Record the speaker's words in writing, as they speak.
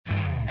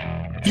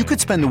You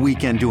could spend the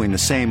weekend doing the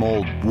same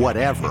old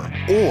whatever,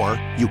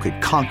 or you could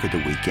conquer the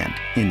weekend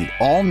in the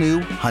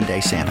all-new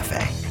Hyundai Santa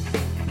Fe.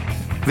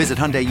 Visit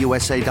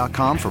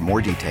HyundaiUSA.com for more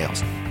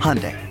details.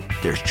 Hyundai,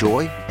 there's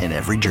joy in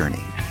every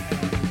journey.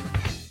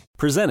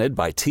 Presented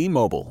by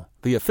T-Mobile,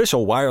 the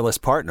official wireless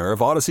partner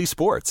of Odyssey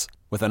Sports.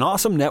 With an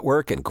awesome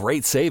network and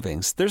great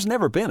savings, there's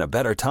never been a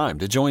better time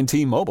to join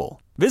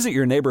T-Mobile. Visit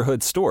your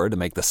neighborhood store to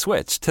make the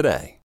switch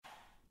today.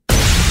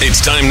 It's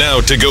time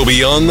now to go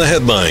beyond the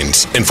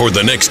headlines, and for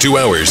the next 2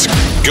 hours,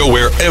 go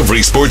where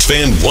every sports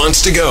fan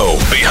wants to go.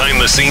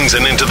 Behind the scenes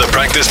and into the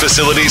practice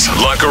facilities,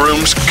 locker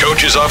rooms,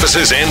 coaches'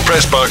 offices, and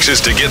press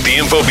boxes to get the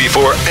info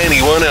before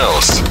anyone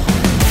else.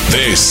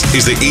 This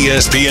is the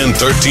ESPN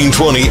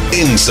 1320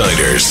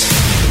 Insiders.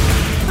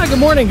 Hi, good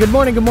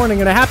morning,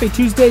 and a happy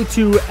Tuesday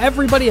to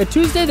everybody. A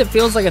Tuesday that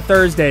feels like a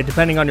Thursday,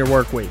 depending on your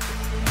work week.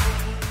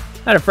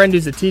 I had a friend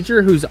who's a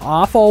teacher who's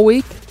off all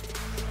week.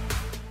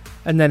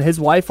 And then his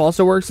wife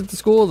also works at the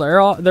school.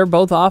 They're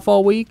both off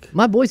all week.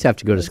 My boys have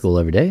to go to school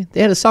every day. They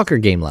had a soccer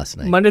game last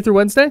night. Monday through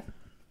Wednesday?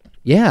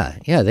 Yeah.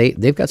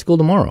 They've got school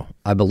tomorrow,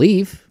 I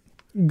believe.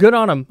 Good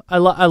on them. I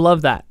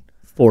love that.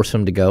 Force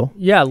them to go.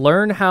 Yeah,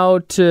 learn how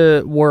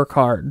to work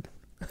hard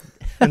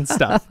and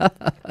stuff.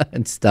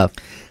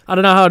 I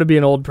don't know how to be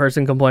an old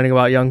person complaining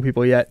about young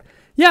people yet.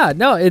 Yeah,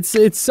 no,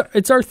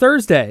 it's our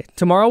Thursday.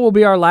 Tomorrow will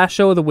be our last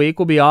show of the week.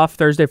 We'll be off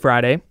Thursday,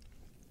 Friday.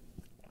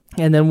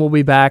 And then we'll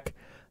be back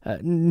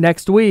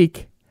next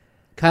week.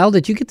 Kyle,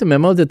 did you get the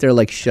memo that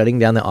they're shutting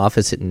down the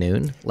office at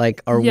noon? we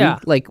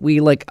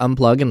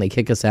unplug and they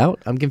kick us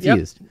out? I'm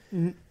confused.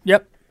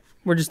 Yep.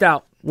 We're just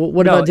out. Well,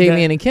 what about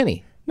Damian and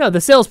Kenny? No, the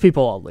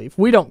salespeople all leave.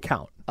 We don't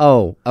count.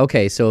 Oh,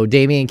 okay. So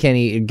Damian and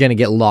Kenny are going to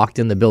get locked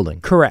in the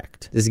building.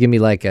 Correct. This is going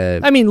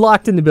to be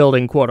locked in the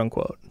building, quote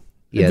unquote.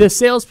 Yeah. The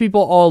salespeople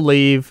all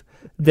leave.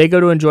 They go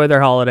to enjoy their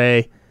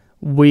holiday.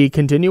 We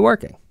continue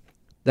working.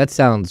 That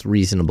sounds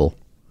reasonable.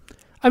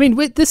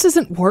 This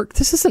isn't work.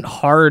 This isn't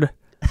hard.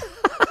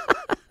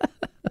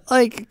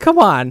 Come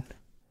on.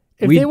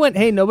 If they went,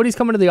 hey, nobody's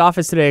coming to the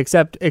office today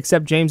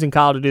except James and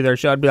Kyle to do their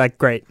show, I'd be like,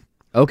 great.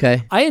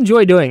 Okay. I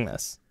enjoy doing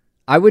this.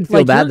 I would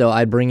feel bad, though.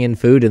 I'd bring in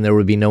food and there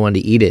would be no one to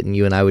eat it, and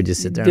you and I would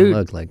just sit there and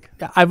look like.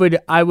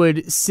 I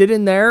would sit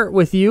in there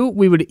with you.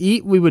 We would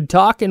eat. We would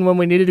talk. And when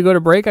we needed to go to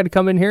break, I'd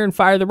come in here and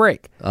fire the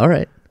break. All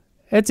right.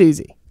 It's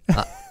easy.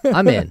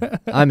 I'm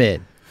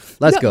in.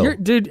 Let's go.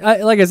 Dude,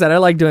 like I said, I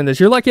like doing this.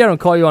 You're lucky I don't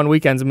call you on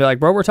weekends and be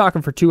like, bro, we're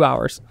talking for 2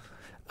 hours.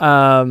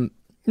 No,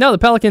 the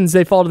Pelicans,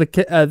 the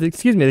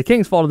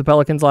Kings fall to the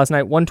Pelicans last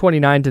night,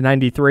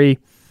 129-93.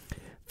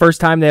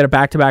 First time they had a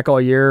back-to-back all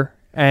year,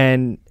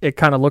 and it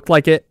kind of looked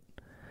like it.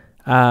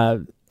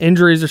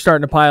 Injuries are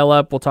starting to pile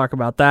up. We'll talk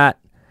about that.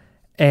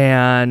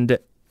 And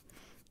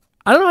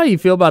I don't know how you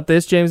feel about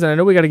this, James, and I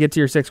know we got to get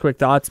to your 6 quick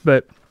thoughts,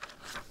 but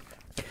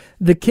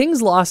the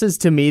Kings' losses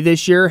to me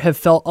this year have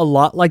felt a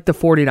lot like the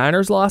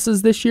 49ers'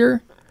 losses this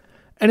year.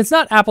 And it's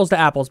not apples to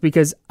apples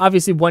because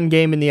obviously one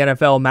game in the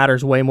NFL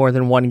matters way more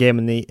than one game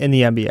in the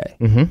NBA.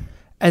 Mm-hmm.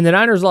 And the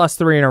Niners lost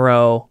 3 in a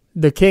row.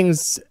 The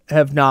Kings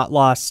have not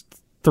lost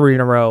 3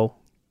 in a row.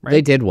 Right?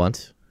 They did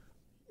once.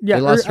 Yeah,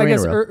 they lost 3 in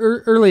a row.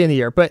 Early in the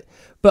year. But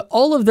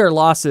all of their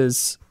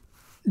losses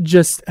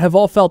just have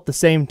all felt the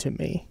same to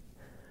me.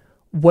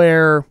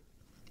 Where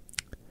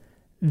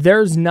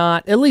there's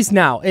not, at least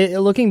now,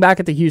 looking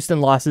back at the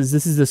Houston losses,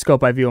 this is the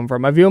scope I view them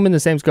from. I view them in the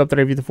same scope that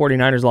I view the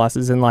 49ers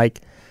losses, and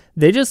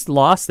they just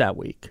lost that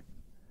week.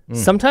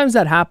 Sometimes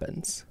that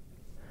happens.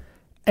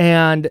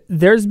 And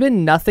there's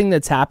been nothing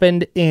that's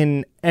happened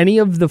in any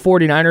of the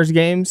 49ers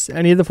games,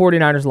 any of the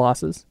 49ers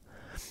losses,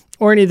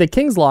 or any of the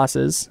Kings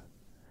losses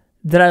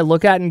that I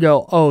look at and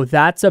go, oh,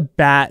 that's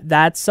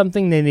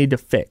something they need to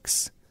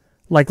fix,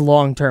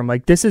 long term.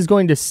 This is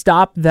going to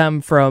stop them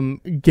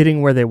from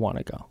getting where they want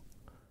to go.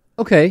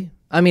 Okay.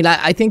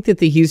 I think that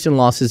the Houston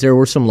losses, there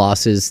were some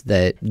losses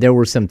that there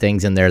were some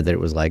things in there that it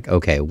was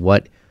okay,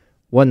 what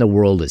in the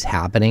world is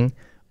happening?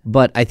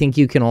 But I think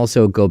you can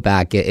also go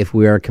back, if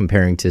we are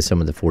comparing to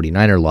some of the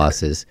 49er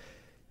losses,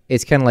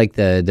 it's kind of like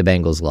the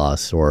Bengals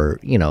loss or,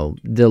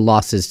 the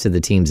losses to the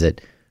teams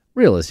that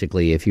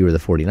realistically, if you were the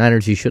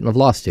 49ers, you shouldn't have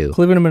lost to.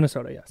 Cleveland and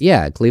Minnesota, yes.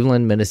 Yeah,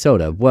 Cleveland,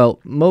 Minnesota. Well,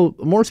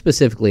 more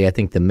specifically, I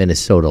think the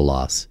Minnesota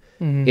loss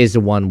is the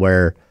one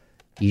where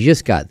you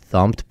just got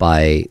thumped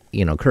by,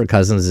 Kirk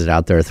Cousins is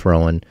out there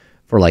throwing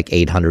for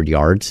 800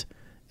 yards,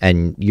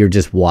 and you're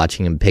just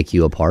watching him pick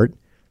you apart.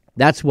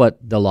 That's what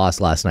the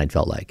loss last night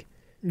felt like.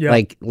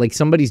 Yeah. Like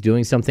somebody's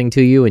doing something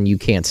to you and you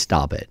can't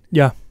stop it.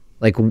 Yeah.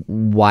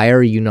 Why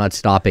are you not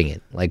stopping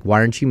it? Why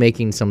aren't you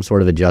making some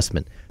sort of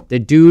adjustment? The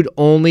dude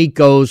only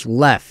goes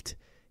left.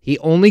 He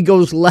only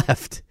goes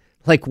left.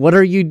 What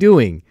are you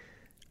doing?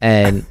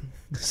 And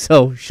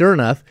so, sure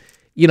enough,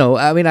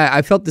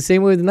 I felt the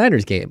same way with the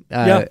Niners game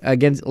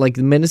against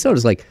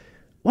Minnesota's.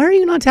 Why are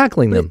you not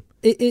tackling them?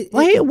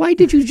 Why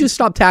did you just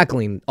stop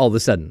tackling all of a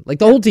sudden? The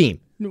whole team.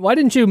 Why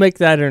didn't you make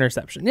that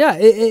interception? Yeah,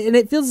 and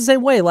it feels the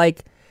same way.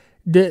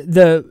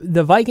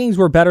 The Vikings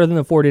were better than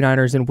the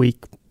 49ers in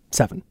week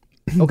 7.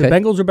 Okay. The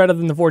Bengals were better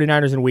than the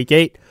 49ers in week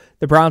 8.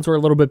 The Browns were a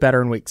little bit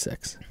better in week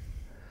 6.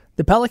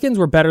 The Pelicans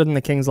were better than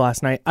the Kings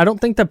last night. I don't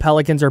think the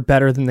Pelicans are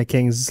better than the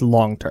Kings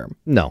long term.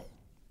 No.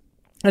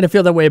 And I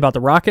feel that way about the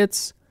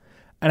Rockets,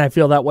 and I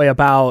feel that way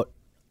about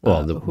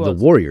the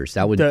Warriors.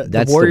 That's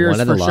the Warriors the one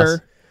of the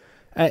for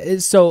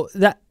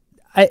sure.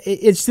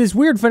 It's this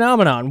weird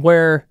phenomenon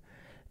where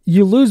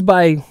you lose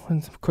by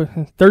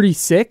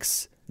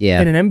 36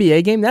 in an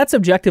NBA game. That's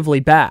objectively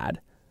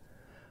bad.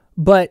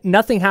 But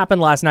nothing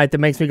happened last night that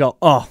makes me go,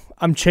 oh,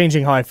 I'm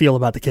changing how I feel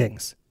about the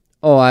Kings.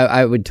 Oh,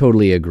 I would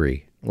totally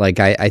agree. Like,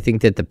 I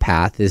think that the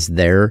path is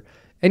there.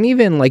 And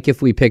even, like,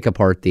 if we pick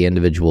apart the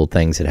individual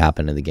things that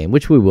happened in the game,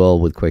 which we will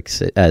with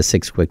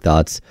 6 quick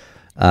thoughts,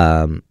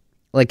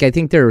 like, I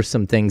think there are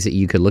some things that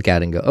you could look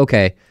at and go,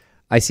 okay,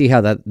 I see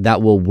how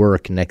that will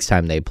work next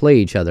time they play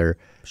each other,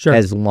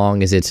 as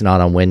long as it's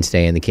not on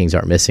Wednesday and the Kings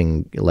aren't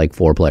missing, like,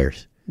 4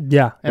 players.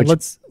 Yeah, and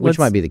which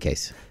might be the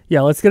case.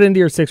 Yeah, let's get into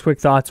your 6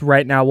 quick thoughts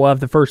right now. We'll have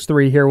the first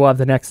 3 here. We'll have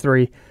the next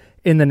 3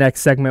 in the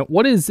next segment.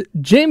 What is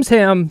James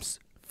Ham's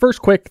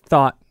first quick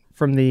thought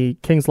from the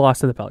Kings' loss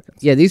to the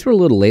Pelicans? Yeah, these were a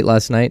little late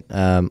last night.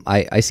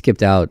 I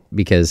skipped out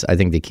because I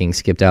think the Kings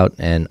skipped out,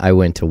 and I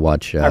went to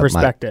watch I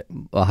respect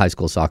a high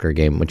school soccer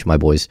game, which my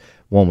boys,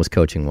 one was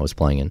coaching, one was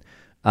playing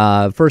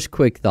in. First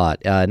quick thought,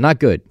 not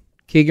good.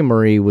 Keegan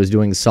Murray was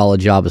doing a solid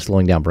job of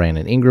slowing down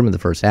Brandon Ingram in the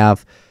first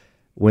half.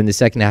 When the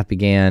second half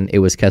began, it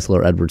was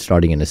Kessler Edwards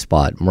starting in his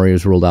spot. Murray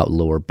was ruled out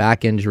lower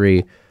back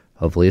injury.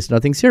 Hopefully it's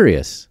nothing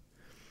serious.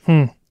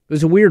 It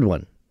was a weird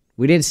one.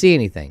 We didn't see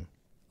anything.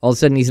 All of a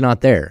sudden he's not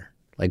there.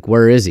 Like,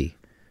 where is he?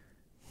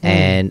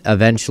 And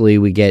eventually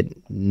we get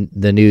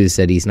the news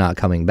that he's not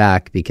coming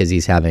back because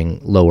he's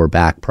having lower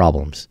back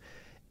problems.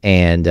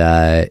 And,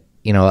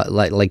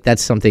 like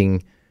that's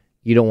something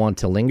you don't want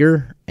to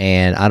linger.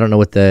 And I don't know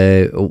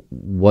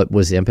what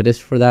was the impetus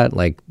for that.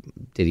 Like,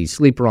 did he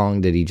sleep wrong?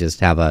 Did he just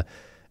have a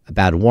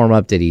bad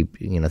warm-up? Did he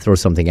throw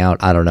something out?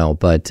 I don't know.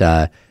 But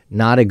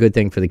not a good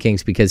thing for the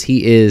Kings because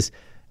he is,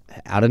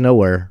 out of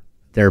nowhere,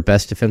 their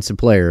best defensive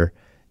player.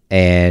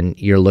 And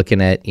you're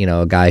looking at,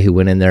 a guy who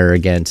went in there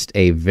against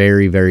a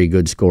very, very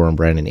good scorer in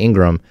Brandon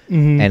Ingram,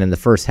 and in the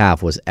first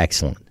half was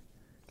excellent.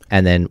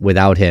 And then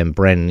without him,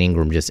 Brandon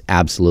Ingram just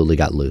absolutely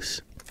got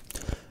loose.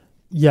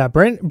 Yeah,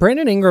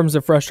 Brandon Ingram's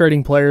a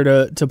frustrating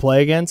player to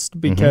play against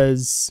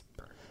because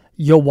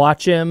you'll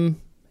watch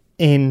him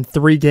in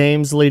 3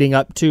 games leading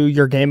up to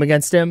your game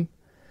against him,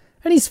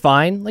 and he's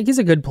fine. Like, he's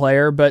a good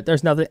player, but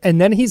there's nothing.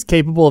 And then he's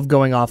capable of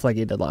going off like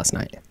he did last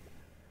night.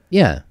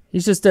 Yeah.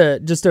 He's just a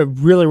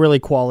really, really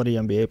quality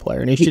NBA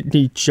player, and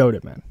he showed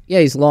it, man. Yeah,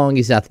 he's long,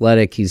 he's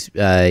athletic, he's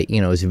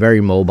he's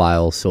very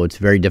mobile, so it's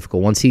very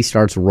difficult. Once he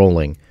starts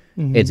rolling,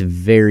 it's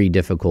very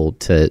difficult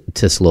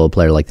to slow a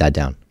player like that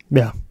down.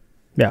 Yeah.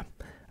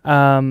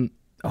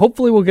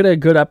 Hopefully we'll get a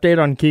good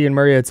update on Keegan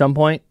Murray at some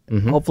point.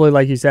 Hopefully,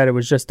 like you said, it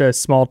was just a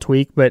small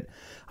tweak, but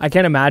I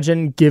can't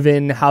imagine,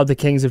 given how the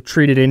Kings have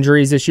treated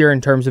injuries this year in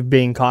terms of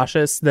being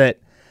cautious, that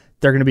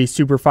they're going to be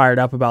super fired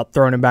up about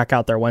throwing him back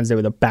out there Wednesday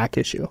with a back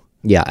issue.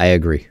 Yeah, I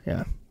agree.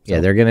 Yeah.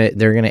 Yeah, they're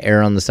gonna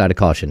err on the side of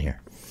caution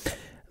here.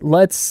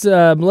 Let's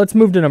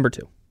move to number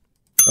 2.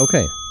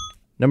 Okay,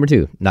 number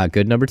 2, not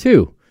good. Number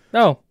 2.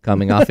 Oh,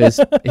 coming off his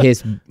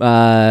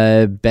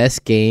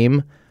best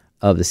game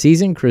of the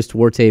season, Chris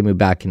Duarte moved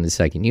back into the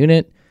second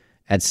unit.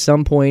 At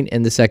some point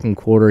in the second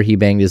quarter, he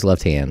banged his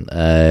left hand.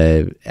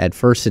 At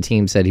first, the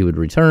team said he would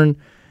return,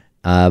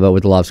 but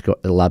with the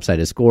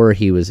lopsided score,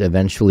 he was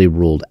eventually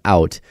ruled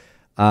out.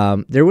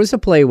 There was a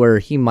play where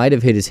he might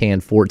have hit his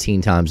hand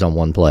 14 times on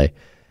one play,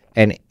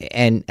 and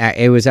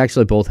it was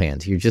actually both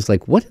hands. You're just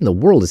like, what in the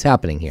world is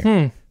happening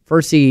here?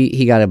 First,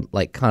 he got him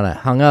like kind of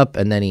hung up,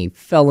 and then he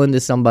fell into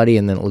somebody,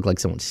 and then it looked like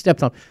someone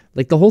stepped on.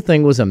 Like, the whole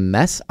thing was a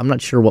mess. I'm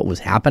not sure what was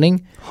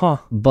happening.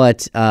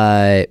 But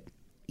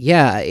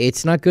yeah,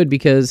 it's not good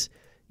because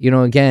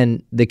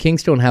again, the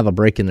Kings don't have a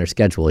break in their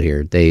schedule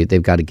here.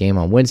 They've got a game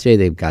on Wednesday,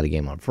 they've got a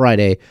game on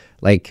Friday.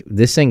 Like,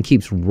 this thing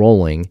keeps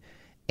rolling.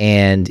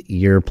 And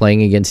you're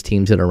playing against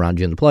teams that are around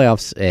you in the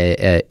playoffs,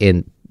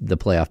 in the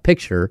playoff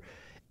picture,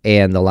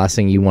 and the last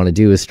thing you want to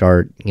do is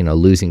start,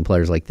 losing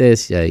players like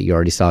this. You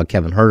already saw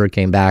Kevin Huerter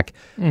came back,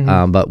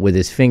 but with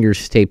his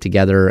fingers taped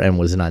together and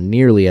was not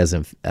nearly as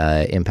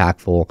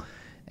impactful.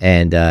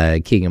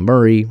 And Keegan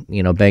Murray,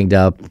 banged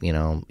up.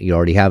 You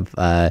already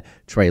have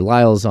Trey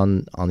Lyles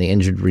on the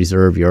injured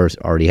reserve. You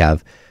already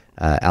have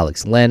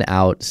Alex Len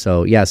out.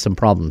 So yeah, some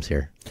problems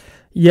here.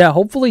 Yeah,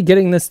 hopefully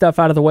getting this stuff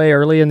out of the way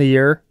early in the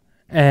year,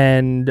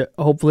 and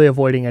hopefully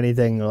avoiding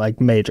anything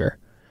like major.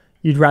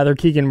 You'd rather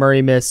Keegan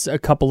Murray miss a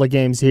couple of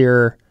games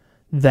here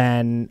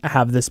than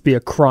have this be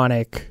a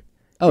chronic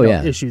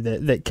issue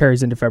that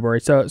carries into February.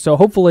 So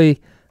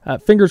hopefully,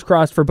 fingers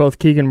crossed for both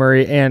Keegan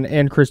Murray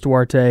and Chris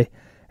Duarte,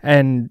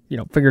 and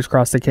fingers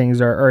crossed the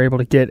Kings are able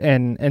to get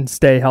and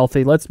stay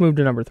healthy. Let's move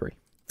to number 3.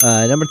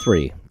 Number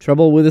 3,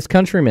 trouble with his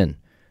countrymen.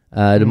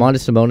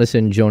 Domantas Sabonis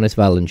and Jonas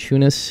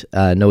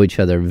Valanciunas know each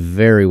other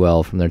very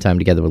well from their time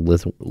together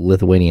with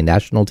Lithuanian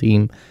national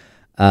team.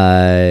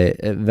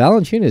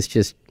 Valanciunas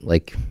just,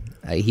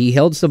 he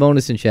held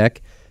Sabonis in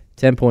check.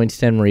 10 points,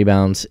 10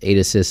 rebounds, 8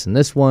 assists in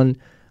this one.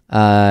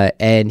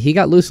 and he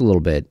got loose a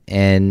little bit.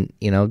 And,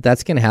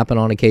 that's going to happen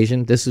on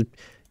occasion.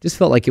 Just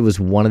felt like it was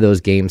one of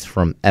those games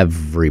from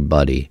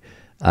everybody.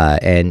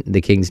 And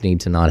the Kings need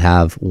to not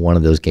have one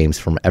of those games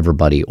from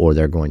everybody or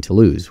they're going to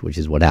lose, which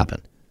is what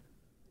happened.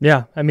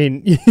 Yeah, I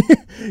mean,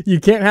 you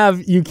can't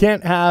have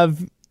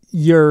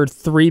your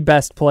three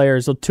best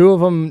players, so two of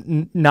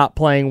them not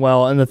playing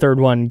well and the third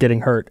one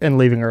getting hurt and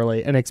leaving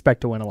early and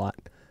expect to win a lot.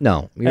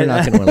 No, you're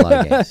not going to win a lot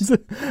of games.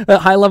 A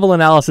high-level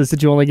analysis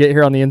that you only get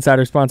here on the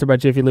Insider, sponsored by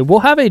Jiffy Lube. We'll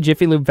have a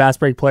Jiffy Lube Fast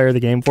Break player of the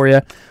game for you.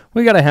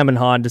 We got to hem and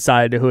haw and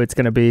decide who it's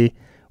going to be.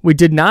 We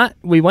decided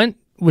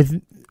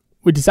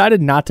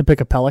not to pick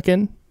a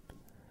Pelican,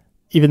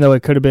 even though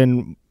it could have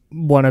been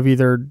one of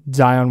either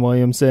Zion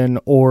Williamson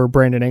or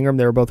Brandon Ingram.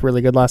 They were both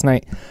really good last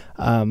night.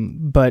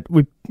 But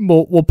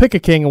we'll pick a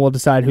king and we'll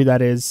decide who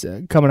that is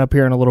coming up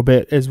here in a little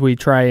bit as we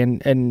try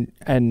and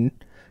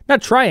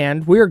not try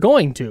and we are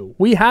going to.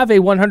 We have a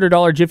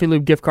 $100 Jiffy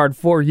Lube gift card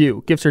for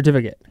you, gift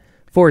certificate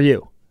for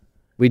you.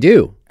 We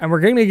do. And we're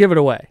going to give it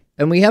away.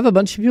 And we have a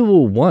bunch of people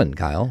who won,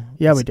 Kyle.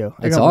 Yeah, we do.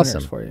 It's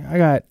awesome For you.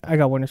 I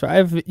got winners. I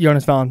have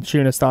Jonas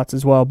Valanciunas thoughts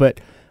as well, but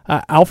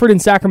Alfred in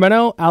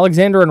Sacramento,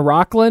 Alexander and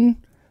Rockland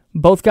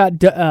both got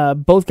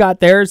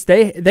theirs.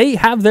 They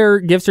have their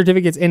gift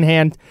certificates in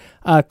hand.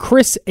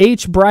 Chris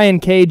H, Brian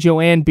K,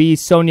 Joanne B,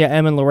 Sonia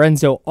M, and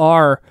Lorenzo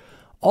are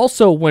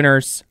also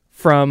winners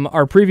from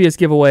our previous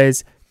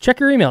giveaways. Check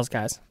your emails,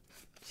 guys.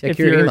 If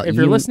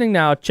you're listening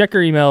now, check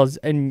your emails,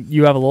 and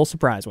you have a little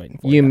surprise waiting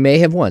for you. You may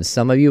have won.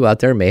 Some of you out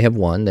there may have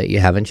won that you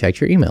haven't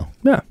checked your email.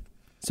 Yeah.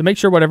 So make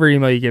sure whatever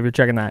email you give, you're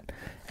checking that.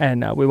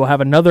 And we will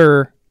have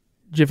another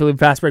Jiffy Lube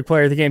Fast Break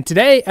player of the game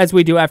today, as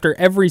we do after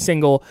every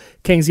single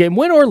Kings game,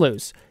 win or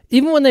lose,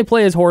 even when they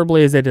play as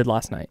horribly as they did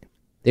last night.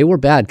 They were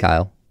bad,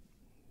 Kyle.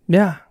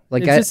 Yeah.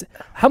 Just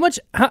how much,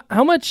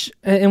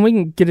 and we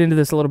can get into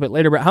this a little bit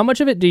later, but how much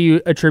of it do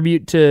you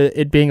attribute to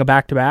it being a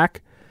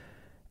back-to-back?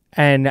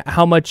 And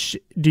how much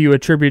do you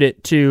attribute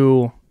it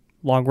to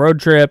long road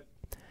trip?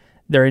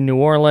 They're in New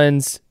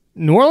Orleans.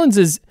 New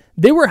Orleans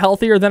they were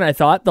healthier than I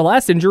thought. The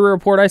last injury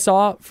report I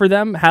saw for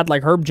them had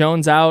like Herb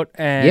Jones out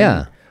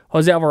and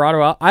Jose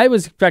Alvarado out. I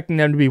was expecting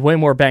them to be way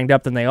more banged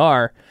up than they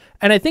are.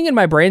 And I think in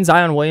my brain,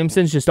 Zion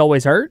Williamson's just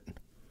always hurt.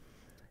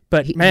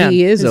 But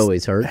he is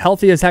always hurt.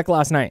 Healthy as heck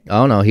last night.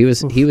 Oh no, he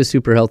was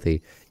super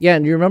healthy. Yeah,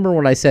 and you remember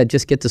when I said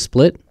just get the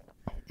split?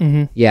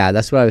 Mm-hmm. Yeah,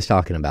 that's what I was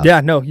talking about. Yeah,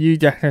 no, you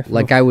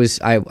like I was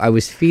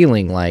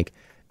feeling like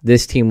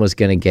this team was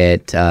gonna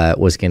get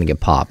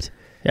popped.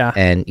 Yeah,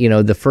 and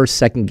the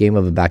second game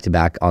of a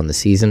back-to-back on the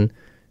season,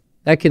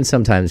 that can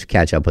sometimes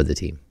catch up with the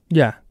team.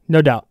 Yeah,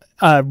 no doubt.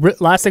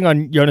 Last thing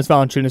on Jonas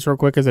Valanciunas real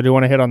quick, because I do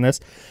want to hit on this.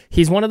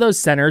 He's one of those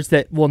centers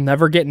that will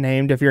never get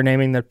named if you're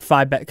naming the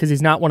five best, because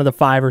he's not one of the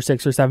 5 or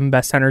 6 or 7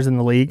 best centers in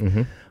the league.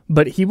 Mm-hmm.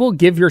 But he will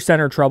give your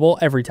center trouble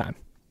every time.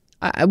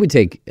 I would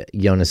take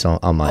Jonas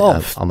on my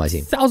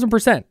team.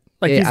 1,000%.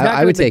 Like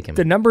I would take him.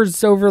 The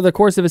numbers over the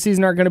course of a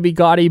season aren't going to be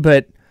gaudy,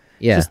 but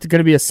just going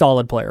to be a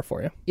solid player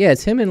for you. Yeah,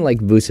 it's him and like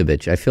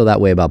Vucevic. I feel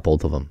that way about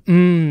both of them.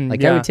 I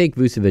would take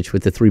Vucevic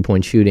with the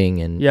 3-point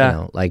shooting and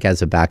like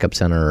as a backup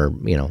center or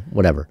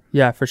whatever.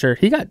 Yeah, for sure.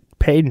 He got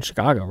paid in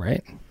Chicago,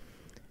 right?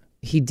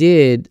 He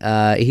did.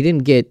 He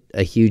didn't get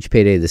a huge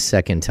payday the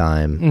second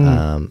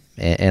time,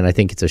 and I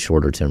think it's a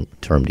shorter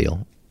term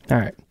deal. All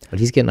right, but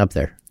he's getting up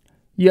there.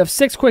 You have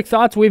 6 quick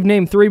thoughts. We've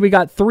named 3. We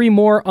got 3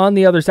 more on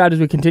the other side as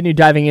we continue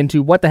diving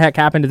into what the heck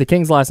happened to the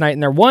Kings last night in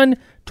their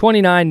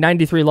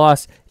 129-93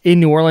 loss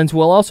in New Orleans.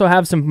 We'll also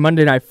have some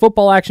Monday Night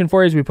Football action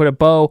for you as we put a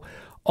bow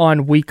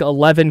on Week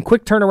 11.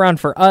 Quick turnaround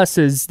for us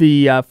is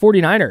the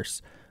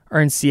 49ers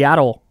are in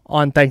Seattle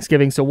on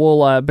Thanksgiving, so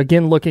we'll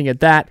begin looking at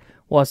that.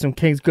 We'll have some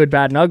Kings good,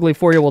 bad, and ugly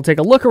for you. We'll take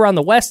a look around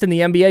the West in the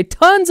NBA.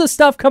 Tons of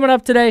stuff coming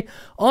up today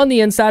on the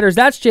Insiders.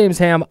 That's James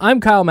Ham. I'm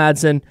Kyle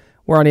Madson.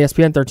 We're on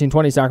ESPN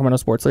 1320, Sacramento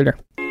Sports Leader.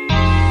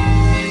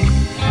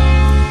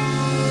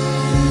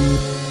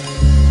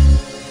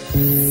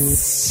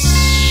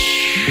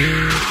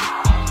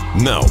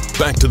 Now,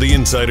 back to the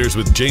Insiders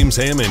with James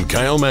Ham and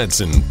Kyle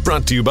Madson.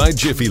 Brought to you by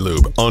Jiffy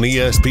Lube on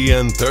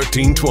ESPN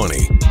 1320.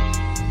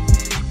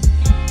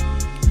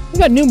 We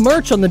got new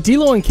merch on the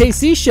D-Lo and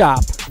KC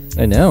shop.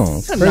 I know.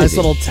 It's a nice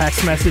little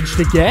text message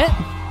to get.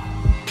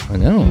 I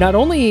know. Not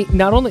only,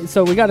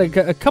 so we got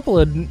a couple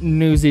of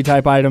newsy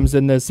type items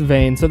in this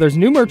vein. So there's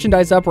new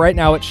merchandise up right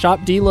now at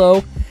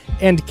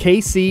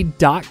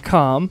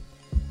shopdloandkc.com.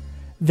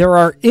 There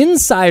are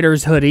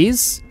Insiders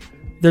hoodies.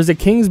 There's a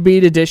Kings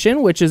Beat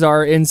edition, which is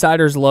our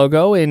Insiders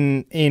logo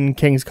in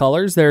Kings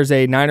colors. There's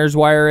a Niners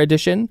Wire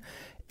edition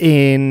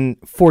in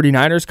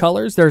 49ers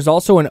colors. There's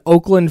also an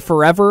Oakland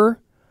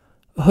Forever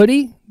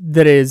hoodie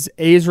that is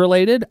A's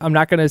related. I'm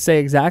not going to say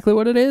exactly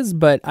what it is,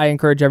 but I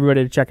encourage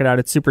everybody to check it out.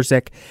 It's super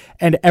sick.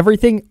 And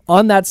everything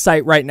on that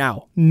site right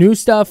now, new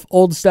stuff,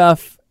 old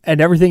stuff,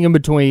 and everything in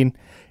between,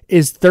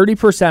 is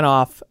 30%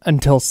 off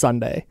until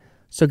Sunday.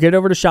 So get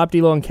over to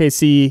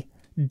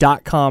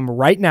shopdloandkc.com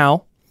right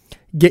now.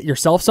 Get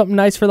yourself something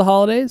nice for the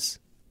holidays.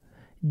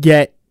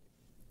 Get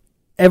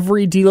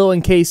every D-Lo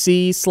and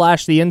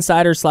KC / the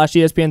Insider /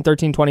 ESPN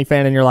 1320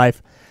 fan in your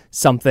life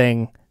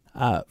something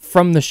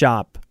from the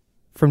shop,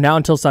 from now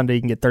until Sunday,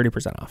 you can get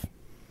 30% off.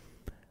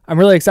 I'm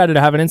really excited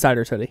to have an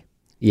Insiders hoodie.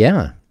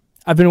 Yeah.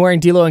 I've been wearing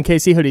D-Lo and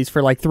KC hoodies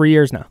for like 3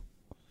 years now.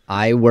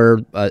 I wear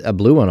a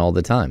blue one all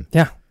the time.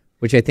 Yeah.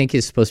 Which I think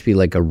is supposed to be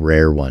like a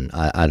rare one.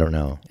 I don't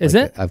know. Is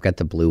like, it? I've got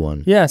the blue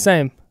one. Yeah,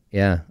 same.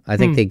 Yeah. I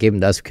think they gave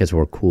them to us because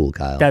we're cool,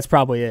 Kyle. That's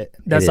probably it.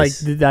 That's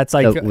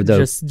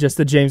just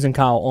the James and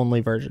Kyle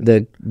only version.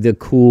 The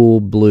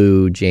cool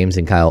blue James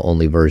and Kyle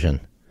only version.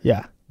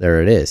 Yeah.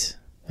 There it is.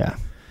 Yeah.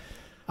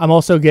 I'm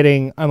also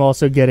getting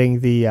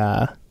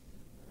the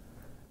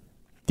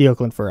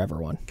Oakland Forever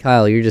one.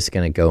 Kyle, you're just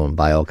going to go and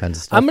buy all kinds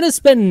of stuff. I'm going to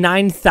spend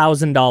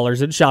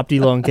 $9,000 at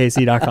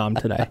shopdloandkc.com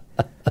today.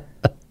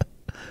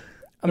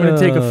 I'm going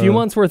to take a few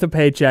months worth of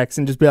paychecks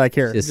and just be like,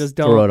 here, just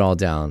don't throw it all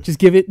down.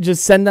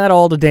 Just send that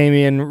all to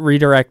Damien,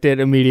 redirect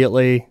it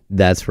immediately.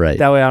 That's right.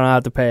 That way I don't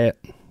have to pay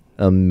it.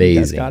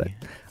 Amazing. Got it.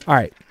 All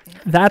right.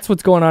 That's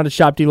what's going on at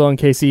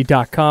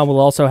shopdloandkc.com. We'll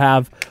also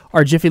have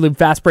our Jiffy Lube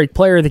Fast Break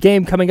Player of the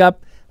Game coming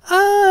up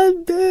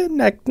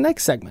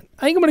next segment.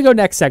 I think I'm going to go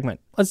next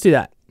segment. Let's do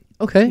that.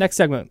 Okay. Next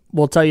segment,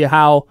 we'll tell you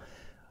how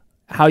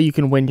you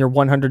can win your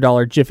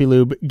 $100 Jiffy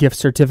Lube gift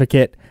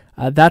certificate.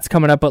 That's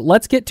coming up, but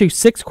let's get to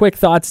 6 quick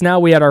thoughts now.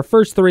 We had our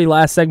first 3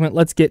 last segment.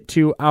 Let's get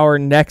to our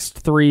next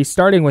 3,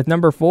 starting with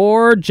number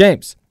 4,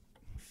 James.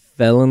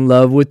 Fell in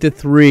love with the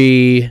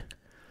 3.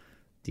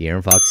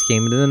 De'Aaron Fox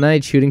came into the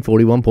night shooting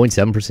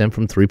 41.7%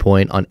 from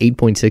three-point on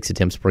 8.6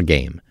 attempts per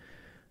game.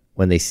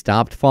 When they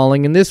stopped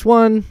falling in this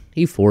one,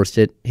 he forced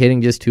it,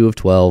 hitting just 2 of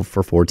 12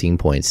 for 14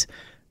 points.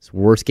 It's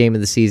worst game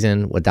of the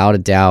season, without a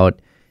doubt.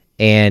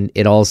 And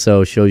it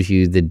also shows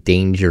you the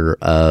danger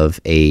of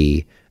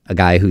a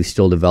guy who's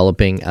still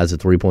developing as a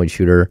three-point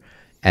shooter.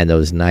 And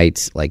those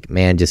nights, like,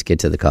 man, just get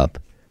to the cup.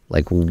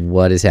 Like,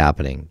 what is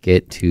happening?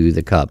 Get to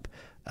the cup.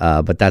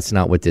 But that's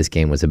not what this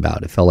game was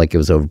about. It felt like it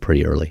was over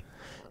pretty early.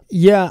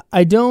 Yeah,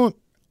 I don't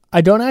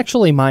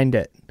actually mind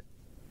it.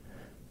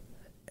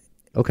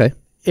 Okay.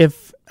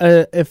 If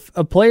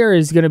a player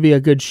is going to be a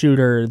good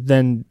shooter,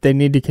 then they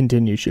need to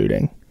continue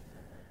shooting.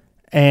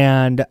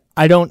 And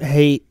I don't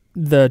hate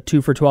the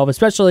 2 for 12,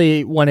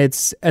 especially when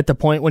it's at the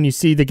point when you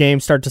see the game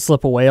start to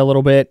slip away a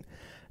little bit.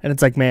 And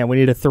it's like, man, we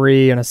need a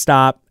 3 and a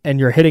stop, and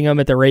you're hitting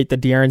them at the rate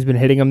that De'Aaron's been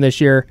hitting them this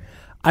year.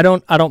 I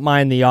don't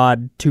mind the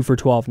odd 2 for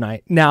 12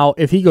 night. Now,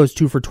 if he goes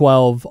 2 for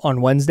 12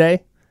 on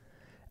Wednesday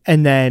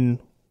and then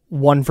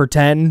 1 for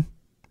 10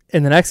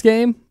 in the next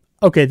game,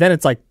 okay, then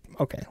it's like,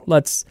 okay,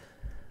 let's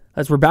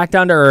we're back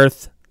down to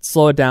earth,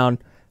 slow it down.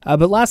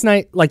 But last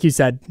night, like you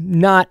said,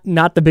 not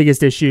the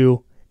biggest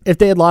issue. If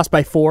they had lost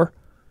by 4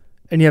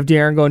 and you have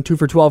De'Aaron going 2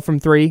 for 12 from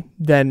 3,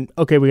 then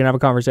okay, we can have a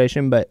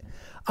conversation. But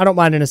I don't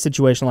mind in a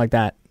situation like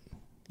that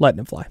letting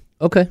him fly.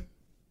 Okay.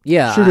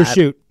 Yeah.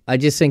 Shoot. I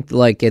just think,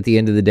 like, at the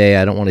end of the day,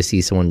 I don't want to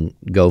see someone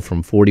go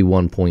from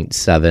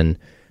 41.7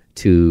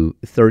 to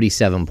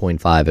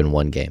 37.5 in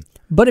one game.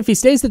 But if he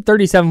stays at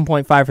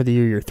 37.5 for the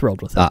year, you're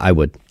thrilled with that. I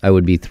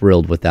would be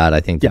thrilled with that.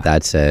 I think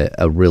that's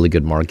a really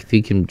good mark. If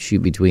he can shoot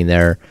between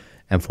there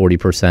and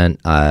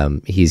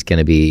 40%, he's going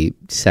to be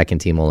second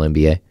team All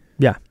NBA.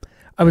 Yeah,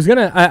 I was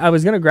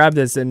gonna grab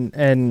this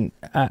and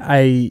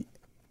I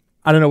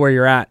don't know where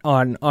you're at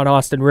on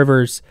Austin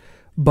Rivers,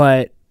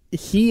 but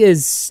he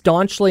is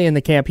staunchly in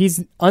the camp.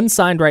 He's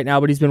unsigned right now,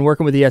 but he's been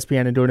working with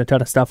ESPN and doing a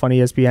ton of stuff on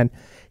ESPN.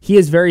 He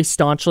is very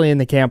staunchly in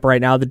the camp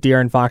right now that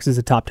De'Aaron Fox is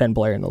a top 10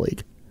 player in the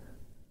league.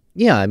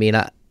 Yeah,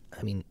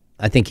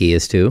 I think he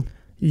is too.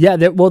 Yeah,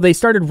 they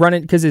started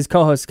running because his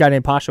co-host, a guy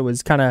named Pasha,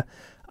 was kind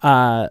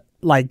of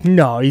like,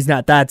 no, he's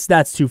not.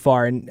 That's too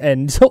far.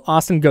 And so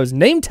Austin goes,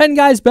 name 10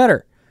 guys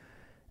better.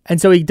 And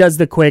so he does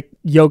the quick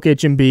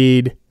Jokic,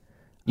 Embiid,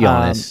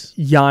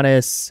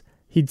 Giannis.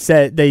 He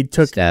said they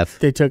took Steph,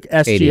 they took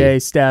SGA,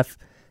 AD. Steph.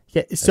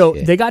 Yeah, so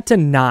SGA. they got to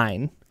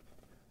 9,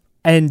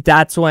 and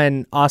that's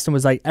when Austin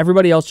was like,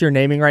 everybody else you're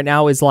naming right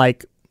now is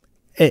like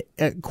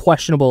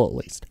questionable at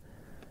least.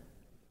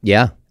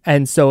 Yeah.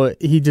 And so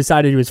he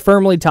decided he was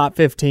firmly top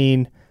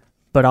 15,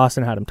 but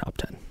Austin had him top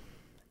 10.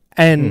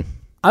 And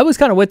I was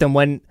kind of with him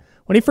when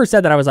he first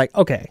said that. I was like,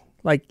 okay,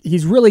 like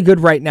he's really good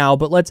right now,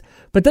 but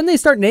then they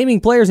start naming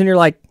players and you're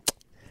like,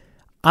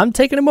 I'm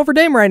taking him over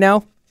Dame right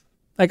now.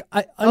 Like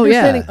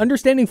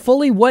understanding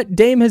fully what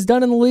Dame has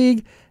done in the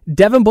league.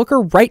 Devin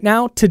Booker right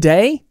now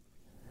today,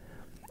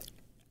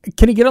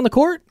 can he get on the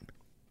court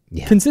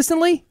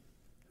consistently?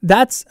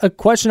 That's a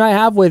question I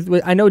have with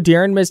I know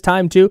De'Aaron missed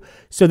time too.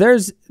 So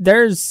there's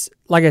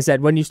like I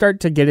said, when you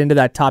start to get into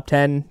that top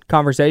 10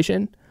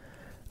 conversation.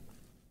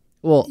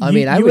 Well,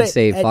 I would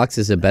say Fox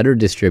is a better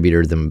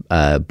distributor than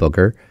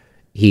Booker.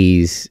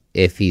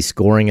 If he's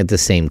scoring at the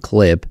same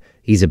clip,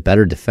 he's a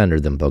better defender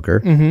than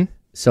Booker. Mm-hmm.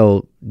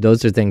 So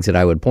those are things that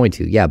I would point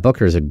to. Yeah,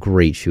 Booker is a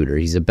great shooter.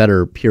 He's a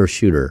better pure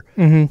shooter.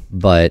 Mm-hmm.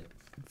 But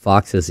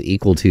Fox is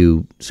equal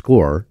to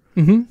scorer.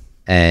 Mm-hmm.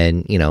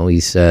 And,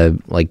 he's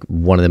like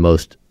one of the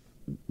most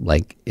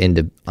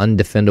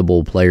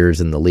undefendable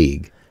players in the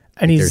league.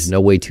 And there's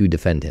no way to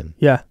defend him.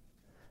 Yeah.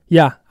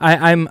 Yeah.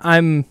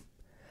 I'm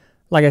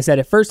like I said,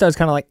 at first I was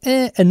kind of like,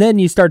 and then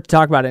you start to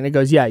talk about it and it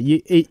goes,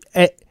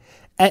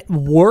 at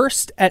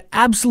worst, at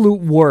absolute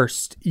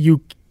worst,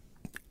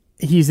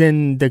 he's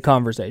in the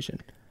conversation.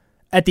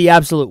 At the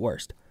absolute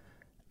worst.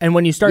 And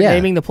when you start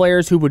naming the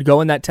players who would go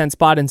in that 10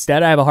 spot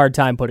instead, I have a hard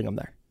time putting him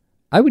there.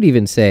 I would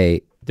even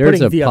say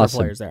there's other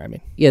players there,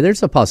 Yeah,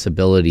 there's a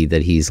possibility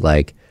that he's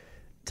like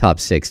top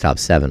 6, top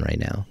 7 right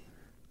now.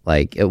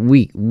 Like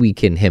we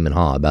can him and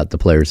haw about the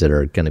players that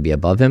are going to be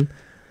above him,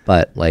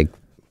 but like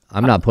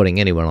I'm not putting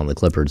anyone on the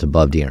Clippers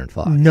above De'Aaron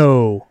Fox.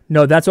 No,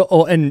 that's what.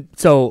 Oh, and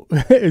so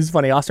it's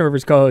funny. Austin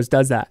Rivers' co-host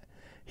does that.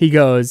 He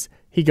goes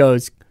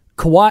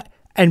Kawhi,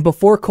 and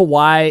before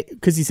Kawhi,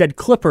 because he said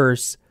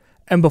Clippers,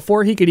 and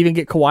before he could even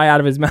get Kawhi out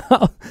of his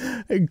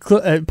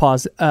mouth,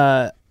 pause.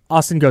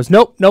 Austin goes,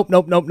 nope.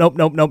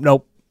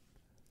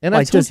 And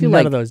like, I told just you, none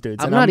like, of those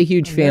dudes. I'm not a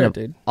huge fan of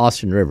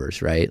Austin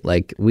Rivers, right?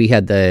 Like, we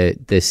had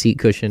the seat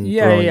cushion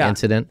throwing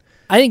incident.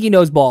 I think he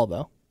knows ball,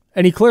 though.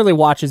 And he clearly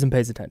watches and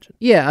pays attention.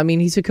 Yeah, I mean,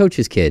 he's a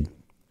coach's kid.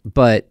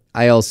 But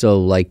I also,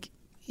 like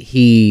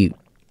the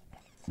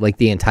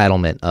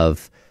entitlement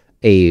of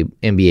a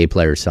NBA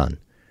player's son.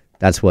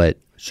 That's what,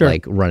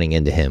 like, running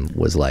into him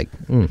was like,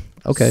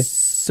 okay.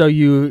 So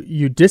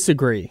you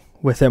disagree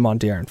with him on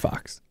De'Aaron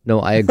Fox? No,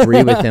 I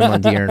agree with him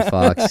on De'Aaron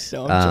Fox,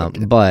 No,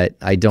 but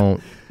I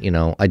don't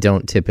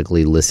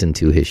typically listen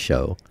to his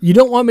show. You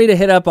don't want me to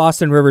hit up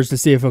Austin Rivers to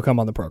see if he'll come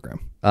on the program?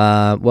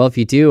 Well, if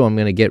you do, I'm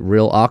going to get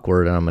real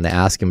awkward, and I'm going to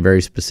ask him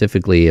very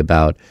specifically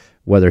about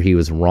whether he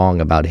was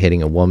wrong about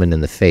hitting a woman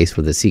in the face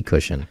with a seat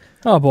cushion.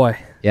 Oh, boy.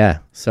 Yeah,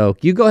 so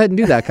you go ahead and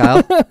do that,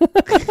 Kyle.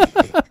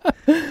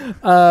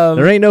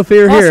 There ain't no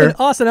fear here.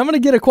 Austin, I'm going to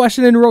get a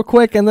question in real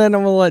quick, and then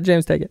I'm going to let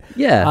James take it.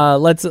 Yeah.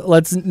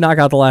 Let's knock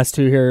out the last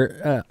two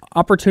here.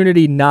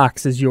 Opportunity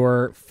Knox is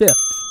your fifth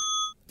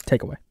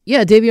takeaway.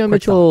 Yeah, Davion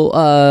Mitchell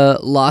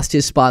lost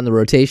his spot in the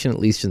rotation, at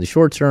least in the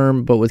short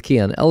term, but with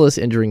Keon Ellis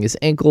injuring his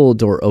ankle,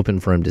 door open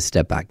for him to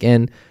step back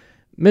in.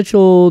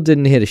 Mitchell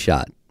didn't hit a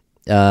shot,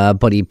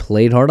 but he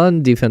played hard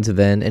on defensive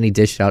end, and he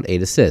dished out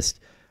 8 assists.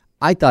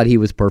 I thought he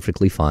was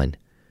perfectly fine.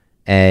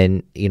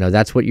 And,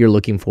 that's what you're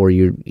looking for.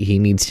 He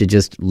needs to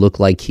just look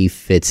like he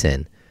fits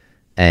in.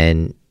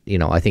 And,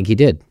 I think he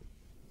did.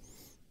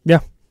 Yeah.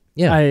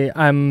 Yeah.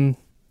 I'm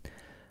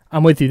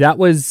with you. That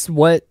was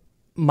what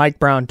Mike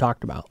Brown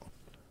talked about,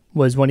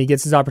 was when he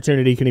gets his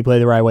opportunity, can he play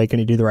the right way? Can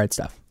he do the right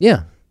stuff?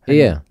 Yeah. And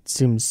yeah.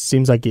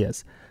 Seems like he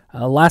is.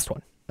 Last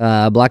one.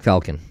 Black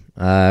Falcon.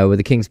 With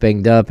the Kings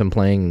banged up and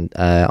playing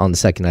on the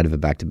second night of a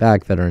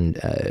back-to-back, veteran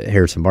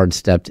Harrison Barnes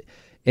stepped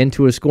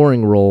into a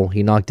scoring role.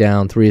 He knocked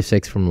down 3 of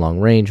 6 from long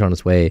range on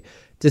his way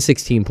to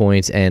 16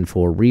 points and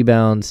 4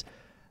 rebounds.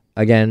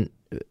 Again,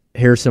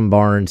 Harrison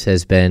Barnes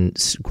has been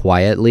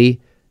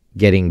quietly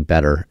getting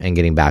better and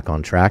getting back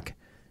on track.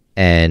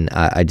 And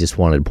I just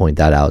wanted to point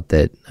that out,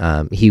 that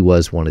he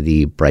was one of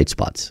the bright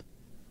spots.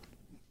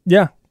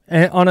 Yeah.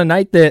 And on a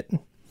night that,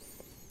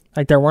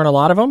 like, there weren't a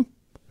lot of them.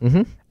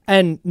 Mm-hmm.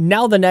 And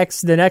now the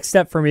next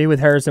step for me with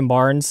Harrison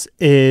Barnes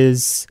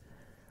is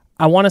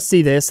I want to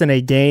see this in a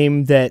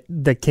game that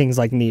the Kings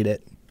need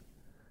it.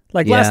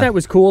 Like last night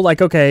was cool. Like,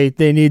 okay,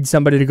 they need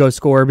somebody to go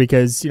score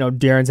because,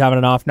 De'Aaron's having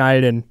an off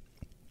night and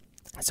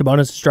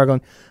Sabonis is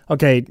struggling.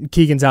 Okay,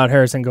 Keegan's out,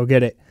 Harrison, go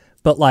get it.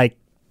 But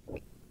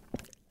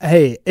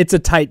hey, it's a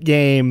tight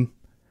game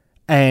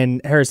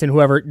and Harrison,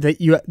 whoever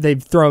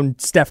they've thrown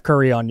Steph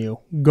Curry on you,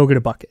 go get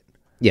a bucket.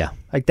 Yeah.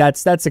 Like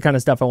that's the kind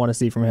of stuff I want to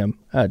see from him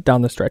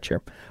down the stretch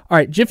here. All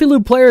right, Jiffy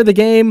Lube player of the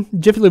game,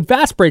 Jiffy Lube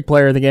Fast Break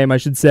player of the game, I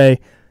should say.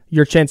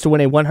 Your chance to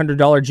win a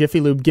 $100 Jiffy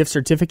Lube gift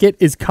certificate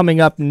is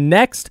coming up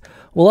next.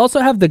 We'll also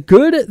have the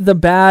good, the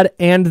bad,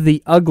 and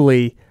the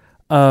ugly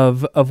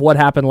of what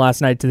happened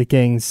last night to the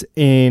Kings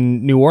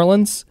in New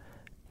Orleans.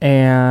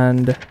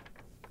 And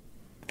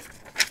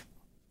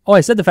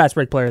I said the Fast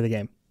Break player of the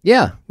game.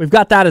 Yeah. We've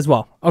got that as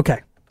well. Okay.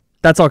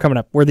 That's all coming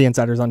up. We're the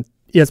Insiders on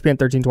ESPN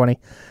 1320.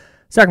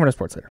 Sacramento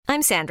Sports Leader.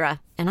 I'm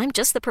Sandra, and I'm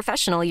just the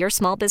professional your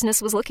small business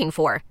was looking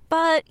for.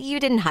 But you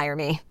didn't hire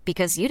me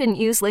because you didn't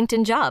use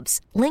LinkedIn Jobs.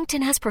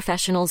 LinkedIn has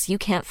professionals you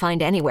can't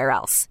find anywhere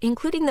else,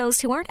 including those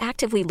who aren't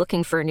actively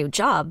looking for a new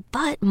job,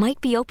 but might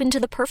be open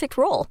to the perfect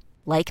role,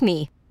 like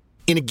me.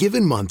 In a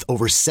given month,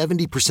 over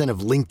 70%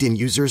 of LinkedIn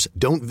users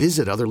don't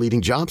visit other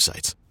leading job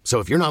sites. So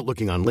if you're not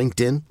looking on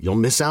LinkedIn, you'll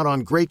miss out on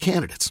great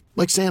candidates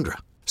like Sandra.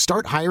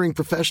 Start hiring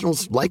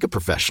professionals like a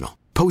professional.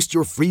 Post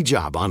your free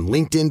job on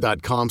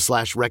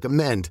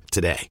linkedin.com/recommend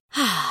today.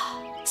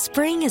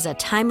 Spring is a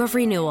time of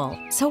renewal,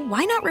 so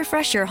why not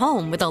refresh your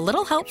home with a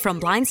little help from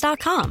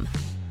Blinds.com?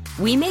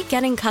 We make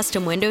getting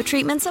custom window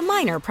treatments a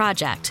minor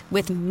project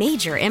with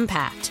major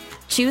impact.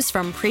 Choose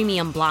from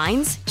premium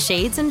blinds,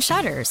 shades, and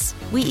shutters.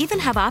 We even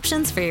have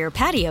options for your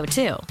patio,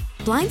 too.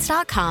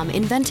 Blinds.com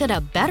invented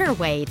a better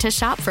way to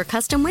shop for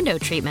custom window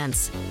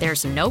treatments.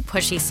 There's no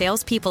pushy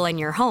salespeople in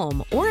your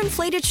home or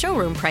inflated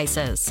showroom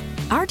prices.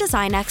 Our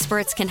design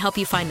experts can help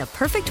you find the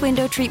perfect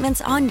window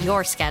treatments on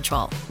your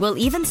schedule. We'll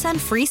even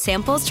send free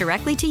samples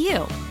directly to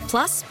you.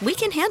 Plus, we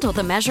can handle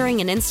the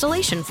measuring and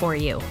installation for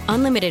you.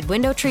 Unlimited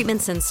window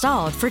treatments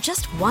installed for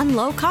just one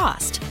low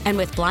cost. And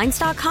with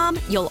Blinds.com,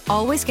 you'll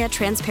always get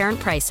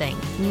transparent pricing.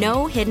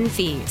 No hidden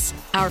fees.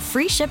 Our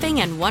free shipping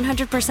and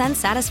 100%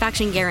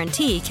 satisfaction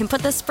guarantee can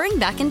put the spring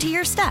back into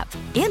your step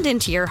and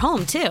into your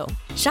home, too.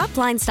 Shop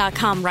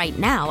Blinds.com right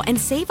now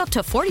and save up to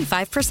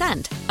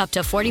 45%. Up to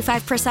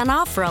 45%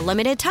 off for a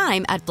limited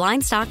time at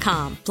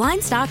Blinds.com.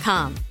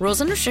 Blinds.com. Rules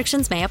and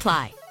restrictions may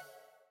apply.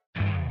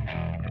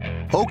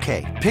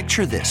 Okay,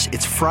 picture this.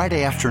 It's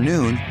Friday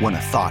afternoon when a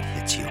thought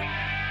hits you.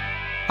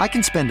 I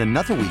can spend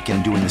another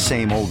weekend doing the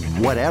same old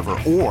whatever,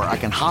 or I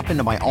can hop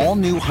into my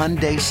all-new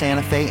Hyundai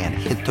Santa Fe and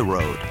hit the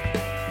road.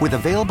 With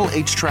available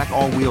H-Track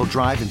all-wheel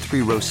drive and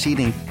 3-row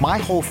seating, my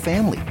whole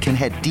family can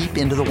head deep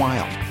into the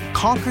wild.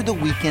 Conquer the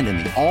weekend in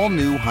the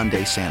all-new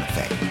Hyundai Santa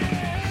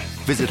Fe.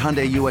 Visit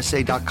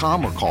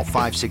HyundaiUSA.com or call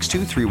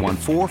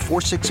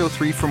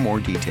 562-314-4603 for more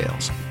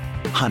details.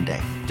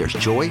 Hyundai, there's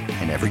joy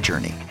in every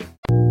journey.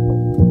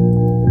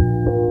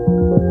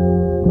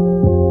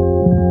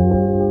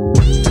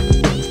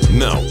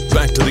 Now,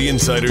 back to the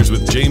Insiders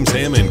with James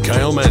Ham and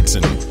Kyle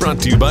Madson.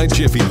 Brought to you by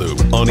Jiffy Lube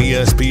on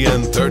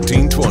ESPN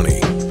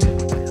 1320.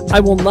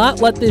 I will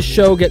not let this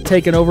show get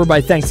taken over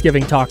by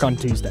Thanksgiving talk on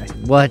Tuesday.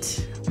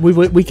 What?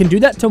 We can do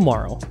that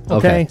tomorrow,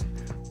 okay?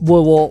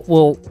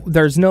 We'll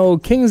there's no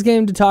Kings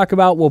game to talk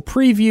about. We'll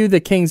preview the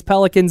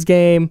Kings-Pelicans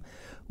game.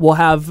 We'll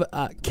have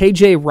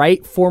KJ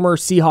Wright, former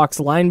Seahawks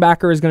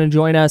linebacker, is going to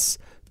join us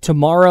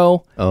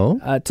tomorrow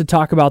to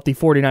talk about the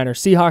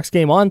 49ers-Seahawks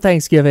game on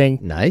Thanksgiving.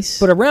 Nice.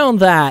 But around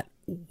that,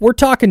 we're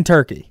talking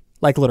turkey,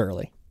 like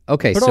literally.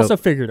 Okay, but also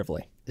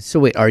figuratively. So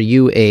wait, are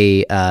you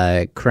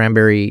a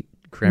cranberry?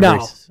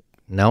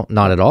 No,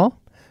 not at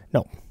all?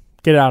 No.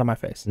 Get it out of my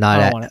face. I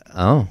don't want it.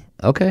 Oh,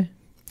 okay.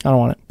 I don't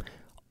want it.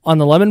 On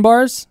the lemon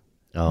bars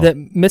that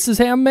Mrs.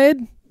 Ham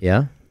made,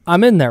 yeah,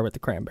 I'm in there with the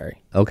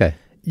cranberry. Okay.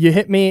 You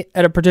hit me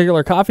at a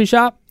particular coffee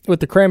shop with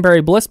the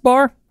cranberry bliss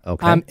bar,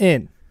 okay, I'm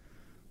in.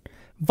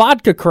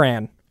 Vodka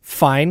cran,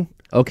 fine.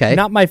 Okay.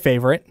 Not my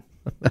favorite.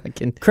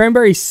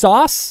 Cranberry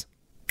sauce,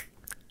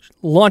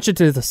 launch it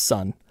to the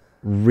sun.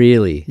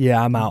 Really?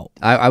 Yeah, I'm out.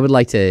 I would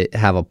like to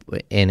have a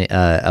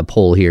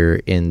poll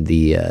here in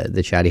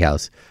the chatty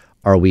house.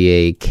 Are we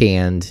a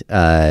canned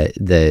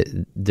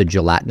the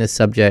gelatinous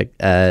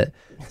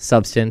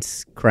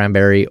substance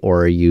cranberry,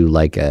 or are you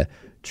like a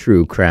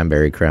true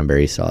cranberry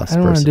sauce? I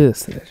don't want to do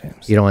this today,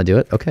 James. You don't want to do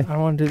it? Okay. I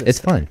don't want to do this. It's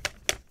fine.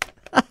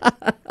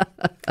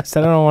 I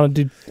said I don't want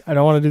to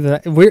do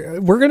that.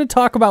 We're going to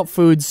talk about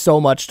food so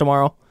much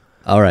tomorrow.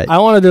 All right. I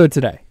want to do it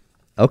today.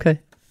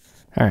 Okay.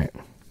 All right.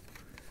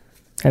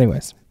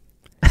 Anyways.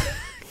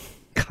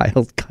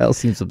 Kyle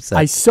seems upset.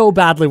 I so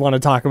badly want to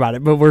talk about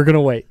it, but we're going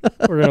to wait.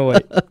 We're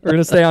going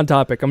to stay on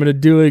topic. I'm going to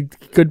do a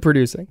good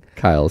producing.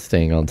 Kyle's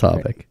staying on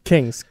topic. Right.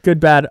 Kings, good,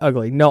 bad,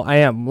 ugly. No, I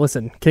am.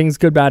 Listen, Kings,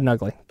 good, bad, and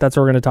ugly. That's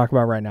what we're going to talk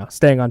about right now.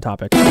 Staying on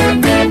topic.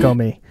 Go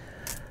me.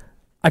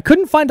 I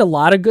couldn't find a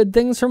lot of good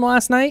things from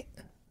last night.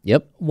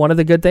 Yep. One of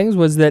the good things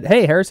was that,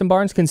 hey, Harrison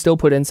Barnes can still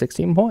put in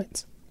 16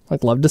 points.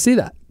 I'd love to see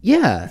that.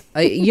 Yeah.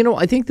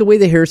 I think the way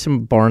that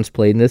Harrison Barnes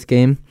played in this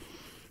game,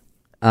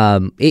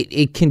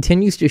 it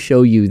continues to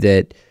show you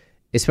that,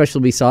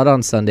 especially we saw it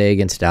on Sunday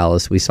against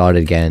Dallas, we saw it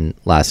again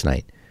last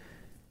night.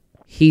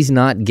 He's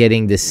not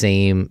getting the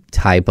same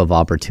type of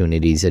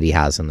opportunities that he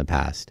has in the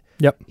past.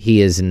 Yep.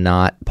 He is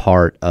not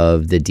part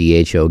of the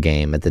DHO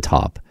game at the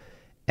top.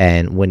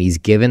 And when he's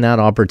given that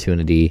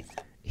opportunity,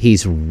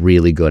 he's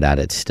really good at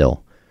it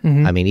still.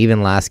 Mm-hmm. I mean,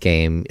 even last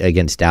game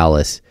against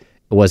Dallas,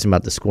 it wasn't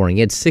about the scoring.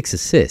 He had 6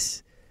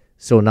 assists.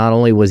 So not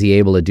only was he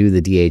able to do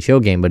the DHO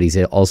game, but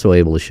he's also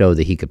able to show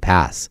that he could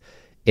pass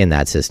in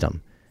that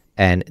system.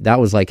 And that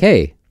was like,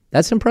 hey,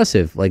 that's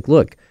impressive. Like,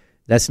 look,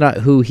 that's not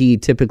who he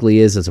typically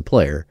is as a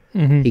player.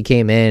 Mm-hmm. He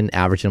came in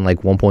averaging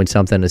like 1 point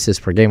something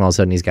assists per game. All of a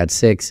sudden he's got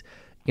 6.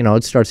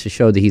 It starts to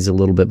show that he's a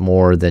little bit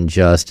more than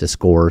just a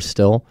scorer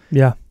still.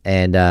 Yeah.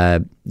 And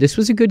this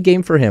was a good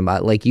game for him.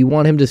 You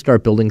want him to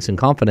start building some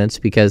confidence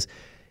because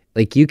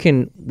we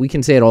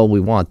can say it all we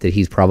want that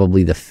he's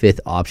probably the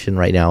 5th option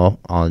right now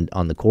on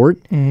the court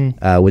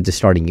with the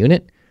starting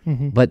unit.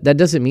 Mm-hmm. But that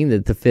doesn't mean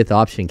that the 5th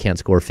option can't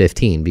score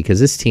 15 because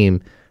this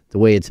team, the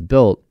way it's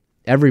built,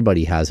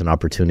 everybody has an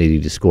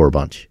opportunity to score a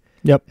bunch.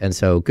 Yep. And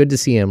so good to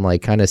see him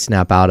kind of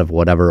snap out of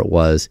whatever it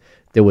was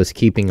that was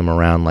keeping him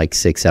around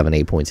 6, 7,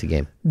 8 points a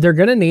game. They're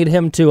going to need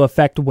him to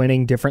affect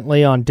winning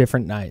differently on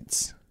different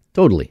nights.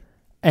 Totally.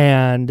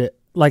 And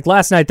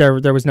last night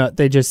there was no,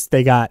 they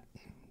got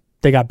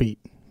beat.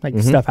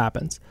 Stuff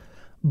happens.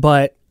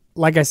 But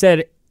like I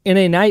said, in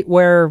a night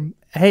where,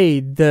 hey,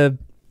 the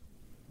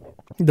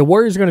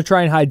Warriors are going to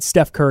try and hide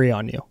Steph Curry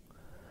on you.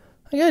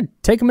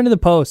 Take him into the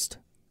post.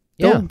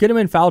 Go get him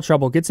in foul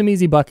trouble. Get some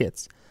easy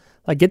buckets.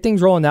 Get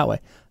things rolling that way.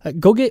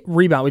 Go get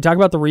rebound. We talk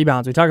about the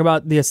rebounds. We talk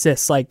about the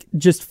assists.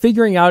 Just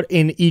figuring out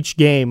in each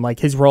game,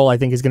 his role, I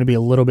think, is going to be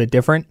a little bit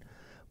different.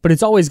 But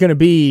it's always going to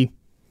be,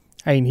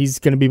 he's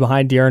going to be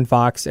behind De'Aaron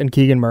Fox and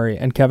Keegan Murray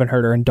and Kevin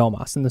Huerter and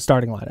Domas in the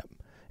starting lineup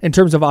in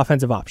terms of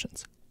offensive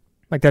options.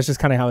 Like, that's just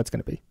kind of how it's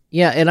going to be.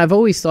 Yeah, and I've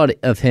always thought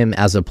of him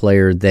as a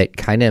player that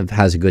kind of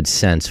has a good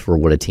sense for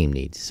what a team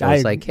needs. So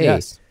it's like, hey,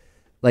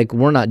 like,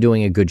 we're not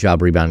doing a good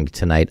job rebounding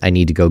tonight. I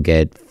need to go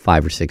get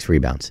 5 or 6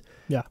 rebounds.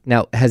 Yeah.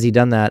 Now, has he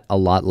done that a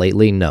lot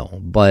lately?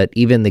 No. But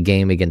even the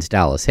game against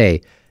Dallas,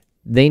 hey,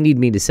 they need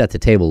me to set the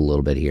table a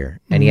little bit here.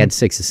 And he had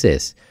 6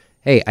 assists.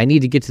 Hey, I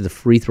need to get to the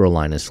free throw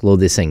line and slow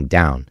this thing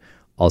down.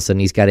 All of a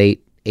sudden, he's got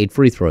 8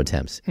 free throw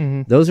attempts.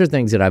 Those are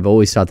things that I've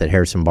always thought that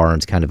Harrison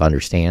Barnes kind of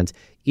understands.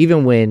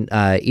 Even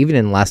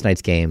in last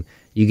night's game,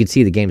 you could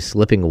see the game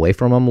slipping away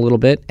from him a little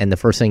bit. And the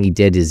first thing he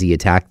did is he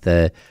attacked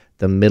the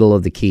middle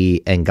of the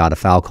key and got a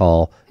foul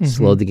call,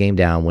 slowed the game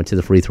down, went to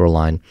the free throw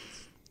line.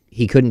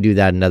 He couldn't do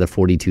that another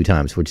 42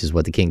 times, which is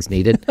what the Kings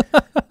needed.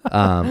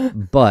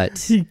 But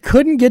he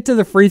couldn't get to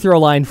the free throw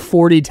line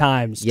 40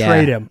 times. Yeah,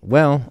 trade him.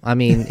 Well, I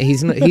mean,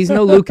 he's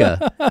no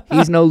Luka.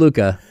 He's no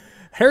Luka.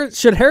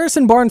 Should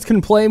Harrison Barnes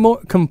complain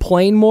more?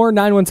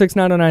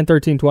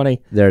 916-909-1320.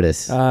 There it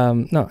is.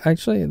 No,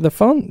 actually, the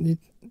phones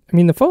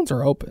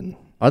are open.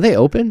 Are they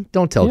open?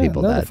 Don't tell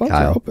people that, the phones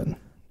Kyle. are open.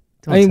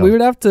 We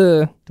would have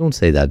to. Don't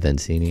say that,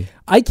 Vincini.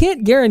 I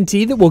can't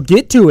guarantee that we'll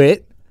get to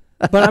it,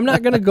 but I'm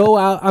not going to go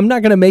out. I'm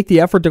not going to make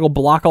the effort to go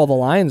block all the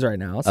lines right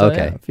now. So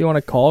okay. If you want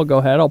to call, go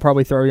ahead. I'll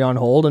probably throw you on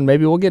hold, and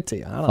maybe we'll get to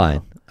you. I don't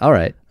know. All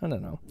right. I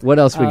don't know. What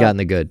else we got in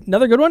the good?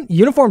 Another good one.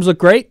 Uniforms look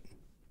great.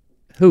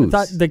 Whose?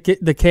 I thought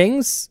the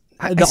Kings,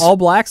 the All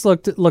Blacks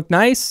looked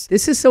nice.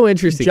 This is so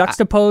interesting.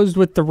 Juxtaposed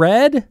with the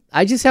red.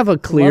 I just have a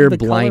clear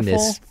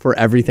blindness colorful for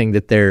everything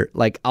that they're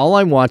like. All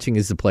I'm watching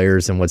is the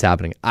players and what's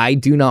happening. I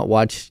do not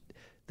watch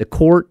the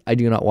court. I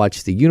do not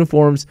watch the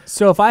uniforms.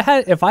 So if I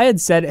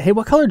had said, hey,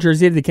 what color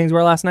jersey did the Kings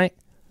wear last night?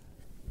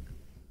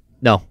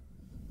 No,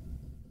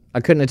 I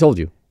couldn't have told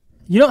you.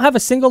 You don't have a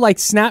single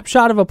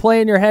snapshot of a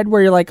play in your head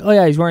where you're like, oh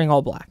yeah, he's wearing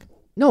all black.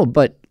 No,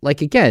 but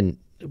again,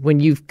 when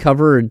you've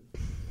covered,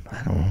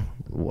 I don't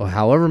know,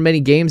 however many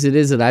games it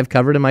is that I've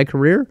covered in my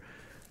career,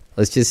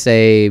 let's just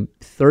say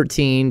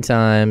 13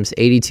 times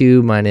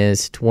 82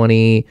 minus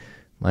 20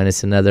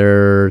 minus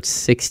another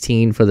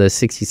 16 for the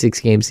 66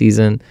 game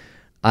season.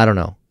 I don't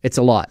know. It's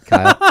a lot,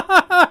 Kyle.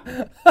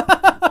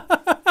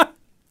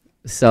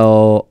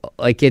 So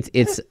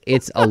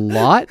it's a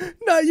lot.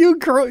 Not you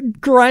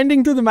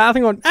grinding through the math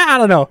and going, I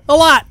don't know, a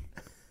lot.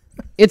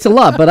 It's a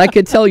lot, but I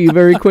could tell you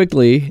very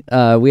quickly.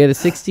 We had a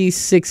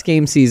 66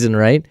 game season,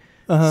 right?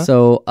 Uh-huh.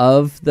 So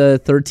of the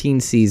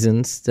 13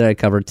 seasons that I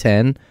covered,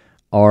 10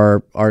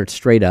 are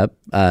straight up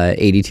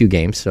 82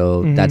 games.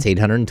 So that's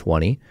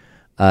 820.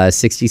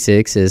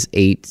 66 is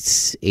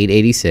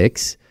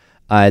 886.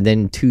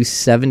 Then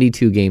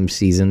 272 game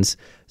seasons.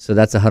 So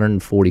that's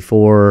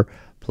 144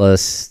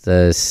 plus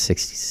the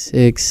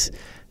 66.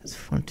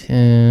 That's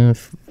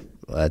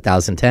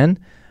 1,010.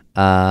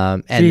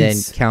 And then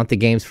count the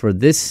games for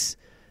this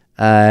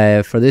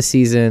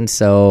season.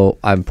 So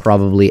I'm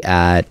probably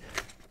at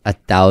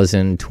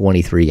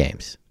 1,023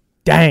 games.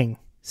 Dang.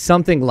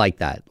 Something like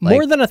that.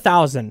 More than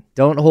 1,000.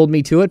 Don't hold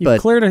me to it, you've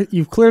cleared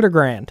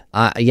 $1,000.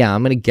 Yeah,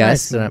 I'm going to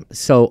guess. Nice,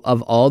 so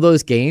of all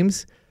those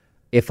games,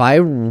 if I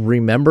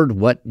remembered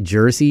what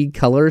jersey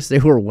colors they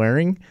were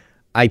wearing,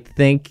 I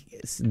think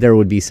there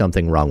would be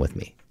something wrong with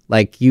me.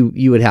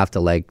 You would have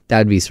to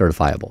that'd be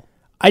certifiable.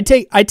 I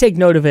take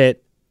note of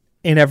it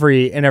in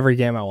every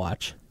game I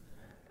watch.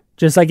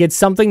 Just it's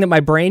something that my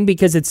brain,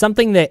 because it's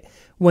something that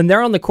when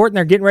they're on the court and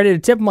they're getting ready to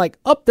tip, I'm like,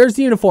 oh, there's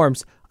the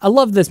uniforms. I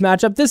love this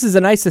matchup. This is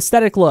a nice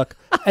aesthetic look.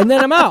 And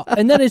then I'm out.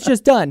 And then it's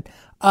just done.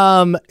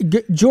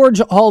 George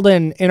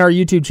Halden in our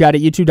YouTube chat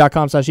at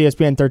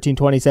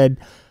youtube.com/ESPN1320 said,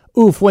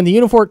 oof, when the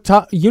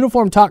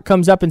uniform talk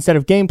comes up instead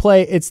of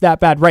gameplay, it's that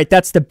bad. Right,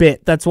 that's the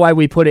bit. That's why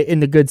we put it in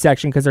the good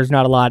section, because there's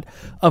not a lot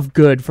of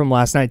good from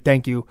last night.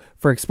 Thank you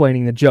for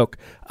explaining the joke.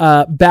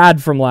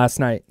 Bad from last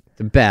night.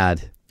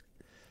 Bad.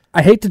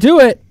 I hate to do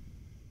it.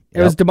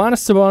 It was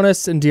Domantas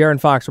Sabonis and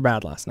De'Aaron Fox were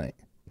bad last night.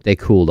 They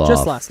cooled off.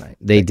 Just last night.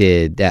 They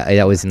did.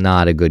 That was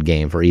not a good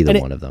game for either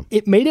one of them.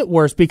 It made it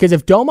worse, because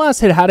if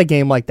Domas had a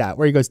game like that,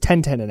 where he goes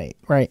 10, 10, and 8,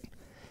 right?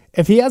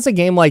 If he has a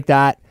game like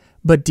that,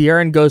 but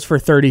De'Aaron goes for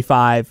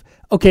 35,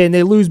 okay, and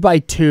they lose by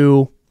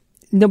 2,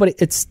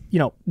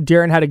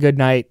 De'Aaron had a good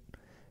night,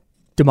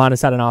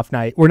 Domantas had an off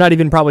night. We're not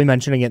even probably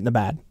mentioning it in the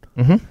bad.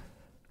 Mm-hmm.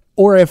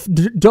 Or if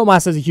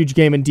Domas has a huge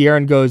game and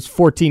De'Aaron goes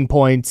 14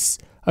 points,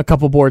 a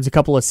couple boards, a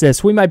couple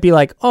assists, we might be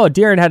like, oh,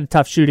 De'Aaron had a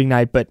tough shooting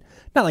night, but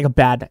not a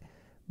bad night.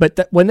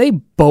 But when they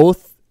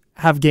both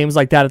have games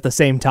like that at the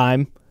same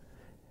time,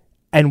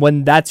 and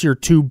when that's your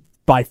 2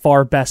 by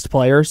far best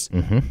players,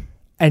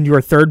 and your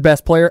third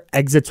best player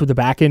exits with a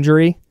back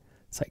injury,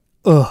 it's like,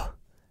 ugh,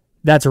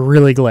 that's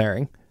really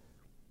glaring.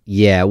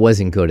 Yeah, it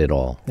wasn't good at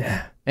all.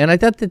 And I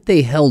thought that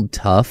they held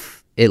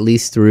tough, at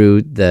least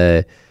through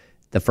the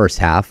first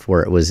half,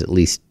 where it was at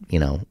least,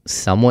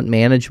 somewhat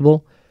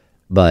manageable.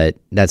 But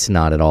that's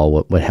not at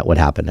all what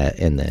happened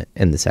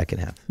in the second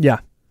half. Yeah.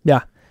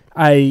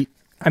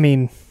 I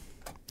mean,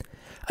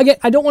 again,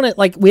 I don't want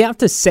to, we have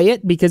to say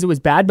it because it was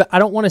bad, but I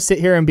don't want to sit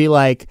here and be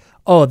like,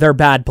 oh, they're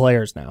bad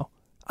players now.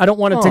 I don't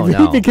want it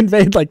to be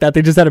conveyed like that.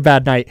 They just had a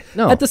bad night.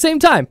 No. At the same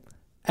time,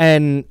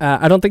 And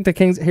I don't think the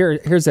Kings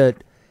here's a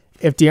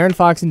if De'Aaron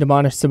Fox and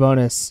Domantas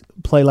Sabonis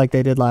play like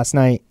they did last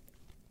night,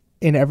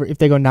 if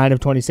they go 9 of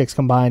 26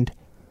 combined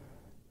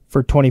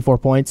for 24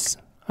 points,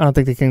 I don't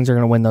think the Kings are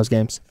going to win those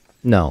games.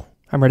 No.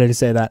 I'm ready to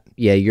say that.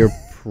 Yeah, you're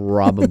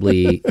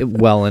probably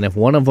well, and if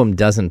one of them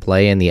doesn't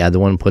play and the other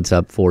one puts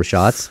up 4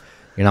 shots,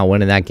 you're not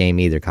winning that game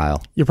either,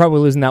 Kyle. You're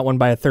probably losing that one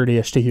by a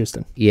 30-ish to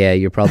Houston. Yeah,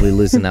 you're probably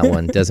losing that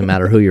one. Doesn't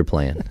matter who you're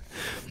playing.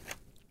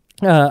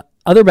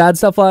 Other bad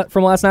stuff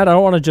from last night, I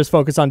don't want to just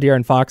focus on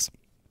De'Aaron Fox.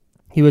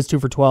 He was 2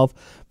 for 12,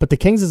 but the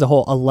Kings as a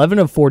whole, 11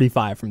 of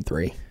 45 from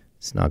 3.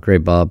 It's not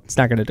great, Bob. It's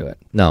not going to do it.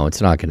 No,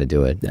 it's not going to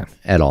do it Yeah.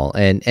 at all.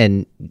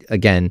 And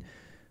again,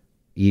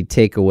 you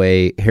take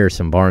away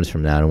Harrison Barnes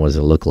from that, and what does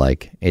it look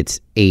like? It's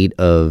 8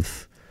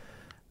 of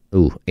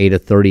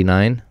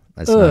 39.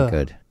 That's not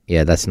good.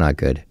 Yeah, that's not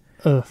good.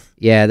 Ugh.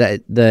 Yeah,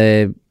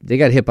 they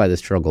got hit by the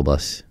struggle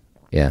bus.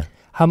 Yeah.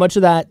 How much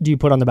of that do you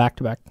put on the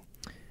back-to-back?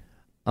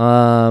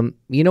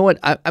 You know what?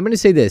 I'm going to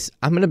say this.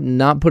 I'm going to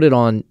not put it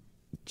on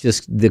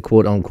just the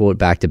quote-unquote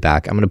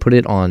back-to-back. I'm going to put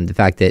it on the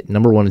fact that,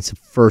 number one, it's the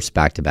first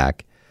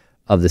back-to-back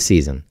of the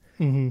season.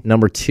 Mm-hmm.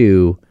 Number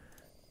two,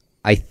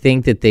 I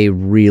think that they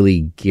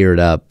really geared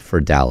up for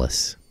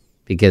Dallas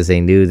because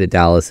they knew that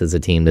Dallas is a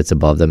team that's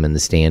above them in the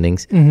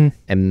standings. Mm-hmm.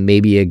 And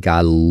maybe it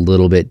got a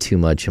little bit too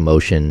much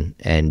emotion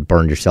and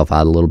burned yourself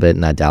out a little bit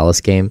in that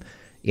Dallas game.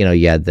 You know,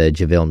 you had the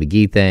JaVale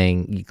McGee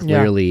thing.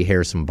 Clearly,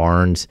 Harrison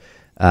Barnes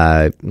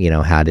had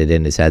it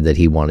in his head that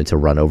he wanted to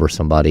run over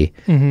somebody.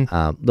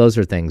 Mm-hmm. Those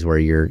are things where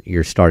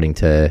you're starting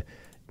to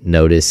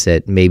notice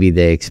that maybe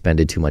they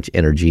expended too much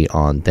energy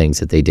on things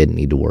that they didn't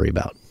need to worry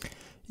about.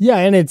 Yeah,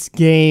 and it's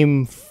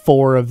game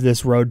 4 of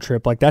this road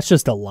trip. Like, that's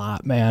just a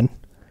lot, man.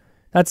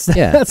 That's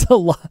a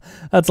lot.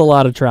 That's a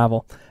lot of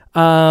travel.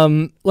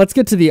 Let's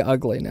get to the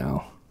ugly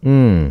now.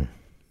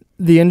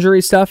 The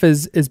injury stuff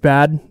is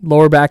bad.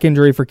 Lower back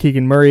injury for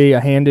Keegan Murray,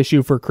 a hand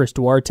issue for Chris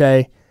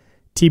Duarte,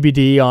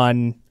 TBD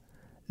on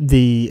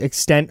the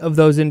extent of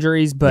those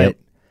injuries, but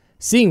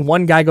seeing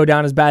one guy go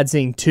down is bad.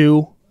 Seeing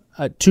two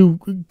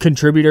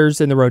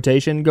contributors in the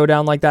rotation go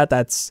down like that,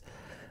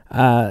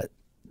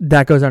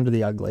 that goes under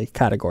the ugly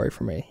category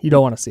for me. You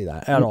don't want to see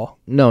that at all.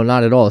 No,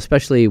 not at all,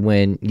 especially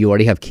when you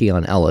already have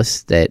Keon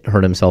Ellis that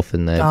hurt himself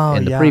in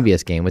the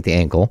previous game with the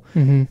ankle.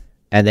 Mm-hmm.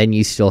 And then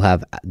you still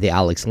have the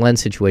Alex Len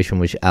situation,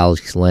 which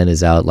Alex Len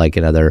is out like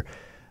another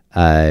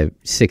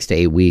 6 to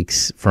 8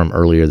 weeks from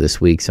earlier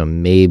this week. So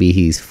maybe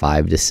he's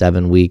 5 to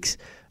 7 weeks.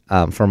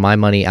 For my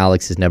money,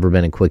 Alex has never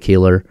been a quick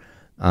healer.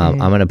 I'm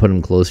going to put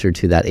him closer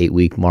to that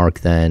 8-week mark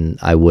than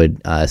I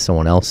would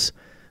someone else,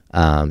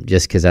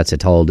 just because that's a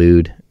tall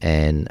dude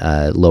and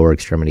lower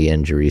extremity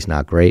injury is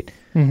not great.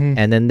 Mm-hmm.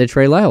 And then the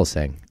Trey Lyles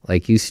thing.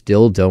 Like, you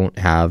still don't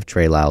have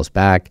Trey Lyles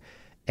back.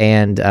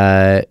 And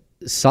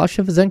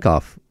Sasha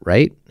Vezenkov,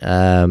 right?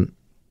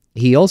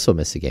 He also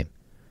missed a game.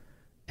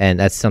 And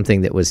that's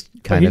something that was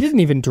kind of... He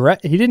didn't even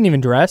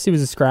dress. He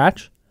was a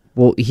scratch.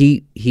 Well,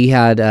 he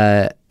had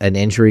an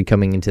injury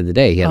coming into the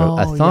day. He had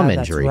a thumb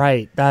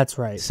injury. That's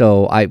right.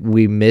 So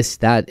we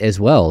missed that as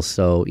well.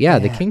 So,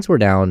 the Kings were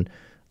down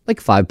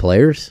like 5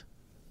 players.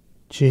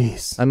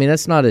 Jeez. I mean,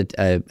 that's not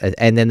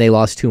and then they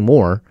lost 2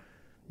 more.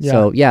 Yeah.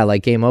 So,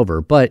 like game over.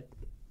 But,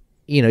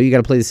 you got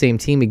to play the same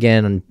team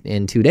again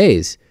in 2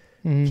 days.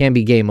 Mm-hmm. Can't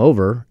be game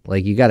over.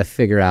 Like, you got to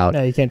figure out.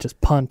 No, you can't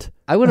just punt.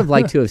 I would have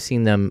liked to have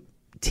seen them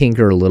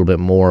tinker a little bit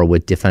more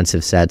with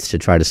defensive sets to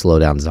try to slow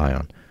down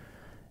Zion.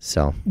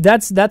 So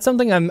that's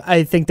something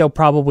I think they'll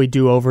probably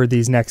do over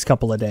these next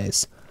couple of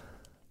days.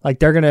 Like,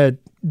 they're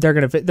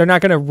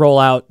not gonna roll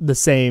out the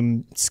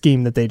same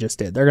scheme that they just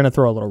did. They're gonna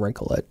throw a little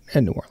wrinkle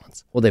in New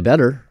Orleans. Well, they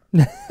better.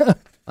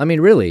 I mean,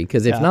 really,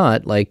 because if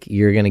not, like,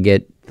 you're gonna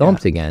get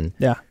thumped again.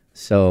 Yeah.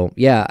 So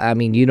I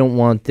mean, you don't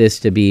want this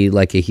to be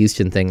like a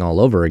Houston thing all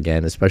over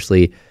again,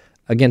 especially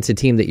against a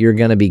team that you're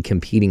gonna be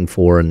competing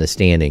for in the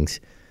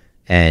standings,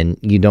 and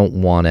you don't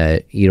want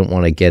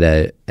to get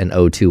an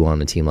 0-2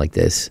 on a team like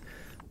this.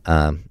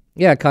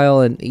 Kyle,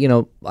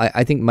 and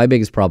I think my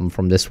biggest problem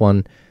from this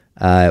one,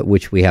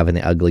 which we have in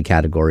the ugly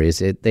category,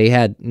 is they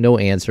had no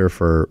answer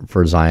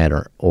for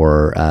Zion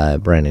or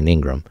Brandon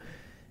Ingram,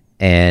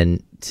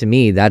 and to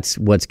me, that's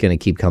what's going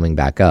to keep coming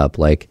back up.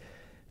 Like,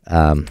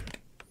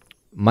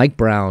 Mike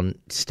Brown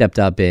stepped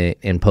up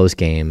in post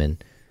game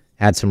and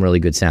had some really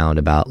good sound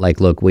about,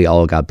 like, look, we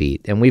all got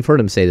beat, and we've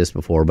heard him say this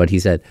before, but he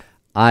said,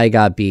 I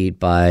got beat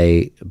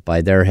by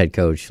their head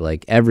coach.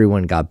 Like,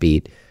 everyone got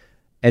beat.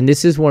 And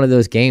this is one of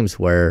those games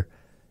where,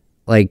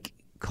 like,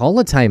 call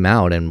a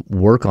timeout and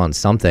work on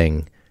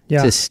something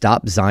to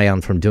stop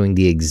Zion from doing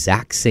the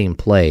exact same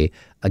play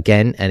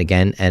again and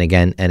again and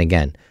again and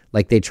again.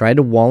 Like, they tried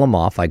to wall him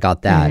off. I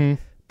got that.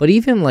 Mm-hmm. But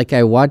even, like,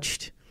 I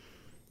watched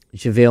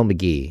JaVale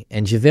McGee,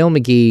 and JaVale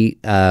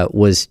McGee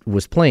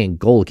was playing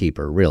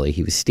goalkeeper, really.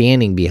 He was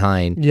standing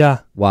behind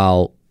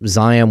while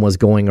Zion was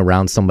going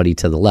around somebody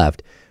to the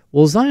left.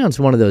 Well, Zion's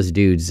one of those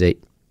dudes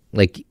that,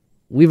 like,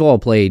 we've all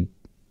played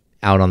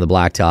out on the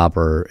blacktop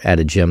or at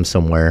a gym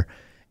somewhere,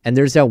 and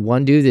there's that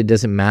one dude that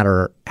doesn't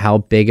matter how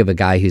big of a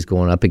guy he's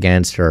going up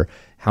against or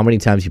how many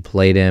times you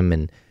played him,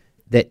 and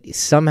that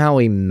somehow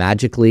he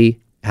magically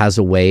has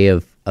a way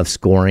of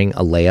scoring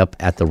a layup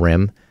at the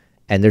rim,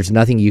 and there's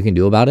nothing you can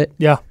do about it?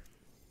 Yeah.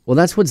 Well,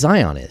 that's what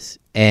Zion is.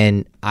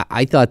 And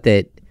I thought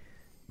that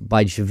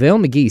by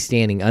JaVale McGee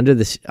standing under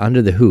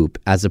the hoop,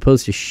 as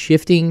opposed to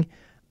shifting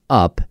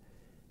up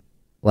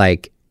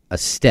like a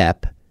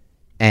step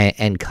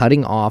and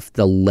cutting off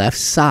the left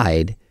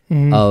side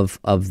of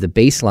the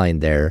baseline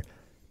there,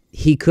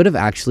 he could have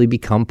actually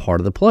become part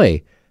of the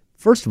play.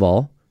 First of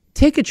all,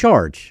 take a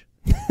charge.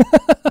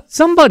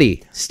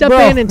 Somebody step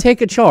in and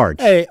take a charge.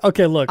 Hey,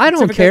 okay, look. I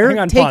don't care. Hang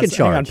on, take pause, a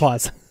charge. Hang on,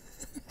 pause.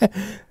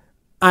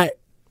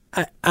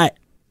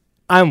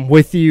 I'm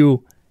with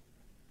you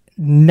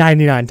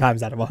 99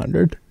 times out of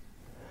 100.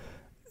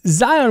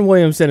 Zion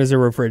Williamson is a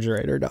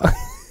refrigerator, dog.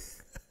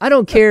 I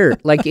don't care.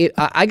 Like,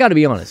 I got to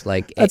be honest.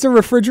 Like, that's a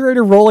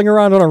refrigerator rolling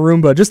around on a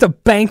Roomba, just a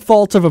bank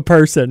vault of a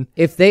person.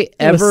 If they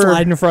ever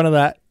slide in front of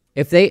that,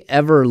 if they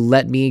ever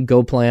let me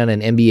go play on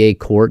an NBA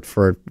court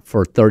for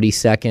 30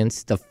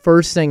 seconds, the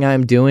first thing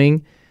I'm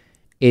doing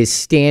is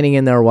standing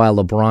in there while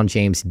LeBron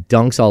James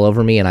dunks all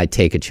over me, and I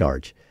take a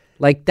charge.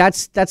 Like,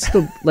 that's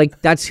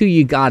who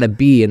you gotta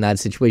be in that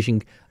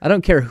situation. I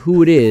don't care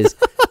who it is,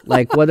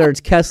 like whether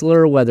it's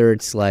Kessler, whether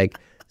it's like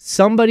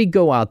somebody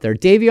go out there.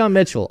 Davion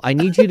Mitchell, I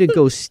need you to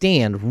go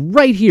stand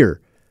right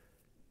here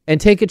and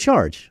take a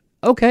charge.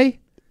 Okay.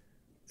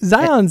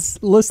 Zion's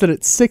listed at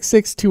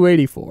 6'6",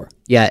 284.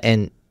 Yeah,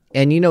 and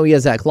he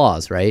has that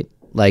clause, right?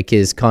 Like,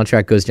 his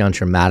contract goes down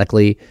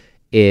dramatically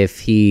if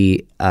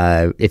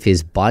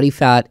his body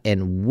fat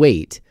and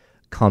weight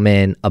come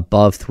in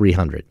above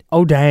 300.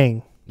 Oh,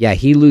 dang. Yeah,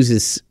 he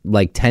loses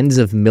like tens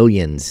of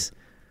millions.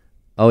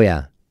 Oh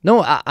yeah.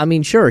 No, I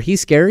mean, sure,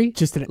 he's scary.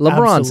 Just an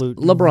LeBron's absolute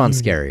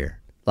scarier.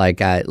 Like,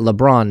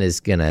 LeBron is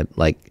gonna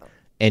like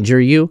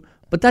injure you,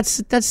 but that's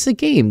the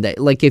game. That,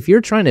 like, if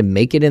you're trying to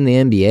make it in the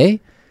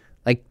NBA,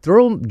 like,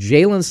 throw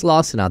Jalen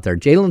Slauson out there.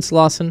 Jalen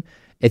Slauson,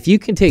 if you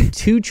can take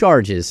 2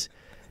 charges,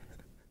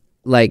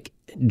 like,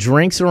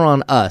 drinks are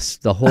on us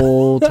the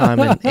whole time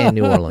in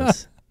New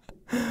Orleans.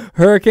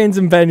 Hurricanes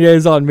and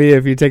beignets on me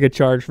if you take a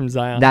charge from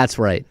Zion. That's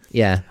right.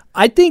 Yeah.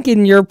 I think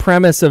in your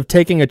premise of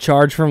taking a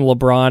charge from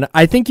LeBron,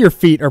 I think your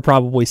feet are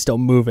probably still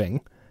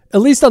moving.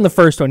 At least on the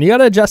first one. You got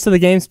to adjust to the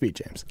game speed,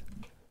 James.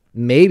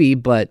 Maybe,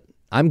 but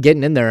I'm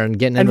getting in there and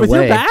getting in the way. And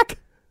with your back?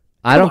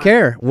 I don't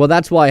care. Well,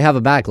 that's why I have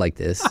a back like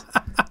this.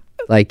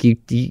 Like, you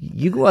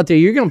go out there,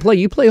 you're going to play.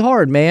 You play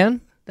hard,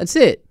 man. That's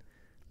it.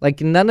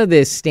 Like, none of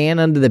this stand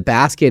under the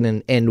basket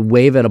and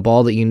wave at a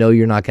ball that you know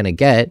you're not going to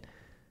get.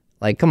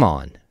 Like, come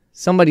on.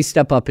 Somebody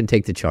step up and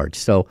take the charge.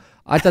 So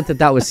I thought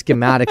that was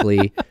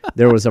schematically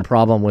there was a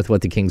problem with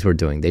what the Kings were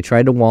doing. They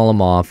tried to wall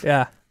him off.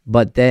 Yeah.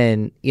 But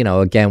then,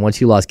 again, once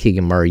you lost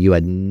Keegan Murray, you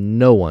had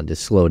no one to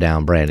slow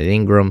down Brandon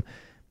Ingram.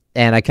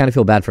 And I kind of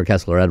feel bad for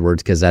Kessler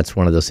Edwards because that's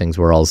one of those things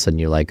where all of a sudden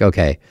you're like,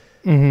 okay.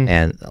 Mm-hmm.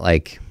 And,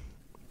 like,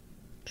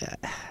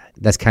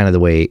 that's kind of the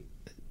way.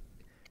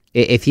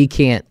 If he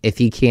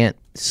can't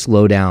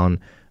slow down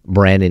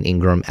Brandon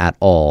Ingram at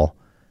all,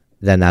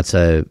 then that's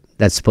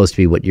supposed to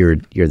be what you're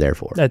there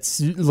for.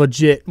 That's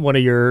legit one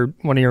of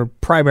your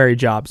primary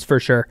jobs for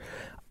sure.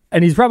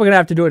 And he's probably gonna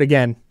have to do it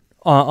again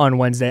on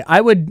Wednesday.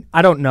 I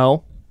don't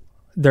know.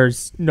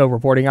 There's no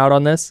reporting out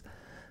on this,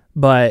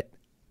 but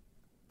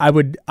I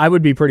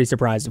would be pretty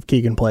surprised if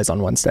Keegan plays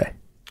on Wednesday.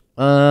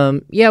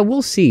 Yeah,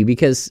 we'll see,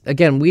 because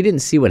again, we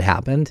didn't see what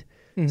happened.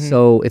 Mm-hmm.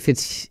 So if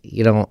it's,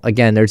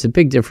 again, there's a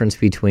big difference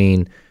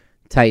between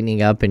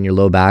tightening up in your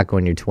low back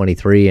when you're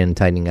 23 and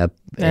tightening up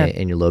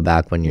in your low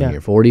back when you're in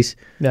your 40s.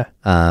 Yeah.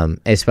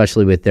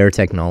 Especially with their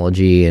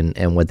technology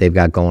and what they've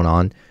got going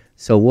on.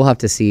 So we'll have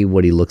to see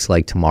what he looks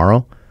like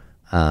tomorrow.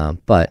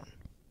 But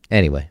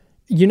anyway.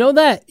 You know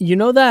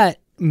that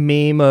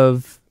meme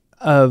of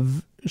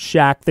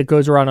Shaq that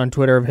goes around on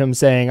Twitter of him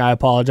saying, "I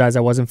apologize, I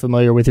wasn't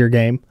familiar with your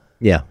game"?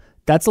 Yeah.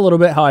 That's a little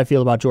bit how I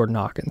feel about Jordan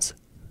Hawkins.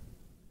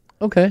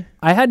 Okay.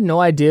 I had no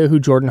idea who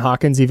Jordan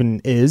Hawkins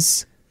even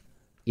is.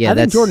 Yeah, I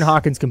think Jordan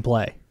Hawkins can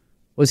play.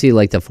 Was he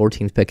like the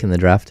 14th pick in the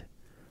draft?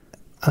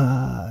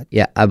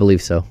 Yeah, I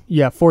believe so.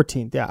 Yeah,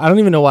 14th. Yeah, I don't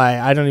even know why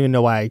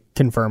I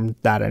confirmed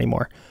that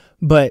anymore.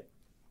 But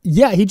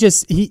yeah,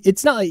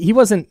 it's not like he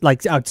wasn't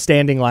like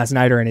outstanding last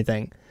night or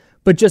anything.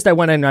 But just I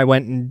went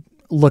and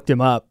looked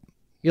him up.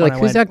 You're like,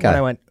 who's that guy? And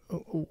I went,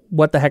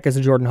 what the heck is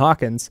a Jordan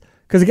Hawkins?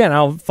 Because again, I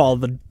don't follow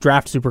the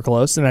draft super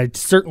close, and I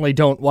certainly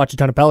don't watch a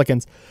ton of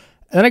Pelicans.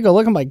 And then I go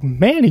look, I'm like,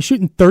 man, he's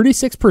shooting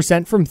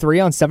 36% from 3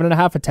 on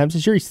 7.5 attempts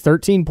this year. He's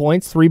 13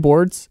 points, 3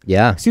 boards.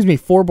 Yeah.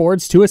 4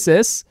 boards, 2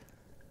 assists.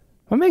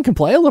 My man can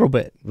play a little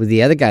bit. Well,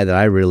 the other guy that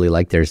I really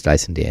like there is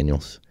Dyson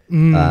Daniels.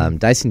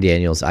 Dyson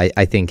Daniels,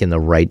 I think in the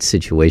right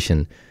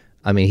situation,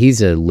 I mean,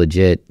 he's a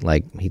legit,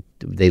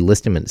 they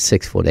list him at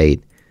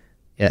 6'8"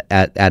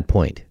 at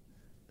point.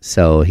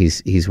 So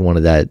he's one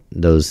of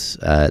those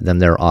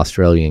they're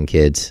Australian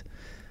kids.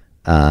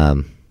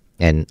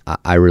 And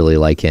I really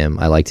like him.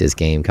 I liked his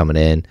game coming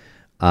in.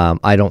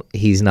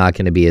 He's not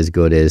going to be as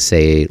good as,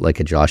 say, like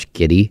a Josh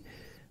Giddey,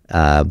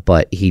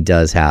 but he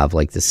does have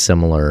like the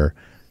similar,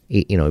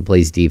 He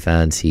plays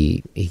defense.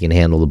 He can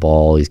handle the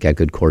ball. He's got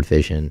good court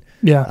vision.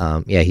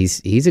 Yeah.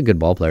 He's a good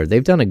ball player.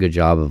 They've done a good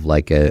job of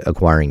like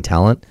acquiring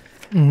talent.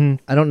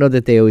 Mm-hmm. I don't know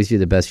that they always do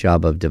the best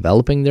job of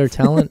developing their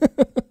talent,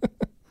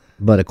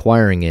 but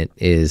acquiring it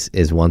is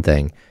one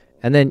thing.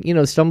 And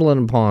then,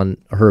 stumbling upon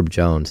Herb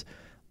Jones.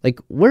 Like,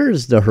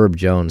 where's the Herb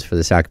Jones for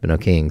the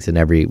Sacramento Kings in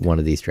every one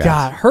of these drafts?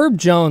 God, Herb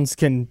Jones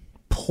can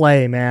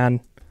play,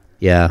 man.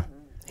 Yeah.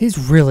 He's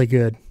really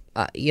good.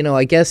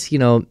 I guess,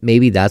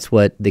 maybe that's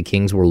what the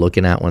Kings were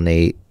looking at when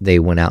they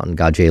went out and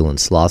got Jalen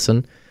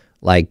Slauson.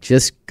 Like,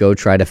 just go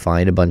try to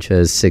find a bunch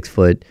of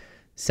 6'7",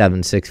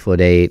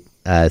 6'8",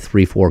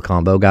 3-4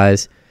 combo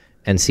guys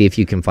and see if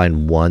you can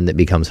find one that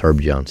becomes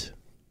Herb Jones.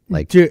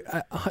 Like, dude,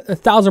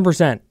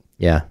 1,000%.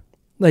 Yeah.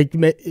 Like,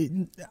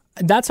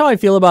 that's how I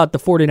feel about the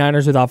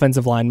 49ers with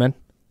offensive linemen.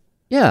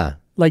 Yeah.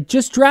 Like,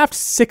 just draft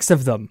 6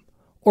 of them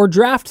or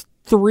draft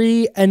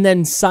 3 and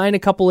then sign a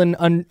couple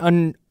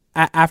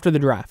after the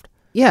draft.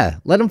 Yeah.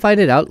 Let them fight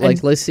it out.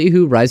 Like, let's see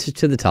who rises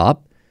to the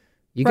top.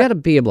 You got to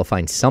be able to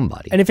find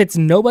somebody. And if it's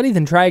nobody,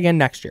 then try again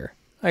next year.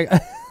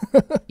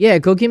 Yeah.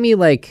 Go give me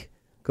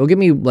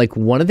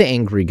one of the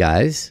angry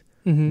guys.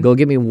 Mm-hmm. Go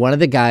give me one of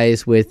the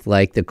guys with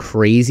like the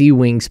crazy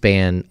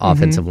wingspan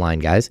offensive line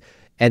guys.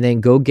 And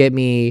then go get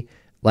me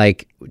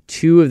like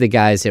 2 of the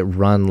guys that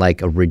run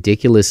like a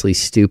ridiculously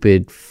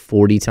stupid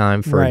 40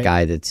 time for a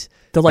guy that's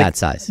that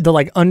size. They're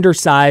like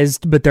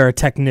undersized, but they're a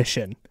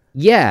technician.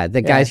 Yeah,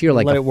 the guys you're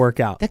like, let it work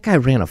out. That guy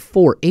ran a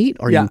 4.8.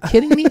 Are you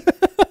kidding me?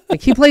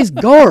 Like, he plays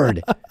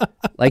guard.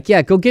 Like,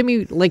 yeah, go get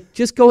me, like,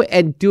 just go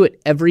and do it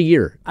every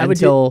year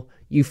until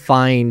you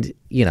find,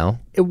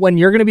 when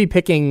you're going to be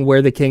picking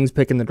where the Kings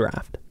pick in the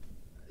draft,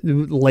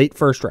 late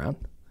first round.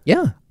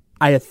 Yeah.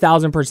 I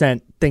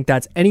 1,000% think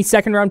that's any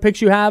second round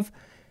picks you have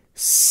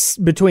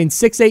between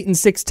 6'8" and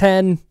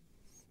 6'10".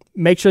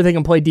 Make sure they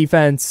can play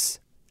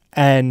defense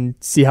and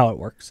see how it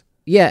works.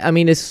 Yeah, I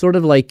mean, it's sort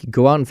of like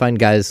go out and find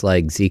guys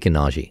like Zeke and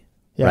Najee,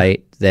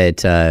 right?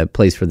 That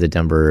plays for the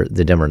Denver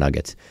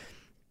Nuggets.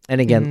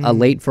 And again, a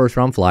late first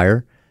round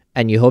flyer,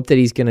 and you hope that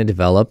he's going to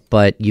develop,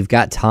 but you've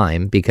got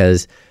time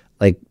because,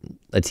 like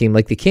a team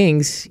like the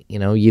Kings,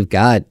 you've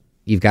got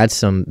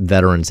some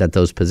veterans at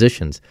those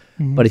positions.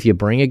 Mm-hmm. But if you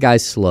bring a guy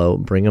slow,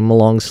 bring him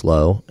along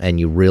slow, and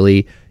you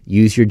really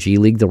use your G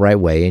League the right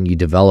way, and you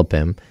develop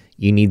him,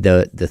 you need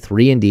the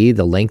 3-and-D,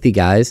 the lengthy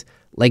guys,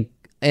 like.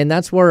 And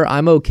that's where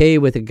I'm okay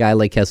with a guy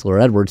like Kessler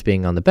Edwards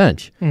being on the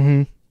bench.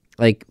 Mm-hmm.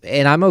 Like,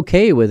 and I'm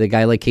okay with a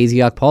guy like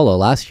KZ Okpala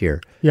last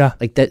year. Yeah.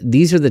 Like that.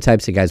 These are the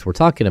types of guys we're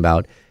talking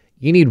about.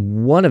 You need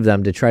one of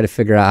them to try to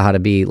figure out how to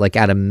be, like,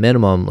 at a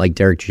minimum, like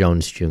Derek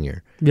Jones Jr.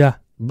 Yeah.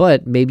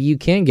 But maybe you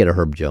can get a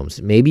Herb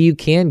Jones. Maybe you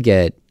can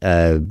get,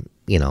 I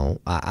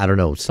don't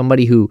know,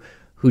 somebody who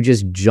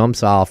just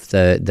jumps off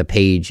the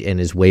page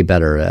and is way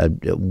better.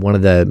 One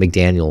of the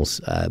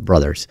McDaniels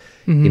brothers,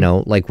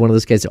 like one of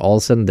those guys. All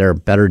of a sudden, they're a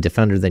better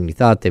defender than you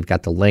thought. They've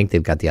got the length,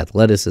 they've got the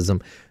athleticism.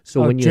 So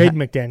when Jade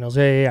McDaniels,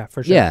 yeah,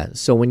 for sure. Yeah.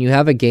 So when you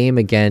have a game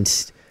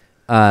against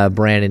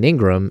Brandon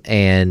Ingram,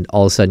 and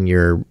all of a sudden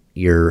your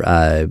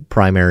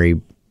primary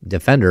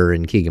defender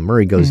in Keegan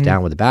Murray goes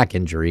down with a back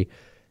injury,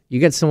 you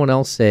get someone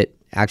else that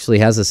actually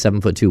has a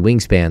 7'2"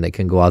 wingspan that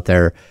can go out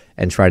there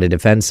and try to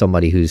defend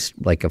somebody who's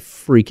like a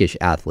freakish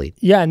athlete.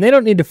 Yeah, and they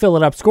don't need to fill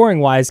it up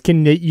scoring-wise.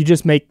 Can you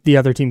just make the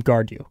other team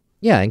guard you?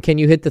 Yeah, and can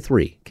you hit the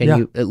 3? Can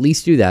you at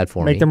least do that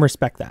for me? Make them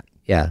respect that.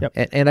 Yeah, yep.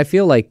 And I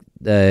feel like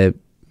the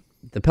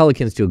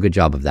Pelicans do a good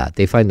job of that.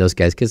 They find those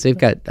guys because they've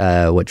got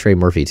Trey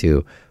Murphy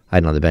too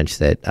hiding on the bench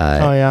that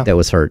that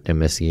was hurt and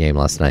missed the game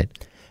last night.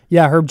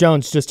 Yeah, Herb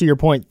Jones, just to your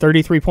point,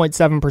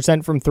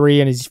 33.7% from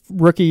 3, and his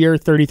rookie year,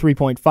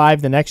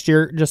 33.5. The next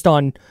year, just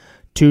on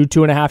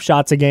 2.5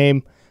 shots a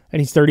game, and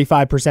he's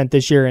 35%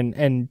 this year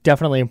and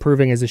definitely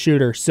improving as a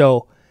shooter.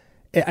 So,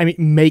 I mean,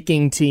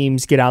 making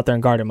teams get out there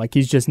and guard him. Like,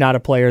 he's just not a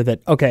player that,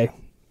 okay,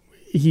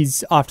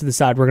 he's off to the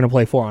side, we're going to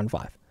play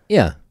 4-on-5.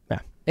 Yeah.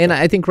 And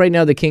I think right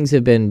now the Kings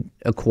have been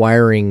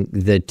acquiring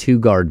the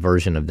 2-guard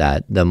version of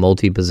that, the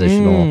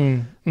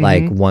multi-positional,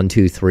 like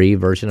 1-2-3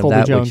 version Colby of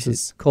that, Jones which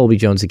is Colby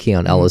Jones, the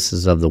Keon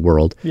Ellis's of the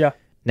world. Yeah.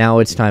 Now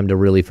it's time to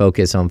really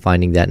focus on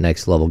finding that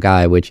next level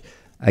guy, which,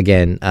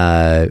 again,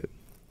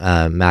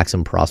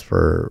 Maxim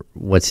Prosper,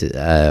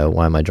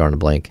 why am I drawing a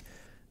blank?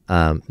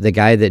 The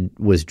guy that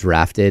was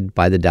drafted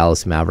by the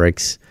Dallas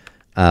Mavericks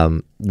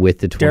with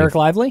the Derek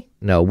Lively?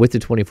 No, with the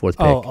 24th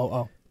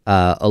pick.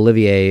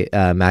 Olivier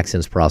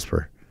Maxence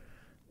Prosper.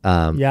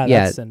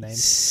 That's the name.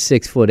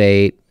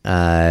 6'8",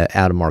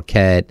 Adam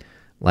Marquette.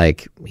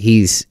 Like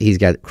he's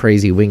got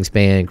crazy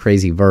wingspan,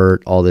 crazy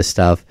vert, all this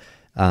stuff.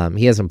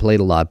 He hasn't played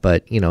a lot,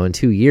 but in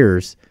 2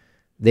 years,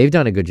 they've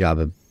done a good job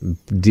of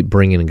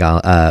bringing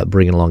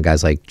along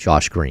guys like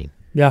Josh Green.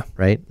 Yeah.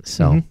 Right.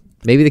 So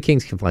maybe the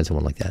Kings can find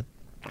someone like that.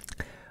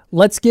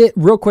 Let's get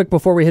real quick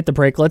before we hit the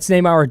break. Let's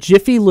name our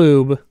Jiffy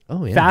Lube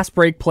fast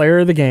break player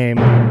of the game.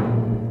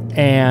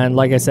 And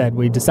like I said,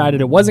 we decided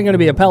it wasn't going to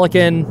be a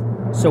Pelican,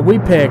 so we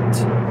picked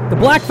the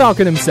Black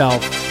Falcon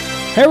himself,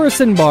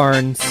 Harrison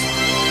Barnes.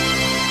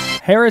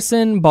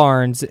 Harrison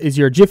Barnes is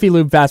your Jiffy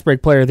Lube fast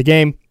break player of the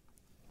game.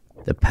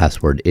 The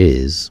password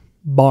is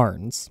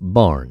Barnes.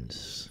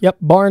 Barnes. Yep,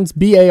 Barnes,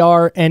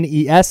 Barnes at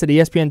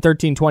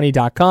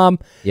ESPN1320.com.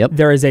 Yep.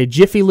 There is a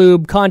Jiffy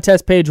Lube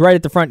contest page right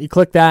at the front. You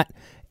click that,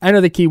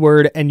 enter the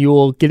keyword, and you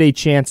will get a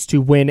chance to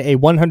win a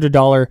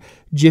 $100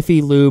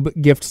 Jiffy Lube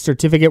gift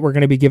certificate. We're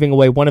going to be giving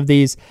away one of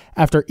these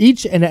after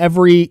each and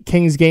every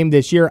Kings game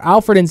this year.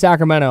 Alfred in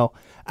Sacramento,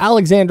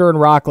 Alexander in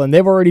Rockland,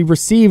 they've already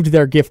received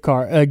their gift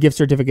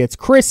certificates.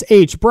 Chris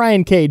H.,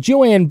 Brian K.,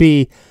 Joanne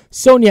B.,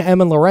 Sonia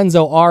M., and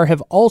Lorenzo R.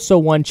 have also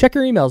won. Check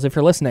your emails if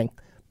you're listening.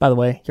 By the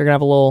way, you're going to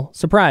have a little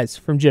surprise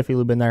from Jiffy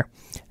Lube in there.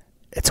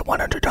 It's a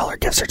 $100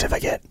 gift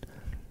certificate.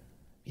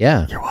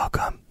 Yeah. You're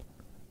welcome.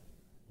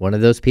 One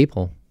of those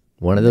people.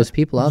 One of those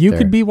people out there. You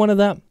could be one of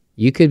them.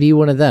 You could be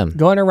one of them.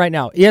 Go in there right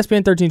now.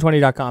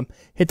 ESPN1320.com.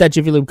 Hit that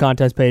Jiffy Lube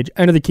contest page.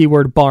 Enter the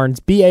keyword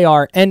Barnes,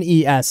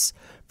 Barnes,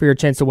 for your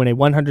chance to win a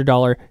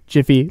 $100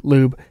 Jiffy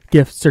Lube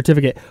gift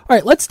certificate. All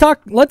right, let's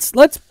talk. Let's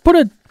put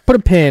a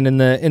pin in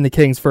the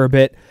Kings for a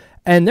bit.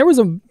 And there was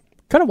a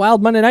kind of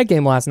wild Monday night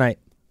game last night.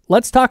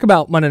 Let's talk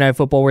about Monday Night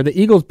Football, where the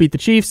Eagles beat the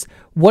Chiefs.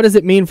 What does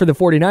it mean for the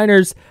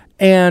 49ers?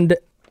 And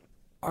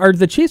are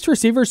the Chiefs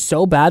receivers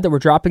so bad that we're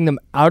dropping them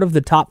out of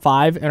the top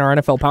 5 in our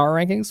NFL power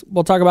rankings?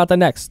 We'll talk about that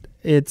next.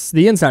 It's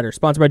The Insider,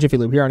 sponsored by Jiffy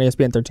Lube, here on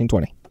ESPN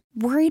 1320.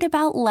 Worried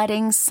about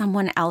letting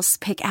someone else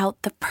pick out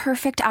the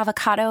perfect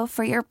avocado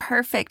for your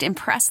perfect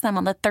impress them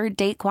on the third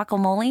date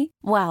guacamole?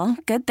 Well,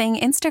 good thing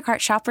Instacart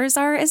shoppers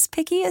are as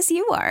picky as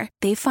you are.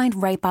 They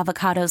find ripe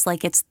avocados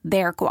like it's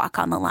their guac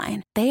on the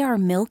line. They are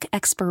milk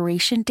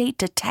expiration date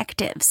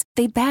detectives.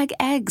 They bag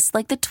eggs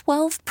like the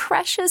 12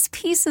 precious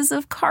pieces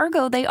of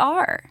cargo they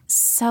are.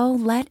 So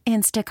let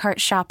Instacart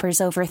shoppers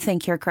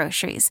overthink your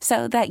groceries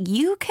so that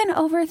you can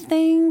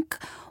overthink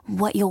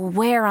what you'll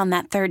wear on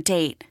that third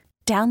date.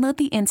 Download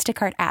the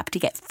Instacart app to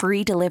get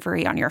free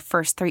delivery on your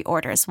first 3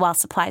 orders while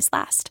supplies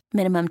last.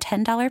 Minimum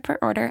 $10 per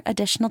order.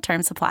 Additional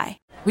terms apply.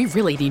 We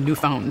really need new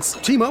phones.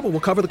 T-Mobile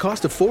will cover the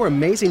cost of 4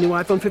 amazing new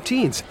iPhone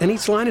 15s, and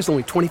each line is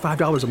only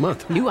 $25 a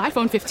month. New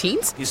iPhone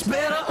 15s? It's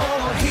better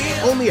over here.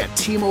 Only at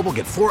T-Mobile,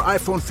 get 4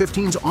 iPhone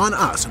 15s on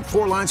us and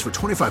 4 lines for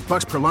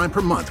 $25 per line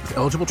per month with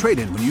eligible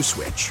trade-in when you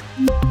switch.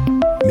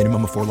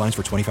 Minimum of 4 lines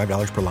for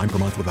 $25 per line per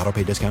month with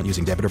autopay discount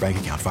using debit or bank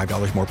account.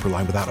 $5 more per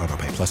line without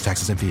autopay, plus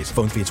taxes and fees.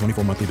 Phone fee at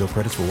 24 monthly bill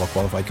credits for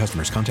well-qualified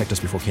customers. Contact us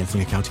before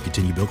canceling account to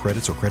continue bill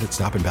credits or credit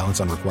stop and balance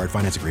on required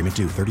finance agreement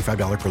due.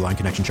 $35 per line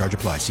connection charge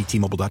applies. See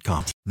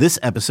T-Mobile.com. This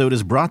episode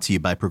is brought to you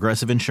by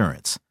Progressive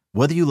Insurance.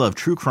 Whether you love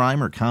true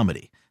crime or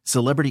comedy,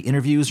 celebrity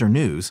interviews or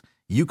news,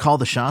 you call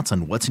the shots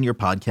on what's in your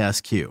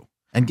podcast queue.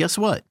 And guess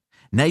what?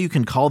 Now you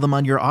can call them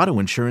on your auto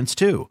insurance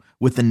too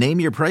with the Name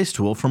Your Price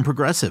tool from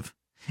Progressive.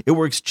 It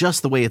works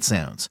just the way it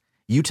sounds.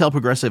 You tell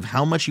Progressive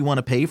how much you want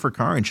to pay for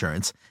car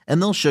insurance,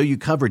 and they'll show you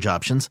coverage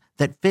options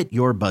that fit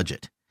your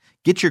budget.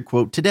 Get your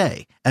quote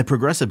today at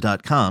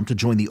Progressive.com to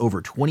join the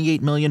over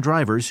 28 million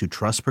drivers who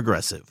trust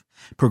Progressive.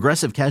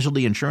 Progressive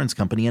Casualty Insurance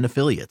Company and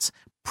Affiliates.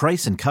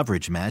 Price and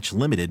coverage match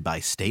limited by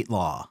state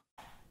law.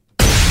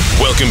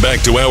 Welcome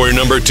back to hour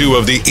number 2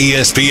 of the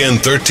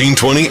ESPN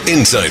 1320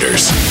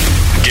 Insiders.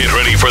 Get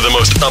ready for the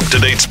most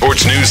up-to-date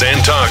sports news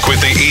and talk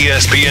with the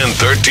ESPN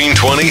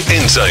 1320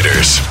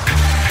 Insiders.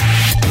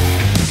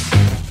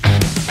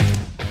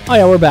 Oh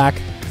yeah, we're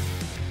back.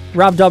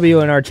 Rob W.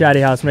 in our chatty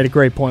house made a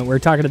great point. We were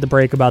talking at the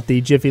break about the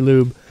Jiffy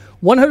Lube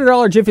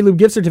 $100 Jiffy Lube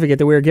gift certificate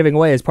that we were giving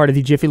away as part of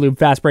the Jiffy Lube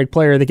Fast Break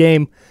Player of the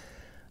Game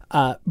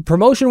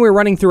promotion we're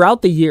running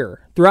throughout the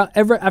year.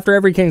 After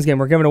every Kings game,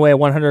 we're giving away a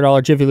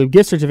 $100 Jiffy Lube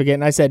gift certificate.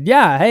 And I said,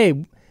 yeah,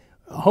 hey,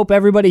 hope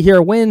everybody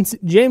here wins.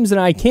 James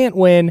and I can't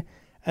win.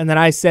 And then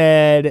I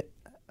said,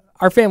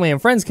 our family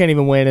and friends can't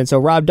even win. And so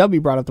Rob W.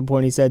 brought up the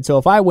point. He said, so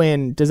if I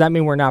win, does that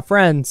mean we're not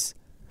friends?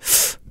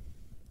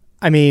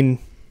 I mean,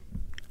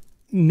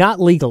 not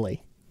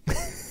legally.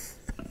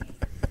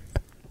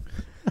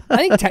 I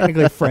think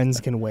technically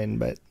friends can win,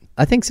 but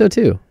I think so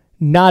too.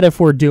 Not if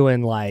we're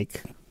doing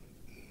like...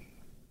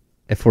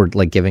 If we're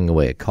like giving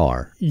away a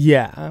car.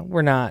 Yeah,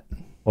 we're not.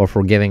 Or if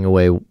we're giving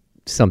away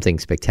something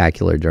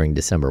spectacular during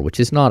December, which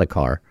is not a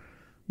car.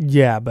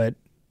 Yeah, but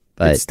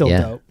it's still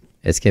dope.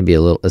 It's gonna be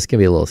a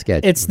little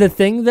sketchy. It's the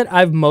thing that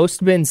I've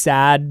most been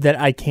sad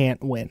that I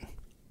can't win.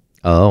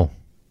 Oh.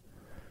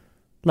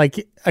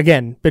 Like,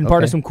 again, been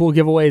part of some cool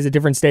giveaways at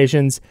different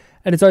stations,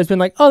 and it's always been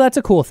like, oh, that's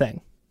a cool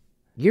thing.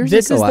 Years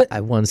ago,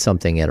 I won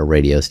something at a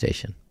radio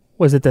station.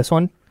 Was it this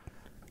one?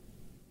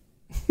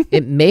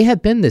 It may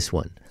have been this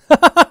one.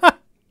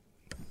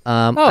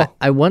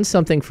 I won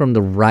something from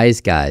the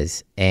Rise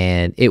guys,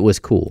 and it was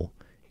cool.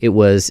 It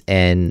was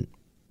an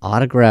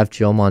autographed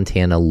Joe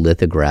Montana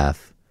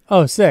lithograph.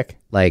 Oh, sick.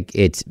 Like,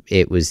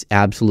 it was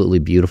absolutely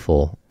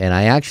beautiful. And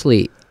I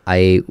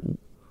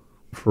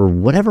for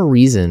whatever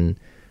reason,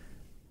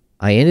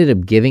 I ended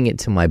up giving it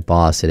to my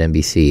boss at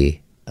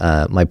NBC,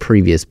 my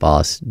previous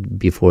boss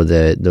before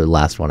the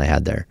last one I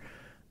had there,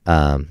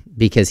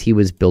 because he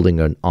was building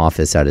an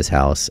office at his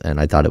house,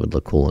 and I thought it would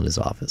look cool in his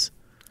office.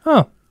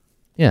 Oh.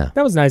 Yeah.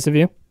 That was nice of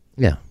you.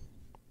 Yeah.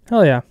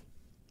 Hell yeah.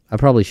 I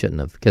probably shouldn't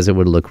have, because it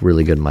would look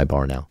really good in my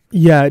bar now.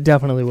 Yeah, it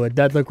definitely would.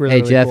 That'd look really, hey,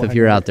 really Jeff, cool. if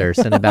you're out there,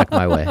 send it back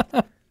my way.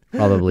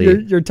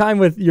 Probably. Your time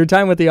with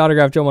the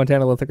autographed Joe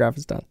Montana lithograph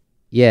is done.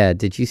 Yeah,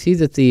 did you see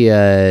that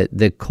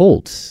the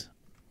Colts,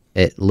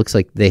 it looks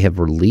like they have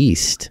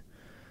released,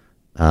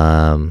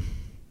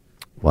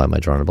 why am I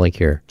drawing a blank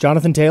here?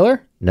 Jonathan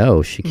Taylor? No,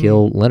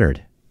 Shaquille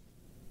Leonard.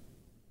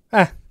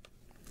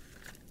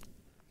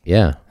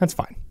 Yeah. That's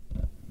fine.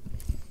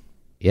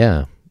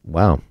 Yeah,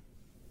 wow.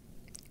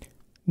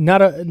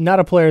 Not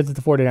a player that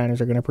the 49ers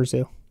are going to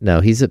pursue.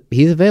 No, he's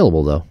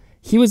available, though.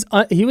 He was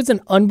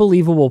an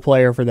unbelievable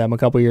player for them a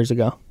couple years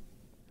ago.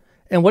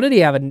 And what did he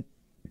have? Do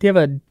you have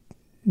a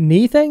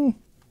knee thing?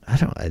 I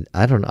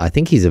don't know. I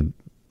think he's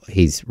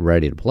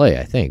ready to play,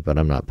 I think, but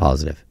I'm not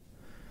positive.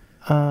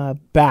 A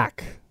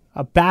back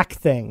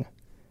thing.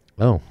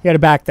 Oh. He had a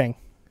back thing.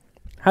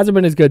 Hasn't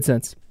been as good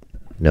since.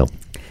 No.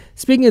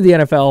 Speaking of the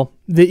NFL,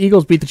 the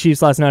Eagles beat the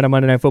Chiefs last night on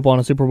Monday Night Football in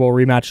a Super Bowl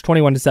rematch,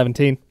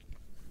 21-17.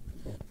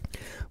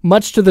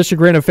 Much to the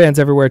chagrin of fans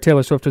everywhere,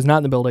 Taylor Swift was not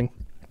in the building.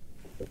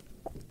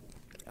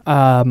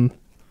 Bad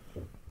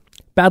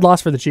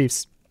loss for the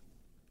Chiefs.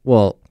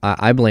 Well,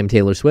 I blame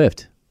Taylor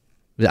Swift.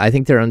 I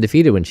think they're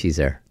undefeated when she's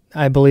there.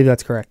 I believe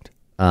that's correct.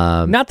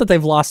 Not that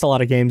they've lost a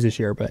lot of games this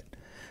year, but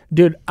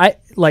dude,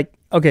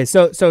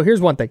 so here's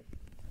one thing.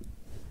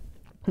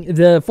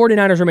 The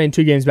 49ers remain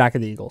 2 games back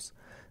of the Eagles.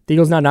 The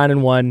Eagles now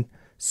 9-1.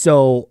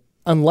 So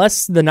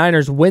unless the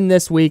Niners win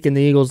this week and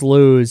the Eagles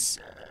lose,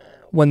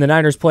 when the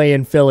Niners play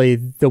in Philly,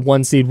 the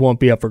 1 seed won't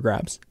be up for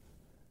grabs.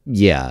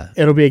 Yeah.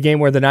 It'll be a game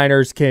where the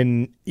Niners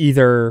can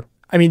either,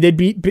 they'd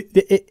be,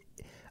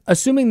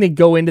 assuming they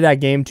go into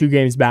that game 2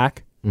 games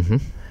back,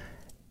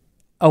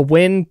 a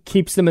win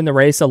keeps them in the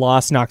race, a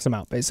loss knocks them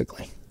out,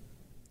 basically.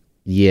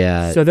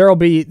 Yeah. So there'll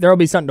be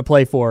something to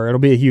play for. It'll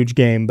be a huge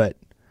game, but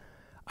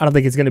I don't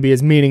think it's going to be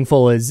as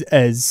meaningful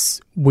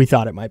as we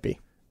thought it might be.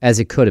 As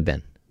it could have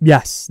been.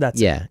 Yes, that's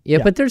it. Yeah,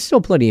 but there's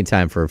still plenty of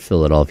time for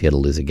Philadelphia to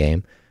lose a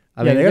game.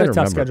 They got a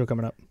tough schedule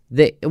coming up.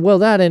 If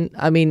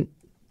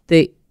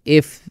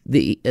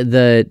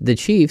the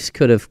Chiefs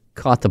could have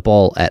caught the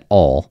ball at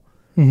all,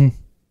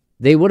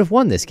 they would have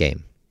won this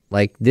game.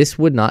 Like, this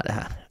would not.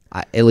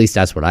 At least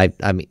that's what I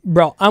mean.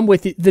 Bro, I'm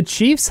with you. The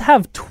Chiefs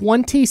have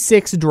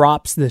 26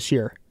 drops this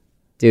year.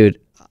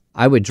 Dude,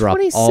 I would drop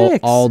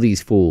all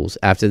these fools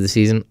after the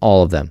season,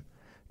 all of them.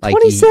 Like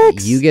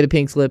 26. You get a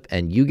pink slip,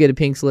 and you get a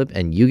pink slip,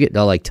 and you get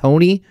like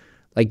Tony.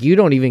 Like, you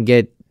don't even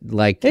get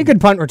like. He's a good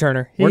punt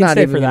returner. We're not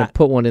even going to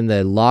put one in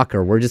the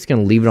locker. We're just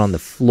going to leave it on the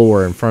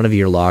floor in front of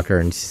your locker,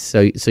 and so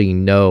you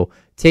know,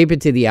 tape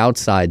it to the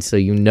outside so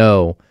you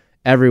know.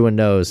 Everyone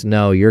knows,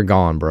 no, you're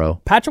gone,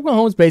 bro. Patrick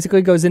Mahomes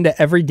basically goes into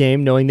every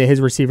game knowing that his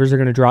receivers are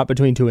going to drop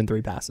between 2 and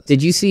 3 passes.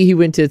 Did you see he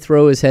went to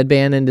throw his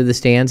headband into the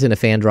stands and a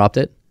fan dropped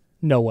it?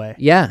 No way.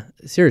 Yeah,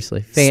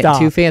 seriously. Stop.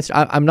 2 fans.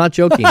 I'm not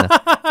joking.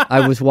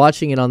 I was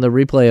watching it on the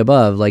replay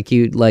above.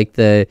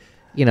 The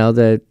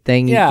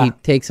thing he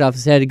takes off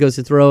his head, he goes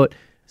to throw it,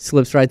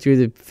 slips right through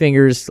the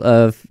fingers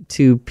of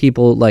 2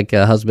 people, like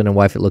a husband and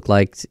wife, it looked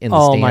like, in the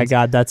stands. Oh my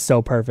God, that's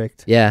so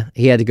perfect. Yeah,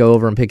 he had to go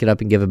over and pick it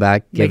up and give it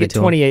back. Make it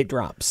 28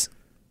 drops.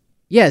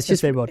 Yeah, it's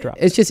just they both drop.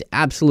 It's just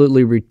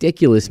absolutely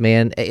ridiculous,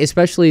 man.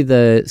 Especially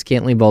the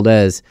Scantling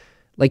Valdez,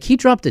 like, he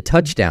dropped a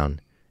touchdown,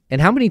 and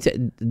how many?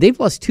 They've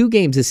lost 2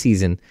 games this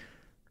season,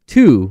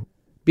 2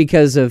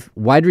 because of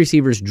wide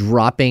receivers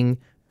dropping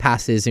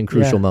passes in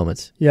crucial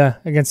moments. Yeah,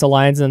 against the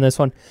Lions in this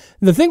one.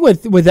 The thing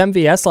with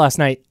MVS last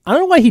night, I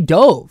don't know why he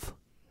dove.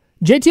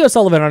 JT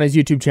O'Sullivan on his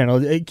YouTube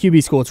channel,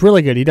 QB School, it's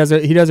really good. He does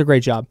a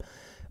great job,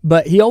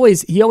 but he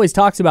always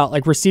talks about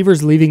like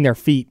receivers leaving their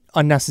feet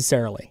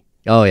unnecessarily.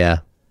 Oh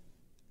yeah.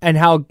 And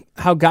how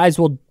guys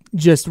will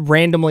just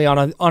randomly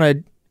on a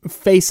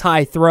face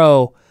high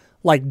throw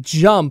like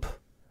jump,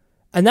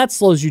 and that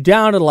slows you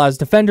down. It allows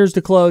defenders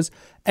to close.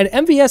 And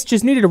MVS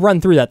just needed to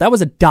run through that. That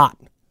was a dot.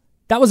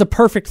 That was a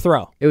perfect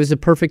throw. It was a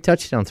perfect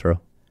touchdown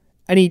throw.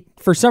 And he,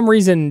 for some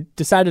reason,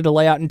 decided to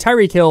lay out. And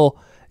Tyreek Hill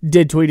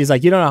did tweet. He's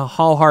like, you don't know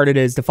how hard it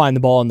is to find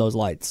the ball in those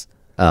lights.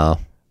 Oh.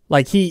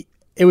 Like it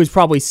was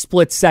probably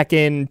split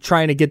second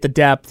trying to get the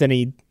depth, and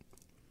he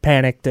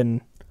panicked, and.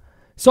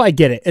 So I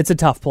get it. It's a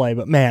tough play,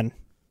 but man.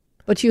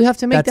 But you have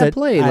to make that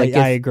play. Like,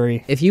 I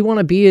agree. If you want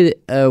to be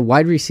a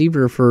wide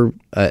receiver for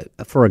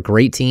a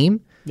great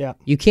team,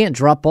 you can't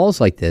drop balls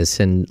like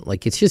this. And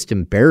like, it's just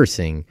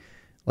embarrassing.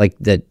 Like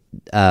that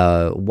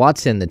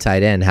Watson, the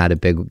tight end, had a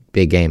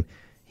big game.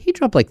 He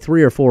dropped like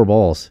 3 or 4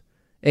 balls,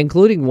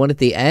 including one at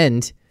the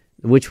end,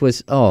 which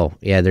was,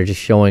 they're just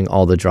showing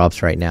all the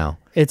drops right now.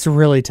 It's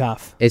really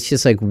tough. It's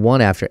just like one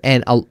after.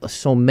 And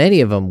so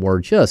many of them were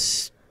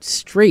just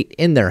straight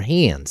in their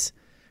hands.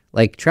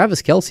 Like,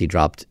 Travis Kelce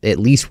dropped at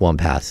least 1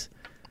 pass.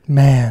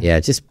 Man. Yeah,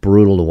 it's just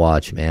brutal to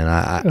watch, man.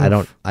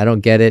 I don't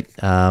get it,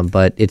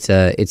 but it's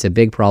a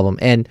big problem.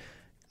 And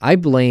I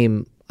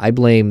blame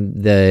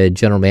the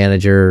general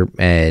manager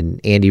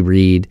and Andy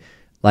Reid.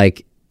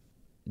 Like,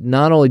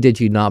 not only did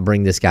you not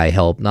bring this guy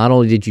help, not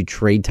only did you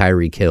trade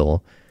Tyreek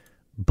Hill,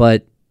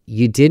 but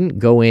you didn't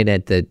go in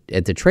at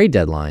the trade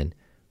deadline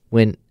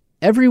when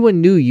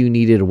everyone knew you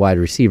needed a wide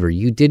receiver.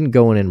 You didn't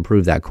go in and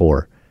improve that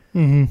core.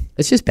 Mm-hmm.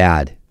 It's just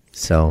bad.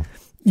 So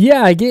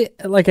yeah, I get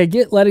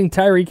letting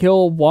Tyreek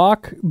Hill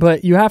walk,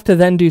 but you have to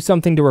then do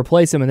something to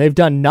replace him, and they've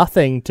done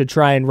nothing to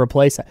try and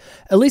replace it.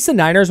 At least the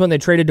Niners, when they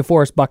traded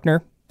DeForest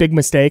Buckner, big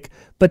mistake,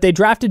 but they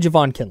drafted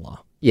Javon Kinlaw.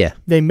 Yeah.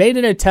 They made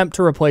an attempt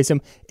to replace him.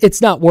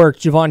 It's not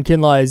worked. Javon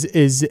Kinlaw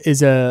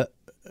is a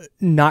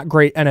not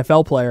great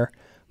NFL player,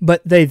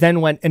 but they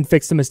then went and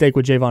fixed the mistake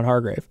with Javon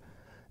Hargrave.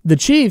 The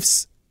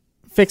Chiefs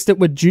fixed it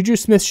with Juju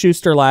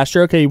Smith-Schuster last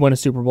year. Okay, you won a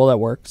Super Bowl. That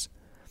works.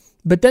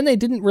 But then they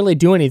didn't really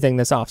do anything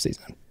this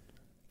offseason.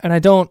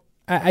 And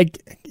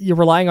you're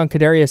relying on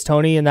Kadarius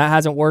Toney, and that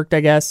hasn't worked, I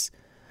guess.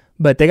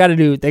 But they got to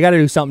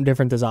do something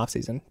different this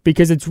offseason,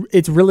 because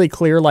it's really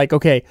clear, like,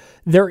 okay,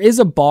 there is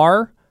a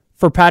bar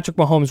for Patrick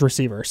Mahomes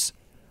receivers.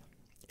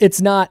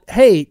 It's not,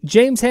 hey,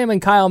 James Ham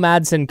and Kyle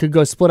Madson could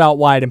go split out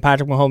wide, and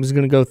Patrick Mahomes is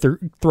going to go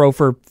throw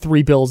for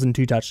 3 bills and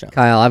 2 touchdowns.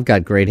 Kyle, I've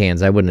got great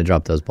hands. I wouldn't have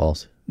dropped those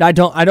balls. I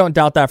don't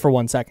doubt that for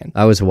 1 second.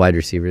 I was a wide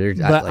receiver.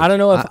 But I don't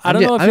know if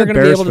you're going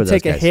to be able to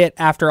take a hit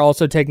after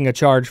also taking a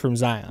charge from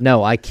Zion.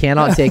 No, I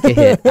cannot take a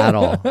hit at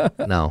all.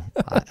 No.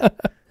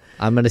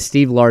 I'm going to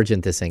Steve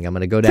Largent this thing. I'm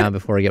going to go down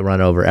before I get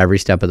run over every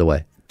step of the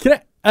way.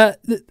 Can I?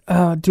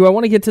 Do I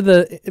want to get to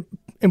the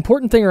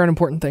important thing or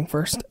unimportant thing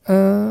first?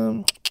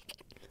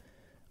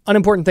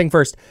 Unimportant thing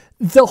first.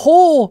 The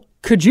whole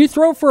could you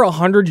throw for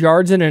 100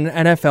 yards in an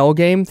NFL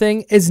game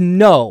thing is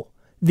no.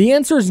 The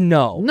answer is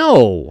no.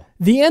 No.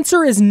 The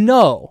answer is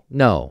no.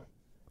 No.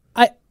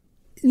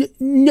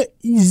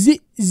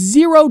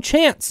 Zero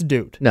chance,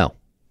 dude. No.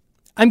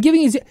 I'm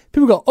giving you...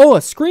 People go, oh,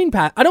 a screen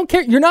pass. I don't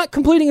care. You're not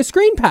completing a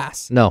screen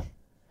pass. No.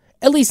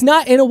 At least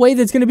not in a way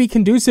that's going to be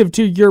conducive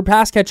to your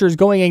pass catchers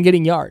going and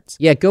getting yards.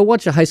 Yeah, go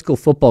watch a high school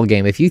football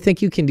game. If you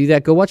think you can do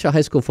that, go watch a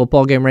high school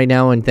football game right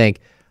now and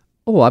think,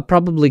 oh, I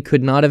probably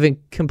could not have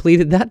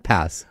completed that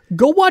pass.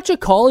 Go watch a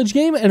college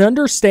game and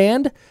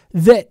understand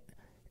that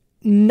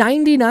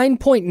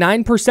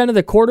 99.9% of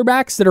the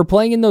quarterbacks that are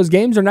playing in those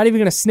games are not even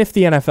going to sniff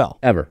the NFL.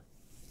 Ever.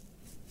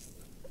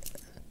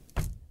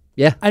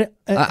 Yeah.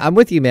 I'm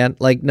with you, man.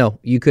 Like, no,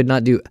 you could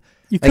not do...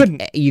 You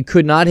couldn't. You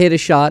could not hit a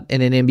shot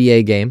in an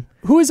NBA game.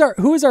 Who is our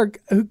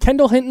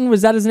Kendall Hinton,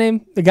 was that his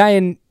name? The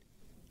guy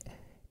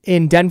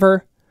in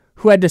Denver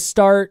who had to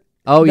start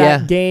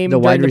that game the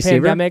during wide the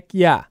receiver? pandemic?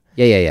 Yeah.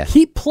 Yeah.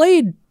 He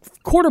played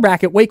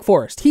quarterback at Wake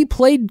Forest. He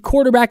played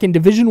quarterback in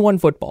Division I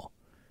football.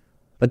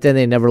 But then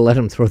they never let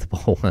him throw the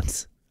ball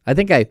once. I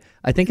think I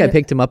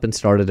picked him up and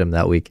started him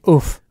that week.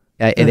 Oof.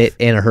 And it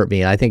hurt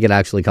me. I think it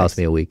actually cost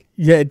me a week.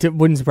 Yeah, it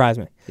wouldn't surprise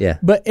me. Yeah.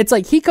 But it's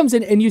like he comes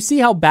in and you see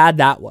how bad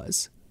that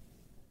was.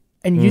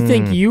 And you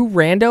think you,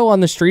 rando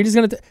on the street, is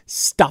going to...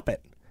 Stop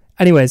it.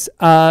 Anyways,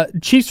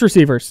 Chiefs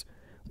receivers.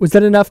 Was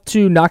that enough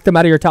to knock them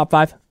out of your top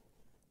 5?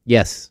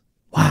 Yes.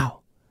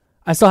 Wow.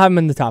 I still have them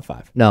in the top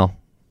 5. No.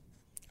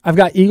 I've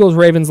got Eagles,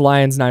 Ravens,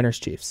 Lions, Niners,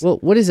 Chiefs. Well,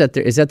 what is that?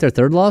 Is that their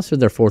third loss or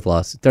their fourth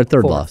loss? Their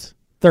third loss.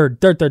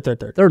 Third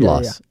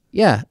loss.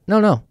 Yeah.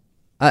 No.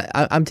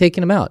 I'm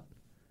taking them out.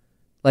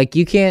 Like,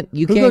 you can't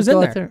goes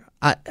go in out there.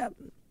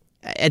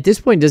 At this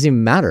point, it doesn't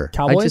even matter.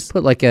 Cowboys? I just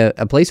put like a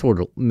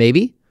placeholder.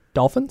 Maybe.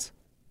 Dolphins?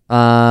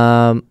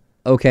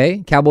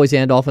 Okay. Cowboys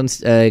and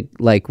Dolphins,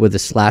 like with a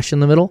slash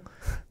in the middle.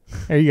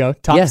 There you go.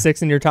 Top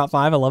 6 in your top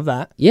 5. I love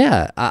that.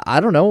 Yeah.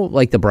 I don't know.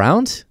 Like the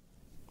Browns?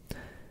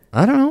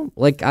 I don't know.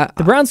 Like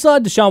the Browns still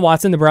had Deshaun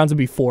Watson. The Browns would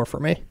be 4 for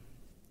me.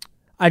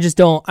 I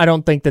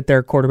don't think that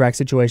their quarterback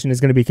situation is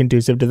going to be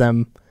conducive to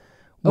them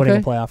winning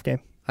a playoff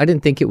game. I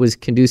didn't think it was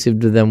conducive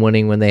to them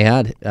winning when they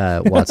had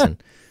Watson.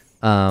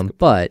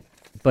 But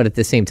at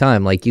the same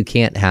time, like, you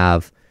can't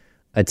have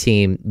a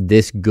team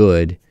this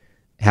good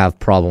have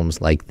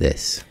problems like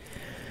this.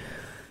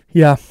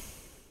 Yeah,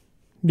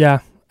 I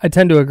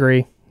tend to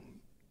agree.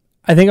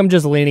 I think I'm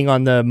just leaning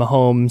on the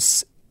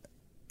Mahomes,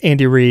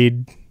 Andy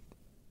Reid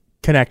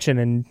connection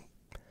and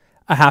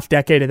a half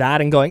decade of that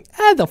and going,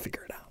 they'll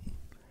figure it out.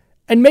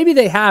 And maybe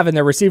they have, and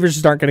their receivers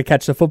just aren't going to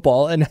catch the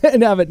football and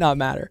have it not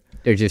matter.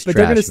 They're just but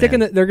trash,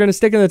 they're going to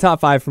stick in the top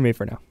 5 for me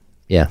for now.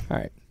 Yeah. All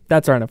right.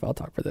 That's our NFL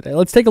talk for the day.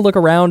 Let's take a look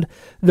around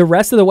the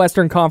rest of the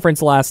Western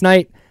Conference last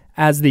night.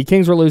 As the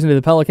Kings were losing to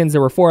the Pelicans,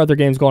 there were 4 other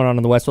games going on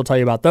in the West. We'll tell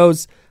you about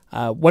those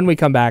when we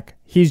come back.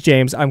 He's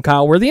James. I'm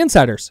Kyle. We're the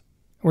Insiders.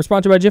 We're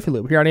sponsored by Jiffy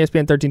Lube here on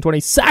ESPN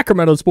 1320,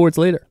 Sacramento Sports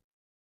Leader.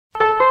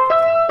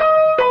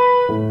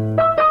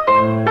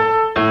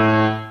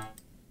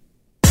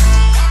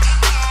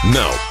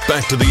 Now,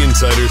 back to the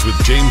Insiders with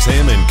James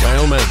Ham and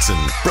Kyle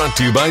Madson. Brought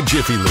to you by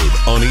Jiffy Lube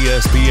on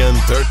ESPN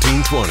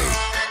 1320.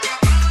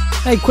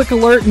 Hey, quick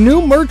alert.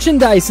 New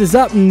merchandise is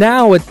up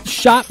now at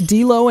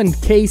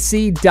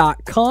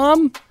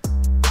shopdeloandkc.com.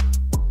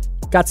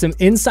 Got some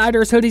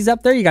Insiders hoodies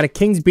up there. You got a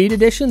Kings Beat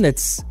edition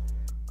that's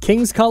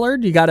Kings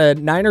colored. You got a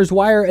Niners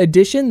Wire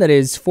edition that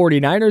is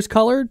 49ers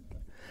colored.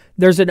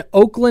 There's an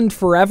Oakland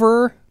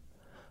Forever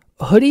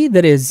hoodie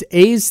that is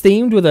A's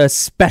themed with a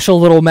special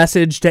little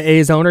message to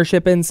A's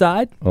ownership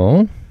inside.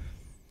 Oh.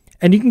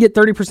 And you can get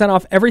 30%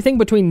 off everything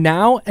between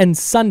now and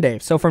Sunday.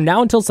 So from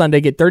now until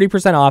Sunday, get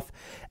 30% off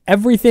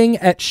everything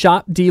at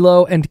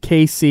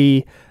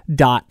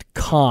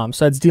shopdeloandkc.com.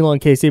 So that's Delo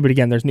and KC, but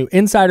again, there's new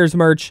Insiders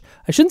merch.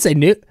 I shouldn't say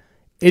new.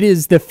 It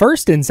is the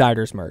first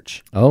Insiders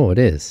merch. Oh, it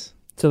is.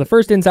 So the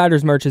first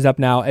Insiders merch is up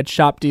now at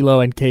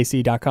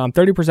shopdeloandkc.com.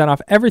 30%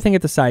 off everything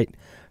at the site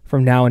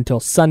from now until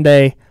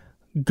Sunday.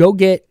 Go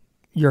get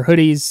your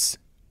hoodies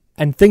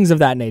and things of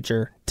that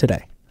nature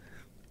today.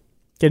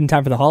 Get in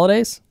time for the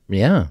holidays.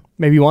 Yeah.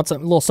 Maybe you want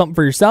something, a little something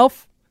for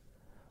yourself,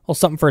 a little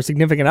something for a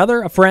significant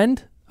other, a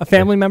friend, a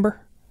family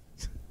member.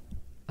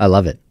 I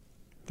love it.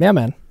 Yeah,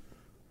 man.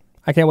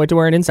 I can't wait to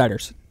wear an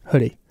Insiders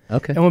hoodie.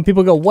 Okay. And when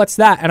people go, what's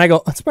that? And I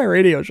go, that's my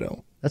radio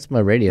show. That's my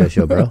radio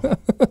show, bro.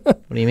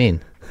 What do you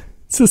mean?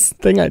 It's this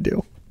thing I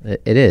do. It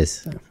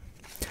is. Yeah.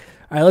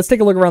 All right, let's take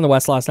a look around the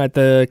West last night.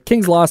 The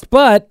Kings lost,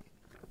 but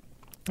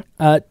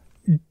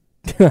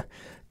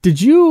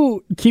did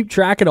you keep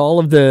track at all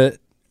of the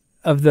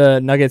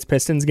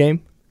Nuggets-Pistons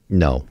game?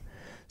 No.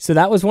 So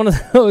that was one of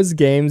those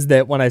games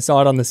that when I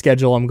saw it on the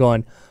schedule, I'm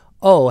going,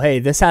 oh, hey,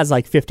 this has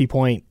like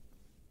 50-point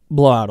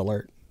blowout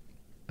alert.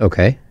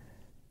 Okay.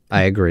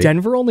 I agree.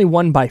 Denver only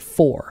won by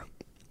 4,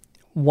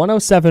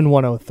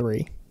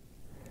 107-103.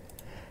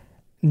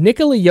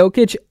 Nikola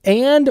Jokic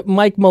and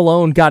Mike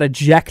Malone got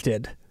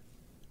ejected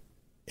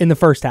in the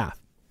first half.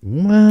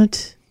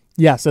 What?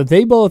 Yeah, so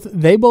they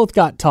both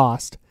got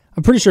tossed.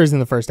 I'm pretty sure it's in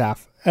the first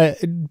half,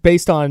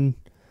 based on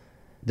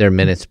their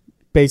minutes.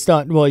 Based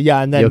on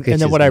and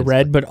then what I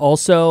read, but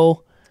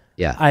also,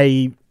 yeah,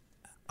 I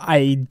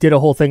did a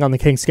whole thing on the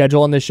Kings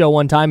schedule on this show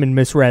one time and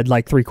misread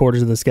like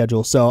 3/4 of the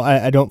schedule, so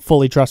I don't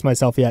fully trust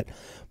myself yet.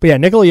 But yeah,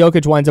 Nikola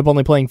Jokic winds up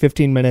only playing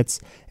 15 minutes.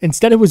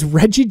 Instead, it was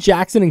Reggie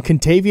Jackson and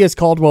Kentavious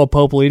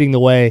Caldwell-Pope leading the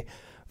way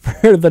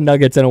for the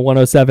Nuggets in a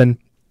 107-103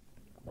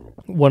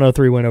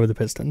 win over the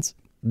Pistons.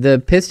 The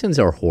Pistons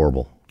are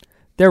horrible.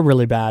 They're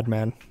really bad,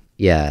 man.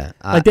 Yeah.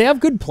 Like, they have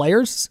good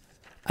players.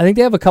 I think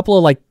they have a couple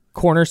of like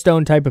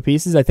cornerstone type of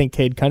pieces. I think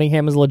Cade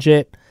Cunningham is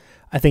legit.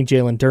 I think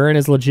Jalen Duren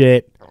is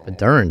legit. But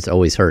Duren's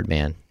always hurt,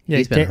 man. Yeah,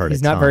 he's been hurt.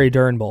 He's not very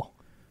Durenable.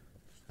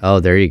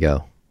 Oh, there you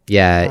go.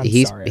 Yeah,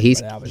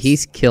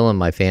 he's killing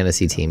my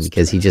fantasy team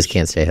because he just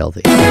can't stay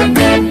healthy.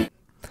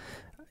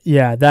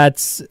 Yeah,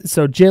 that's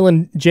so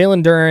Jalen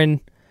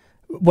Duren,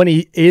 when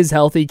he is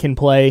healthy, can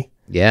play.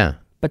 Yeah.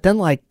 But then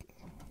like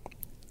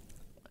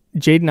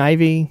Jaden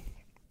Ivey.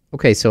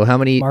 Okay, so how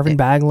many Marvin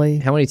Bagley?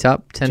 How many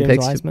top 10 James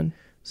picks? Wiseman.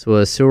 So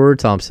Asur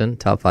Thompson,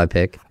 top 5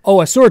 pick. Oh,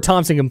 Asur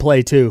Thompson can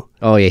play too.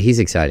 Oh yeah, he's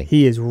exciting.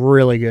 He is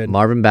really good.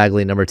 Marvin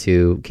Bagley, number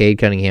 2. Cade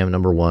Cunningham,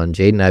 number 1.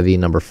 Jaden Ivey,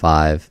 number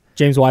 5.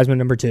 James Wiseman,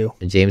 number 2.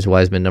 James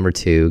Wiseman, number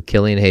 2.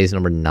 Killian Hayes,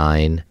 number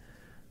 9.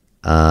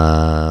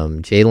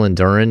 Jalen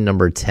Duren,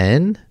 number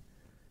 10.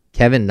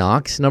 Kevin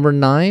Knox, number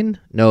 9.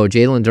 No,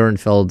 Jalen Duren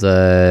fell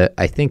to,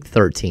 I think,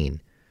 13.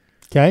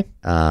 Okay.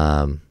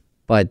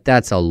 But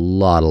that's a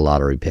lot of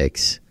lottery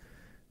picks.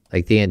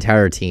 Like, the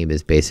entire team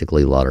is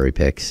basically lottery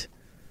picks.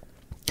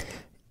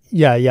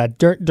 Yeah.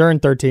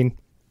 Duren 13.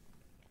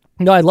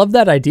 No, I love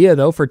that idea,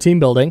 though, for team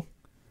building.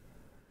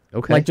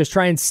 Okay. Like, just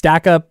try and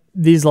stack up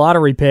these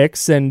lottery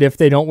picks, and if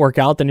they don't work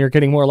out, then you're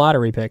getting more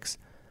lottery picks.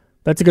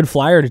 That's a good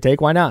flyer to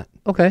take. Why not?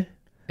 Okay.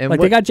 And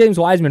they got James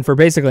Wiseman for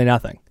basically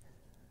nothing.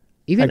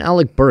 Even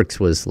Alec Burks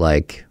was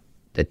like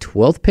the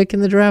 12th pick in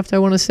the draft, I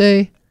want to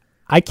say.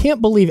 I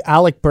can't believe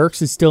Alec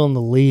Burks is still in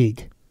the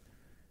league.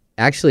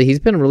 Actually, he's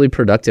been really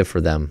productive for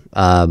them.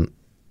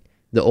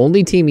 The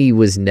only team he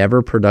was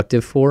never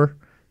productive for,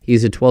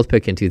 he's a 12th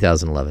pick in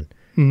 2011.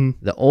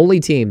 Mm-hmm. The only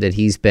team that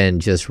he's been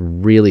just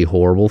really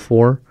horrible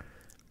for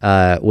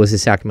was the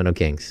Sacramento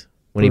Kings.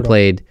 When he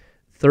played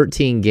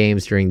 13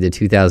 games during the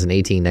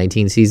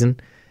 2018-19 season,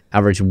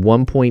 averaged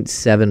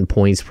 1.7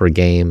 points per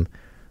game,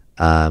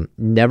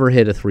 never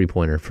hit a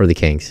three-pointer for the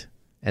Kings.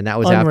 And that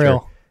was after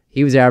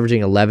he was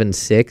averaging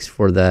 11.6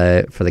 for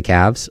the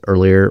Cavs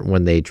earlier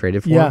when they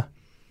traded for him.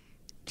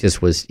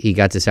 He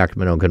got to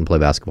Sacramento and couldn't play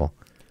basketball.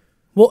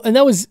 Well, and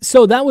that was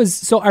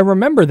I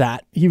remember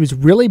that. He was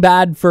really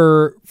bad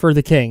for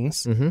the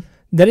Kings. Mm-hmm.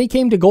 Then he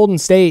came to Golden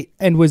State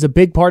and was a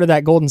big part of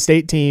that Golden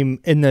State team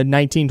in the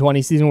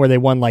 1920 season where they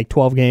won like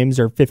 12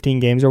 games or 15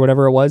 games or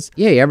whatever it was.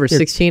 Yeah, he averaged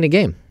 16 a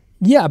game.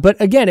 Yeah, but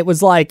again, it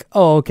was like,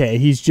 oh, okay,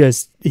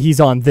 he's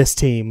on this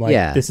team.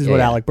 Like, this is what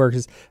Alec Burks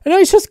is. And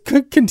he's just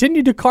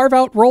continued to carve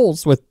out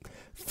roles with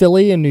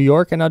Philly and New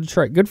York and now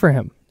Detroit. Good for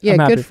him. Yeah,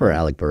 good for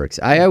Alec Burks.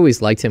 I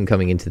always liked him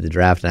coming into the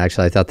draft, and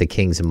actually I thought the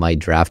Kings might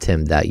draft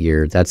him that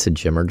year. That's a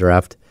Jimmer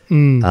draft.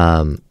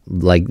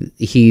 Like,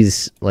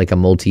 he's like a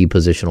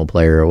multi-positional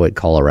player at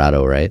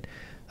Colorado, right?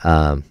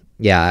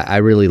 I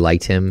really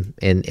liked him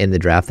in the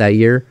draft that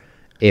year.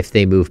 If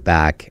they move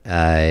back,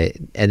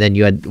 and then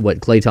you had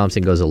Klay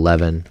Thompson goes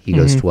 11, he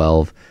goes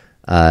 12,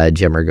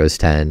 Jimmer goes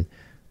 10.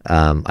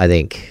 I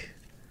think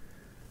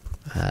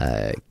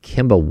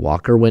Kemba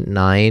Walker went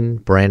 9,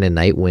 Brandon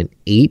Knight went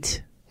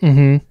 8,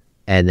 and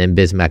then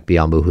Bismack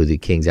Biyombo, who the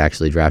Kings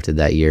actually drafted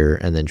that year,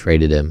 and then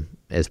traded him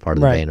as part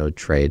of the Vano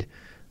trade.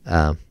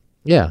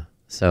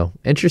 So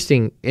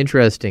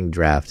interesting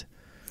draft.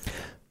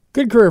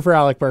 Good career for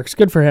Alec Burks.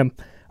 Good for him.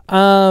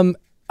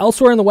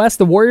 Elsewhere in the West,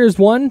 the Warriors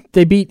won.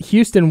 They beat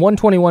Houston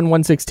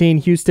 121-116.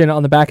 Houston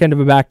on the back end of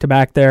a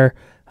back-to-back there.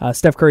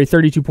 Steph Curry,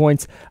 32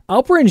 points.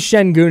 Alperen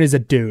Şengün is a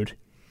dude.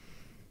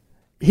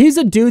 He's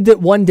a dude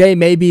that one day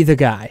may be the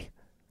guy.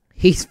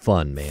 He's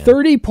fun, man.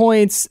 30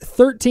 points,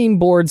 13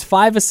 boards,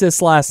 5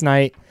 assists last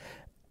night.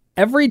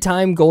 Every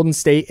time Golden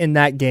State in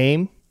that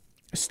game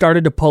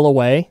started to pull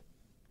away,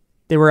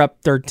 they were up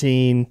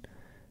 13,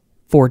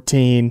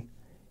 14.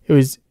 It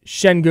was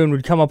Şengün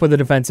would come up with a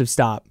defensive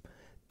stop.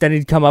 Then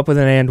he'd come up with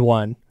an and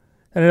one.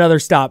 And another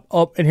stop.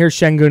 Oh, and here's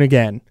Şengün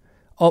again.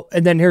 Oh,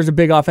 and then here's a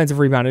big offensive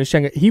rebound. And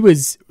Şengün. He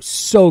was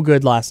so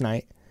good last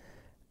night.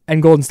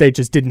 And Golden State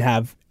just didn't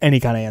have any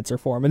kind of answer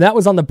for him. And that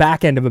was on the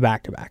back end of a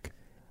back-to-back.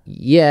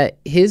 Yeah,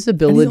 his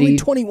ability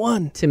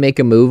 21 to make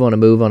a move on a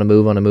move on a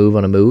move on a move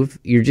on a move,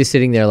 you're just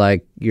sitting there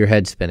like your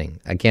head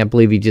spinning. I can't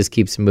believe he just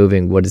keeps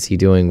moving. What is he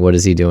doing? What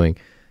is he doing?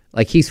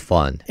 Like, he's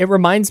fun. It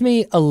reminds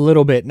me a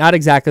little bit, not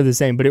exactly the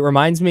same, but it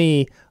reminds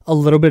me a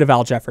little bit of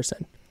Al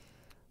Jefferson.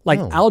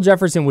 Al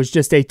Jefferson was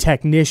just a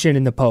technician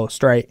in the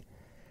post, right?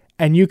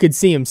 And you could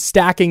see him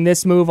stacking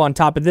this move on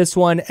top of this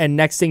one, and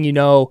next thing you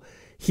know,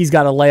 he's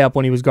got a layup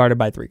when he was guarded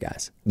by 3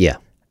 guys. Yeah.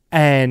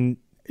 And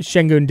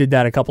Şengün did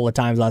that a couple of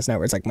times last night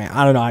where it's like, man,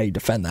 I don't know how you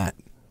defend that.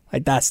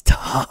 Like, that's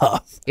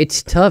tough.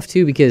 It's tough,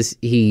 too, because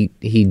he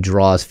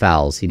draws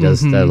fouls. He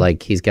does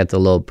he's got the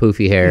little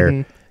poofy hair,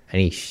 and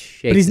he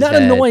shakes But he's not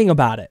annoying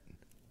about it.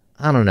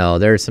 I don't know.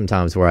 There are some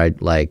times where I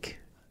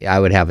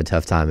would have a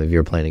tough time if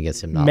you're playing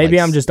against him. Maybe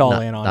I'm just all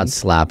in on him. Not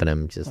slapping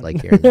him just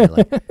like here and there.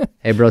 Like,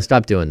 hey, bro,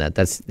 stop doing that.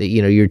 That's,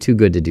 you're too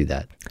good to do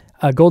that.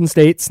 Golden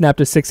State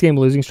snapped a 6-game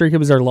losing streak. It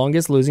was their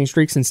longest losing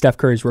streak since Steph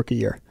Curry's rookie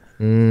year.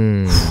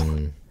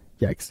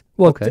 Yikes.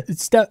 Well, okay.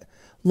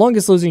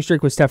 Longest losing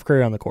streak was Steph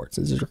Curry on the court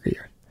since his rookie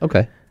year.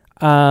 Okay.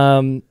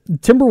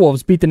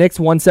 Timberwolves beat the Knicks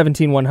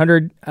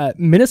 117-100.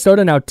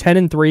 Minnesota now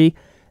 10-3.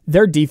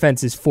 Their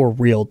defense is for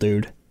real,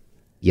 dude.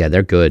 Yeah,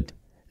 they're good.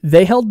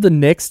 They held the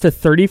Knicks to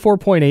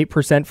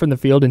 34.8% from the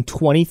field and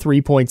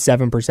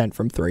 23.7%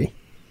 from 3.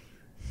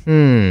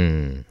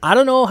 I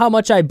don't know how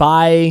much I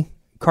buy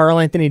Karl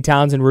Anthony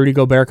Towns and Rudy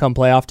Gobert come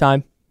playoff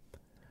time.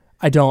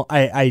 I don't.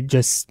 I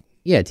just...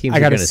 Yeah, teams are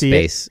going to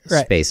space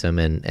them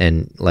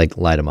and like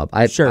light them up.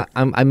 Sure.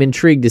 I'm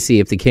intrigued to see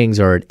if the Kings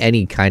are at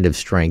any kind of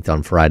strength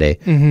on Friday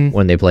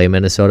when they play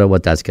Minnesota,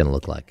 what that's going to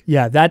look like.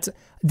 Yeah,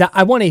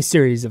 I want a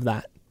series of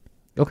that.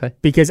 Okay.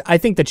 Because I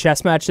think the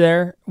chess match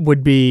there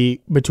would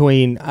be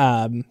between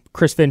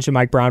Chris Finch and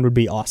Mike Brown would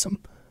be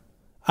awesome.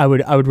 I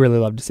would really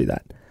love to see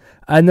that.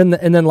 And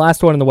then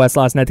last one in the West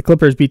last night, the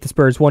Clippers beat the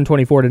Spurs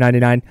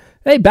 124-99.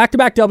 Hey,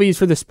 back-to-back W's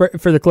for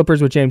the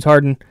Clippers with James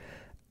Harden.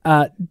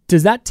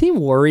 Does that team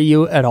worry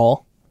you at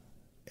all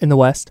in the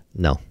West?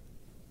 No.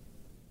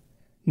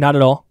 Not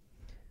at all?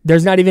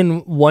 There's not even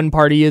one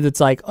part of you that's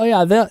like, oh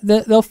yeah,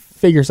 they'll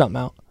figure something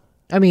out.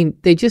 I mean,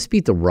 they just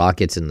beat the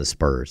Rockets and the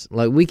Spurs.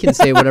 Like, we can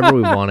say whatever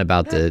we want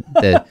about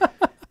the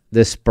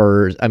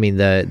Spurs. I mean,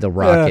 the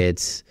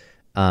Rockets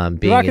being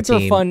the Rockets a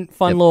team. are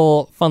fun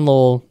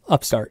little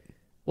upstart.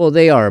 Well,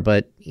 they are,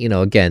 but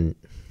again,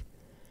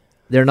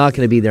 they're not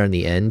going to be there in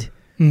the end.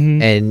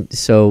 And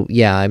so,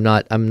 yeah, I'm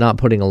not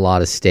putting a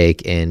lot of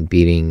stake in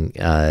beating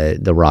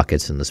the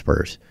Rockets and the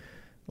Spurs.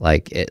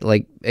 Like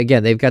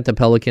again, they've got the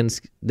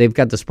Pelicans, they've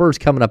got the Spurs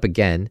coming up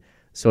again.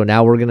 So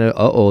now we're gonna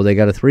they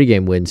got a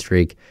 3-game win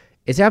streak.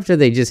 It's after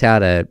they just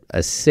had a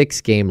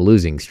 6-game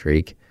losing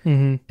streak,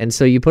 and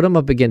so you put them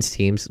up against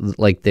teams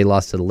like they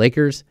lost to the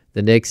Lakers,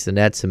 the Knicks, the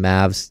Nets, the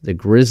Mavs, the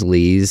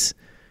Grizzlies,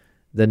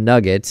 the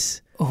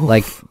Nuggets.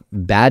 Like,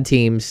 bad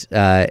teams,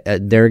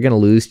 they're going to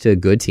lose to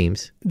good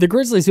teams. The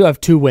Grizzlies, who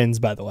have 2 wins,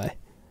 by the way.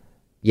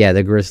 Yeah,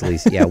 the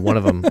Grizzlies. Yeah, one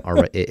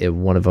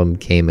of them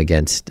came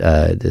against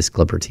this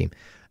Clipper team.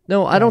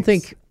 No, I don't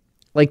think,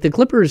 like, the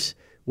Clippers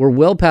were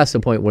well past the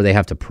point where they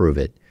have to prove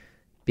it,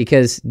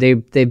 because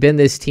they've been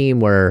this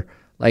team where,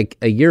 like,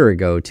 a year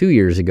ago, 2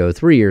 years ago,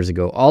 3 years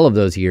ago, all of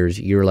those years,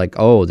 you're like,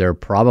 oh, they're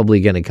probably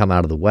going to come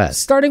out of the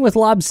West. Starting with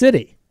Lob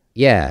City.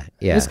 Yeah.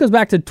 This goes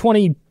back to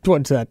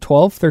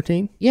 12,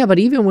 13? Yeah, but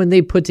even when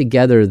they put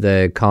together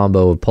the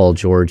combo of Paul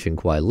George and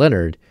Kawhi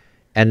Leonard,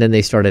 and then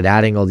they started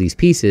adding all these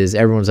pieces,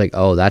 everyone's like,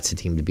 oh, that's the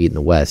team to beat in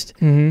the West.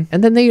 And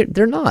then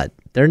they're not.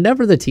 They're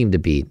never the team to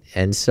beat.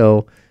 And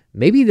so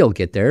maybe they'll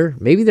get there.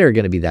 Maybe they're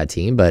going to be that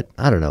team, but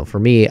I don't know. For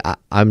me,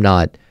 I'm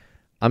not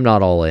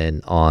all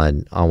in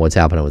on what's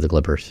happening with the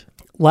Clippers.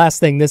 Last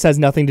thing, this has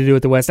nothing to do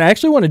with the West. I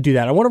actually want to do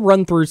that. I want to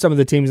run through some of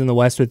the teams in the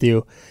West with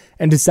you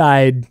and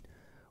decide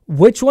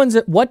what teams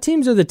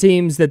are the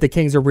teams that the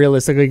Kings are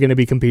realistically going to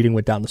be competing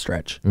with down the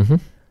stretch?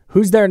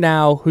 Who's there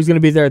now? Who's going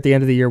to be there at the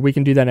end of the year? We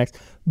can do that next.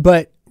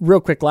 But real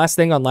quick, last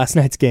thing on last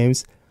night's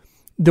games.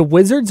 The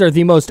Wizards are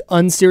the most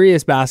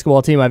unserious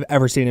basketball team I've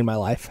ever seen in my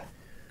life.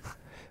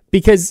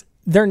 Because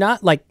they're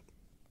not like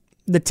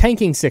the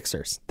tanking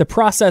Sixers, the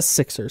process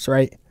Sixers,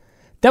 right?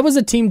 That was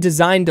a team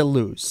designed to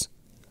lose.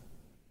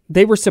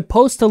 They were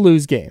supposed to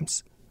lose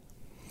games.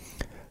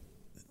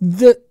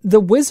 The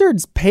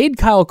Wizards paid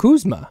Kyle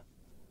Kuzma.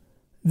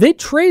 They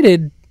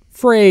traded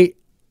for a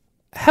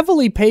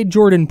heavily paid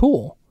Jordan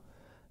Poole.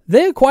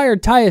 They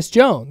acquired Tyus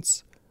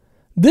Jones.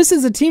 This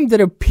is a team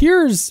that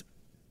appears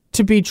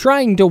to be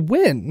trying to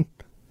win.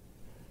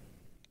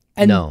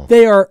 And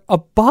they are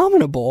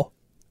abominable.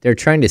 They're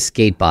trying to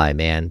skate by,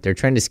 man. They're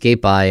trying to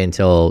skate by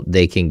until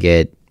they can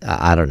get,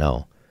 I don't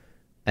know,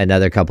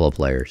 another couple of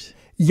players.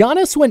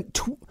 Giannis went...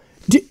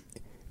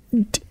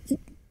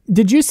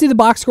 Did you see the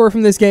box score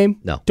from this game?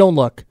 No. Don't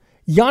look.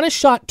 Giannis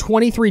shot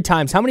 23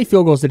 times. How many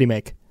field goals did he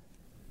make?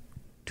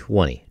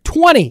 20.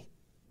 20!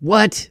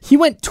 What? He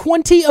went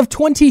 20 of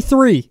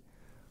 23.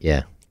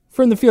 Yeah.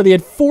 From the field. He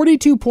had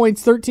 42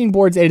 points, 13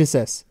 boards, 8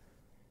 assists.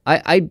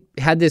 I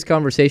had this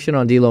conversation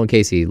on D'Lo and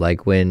Casey,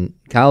 like when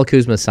Kyle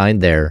Kuzma signed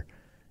there,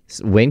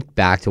 went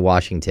back to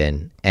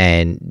Washington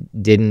and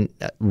didn't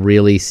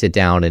really sit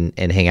down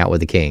and hang out with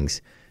the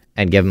Kings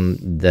and give him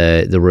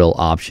the real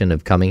option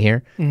of coming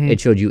here. Mm-hmm. It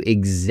showed you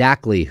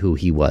exactly who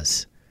he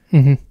was.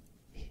 Mm-hmm.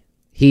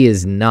 He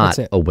is not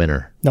a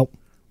winner. Nope.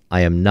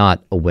 I am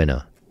not a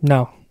winner.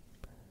 No.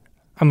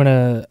 I'm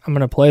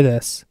gonna play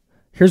this.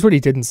 Here's what he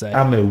didn't say.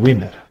 I'm a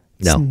winner.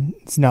 No.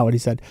 It's not what he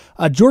said.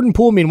 Jordan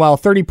Poole, meanwhile,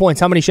 30 points.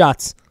 How many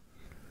shots?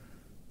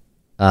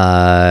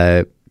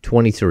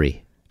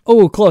 23.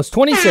 Oh, close.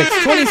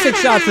 26. 26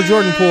 shots for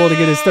Jordan Poole to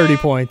get his 30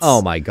 points.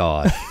 Oh, my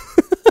God.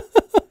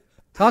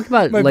 Talk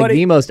about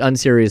the most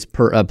unserious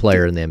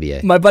player in the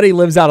NBA. My buddy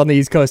lives out on the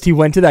East Coast. He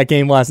went to that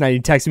game last night. He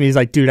texted me. He's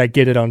like, dude, I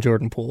get it on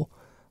Jordan Poole.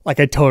 Like,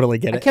 I totally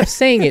get it. I kept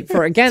saying it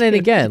for again and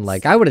again.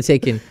 Like, I would have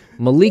taken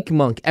Malik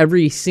Monk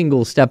every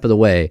single step of the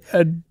way.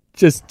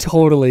 Just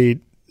totally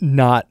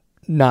not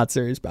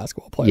serious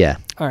basketball player. Yeah.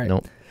 All right.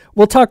 Nope.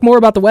 We'll talk more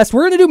about the West.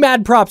 We're going to do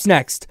Mad Props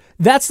next.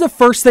 That's the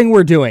first thing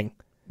we're doing.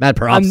 Mad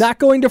Props. I'm not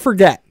going to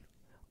forget.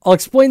 I'll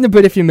explain the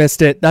bit if you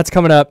missed it. That's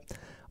coming up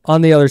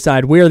on the other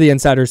side. We are the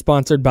Insiders,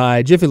 sponsored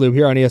by Jiffy Lube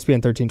here on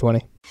ESPN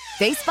 1320.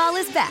 Baseball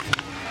is back,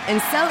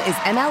 and so is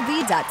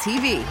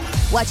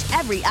MLB.tv. Watch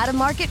every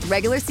out-of-market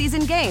regular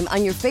season game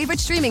on your favorite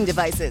streaming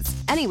devices,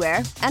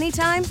 anywhere,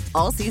 anytime,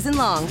 all season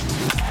long.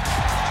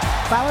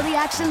 Follow the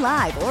action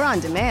live or on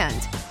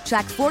demand.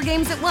 Track 4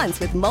 games at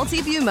once with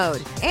multi-view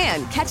mode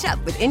and catch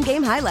up with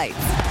in-game highlights.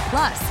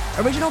 Plus,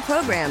 original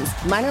programs,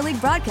 minor league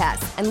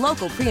broadcasts, and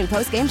local pre- and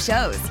post-game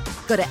shows.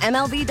 Go to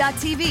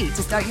MLB.tv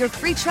to start your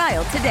free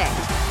trial today.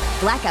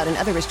 Blackout and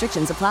other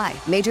restrictions apply.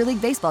 Major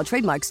League Baseball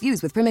trademarks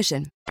used with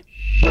permission.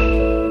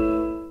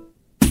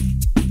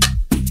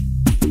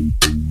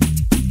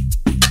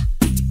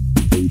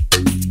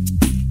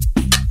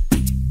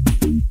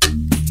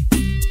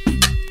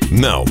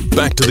 Now,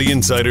 back to the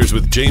Insiders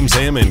with James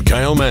Ham and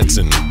Kyle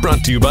Madson.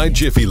 Brought to you by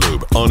Jiffy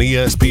Lube on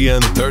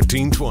ESPN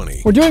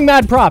 1320. We're doing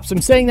Mad Props.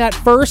 I'm saying that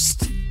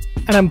first,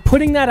 and I'm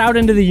putting that out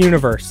into the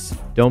universe.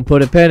 Don't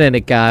put a pen in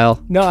it,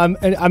 Kyle. No,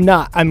 I'm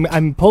not.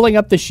 I'm pulling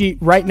up the sheet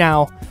right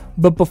now.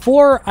 But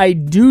before I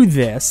do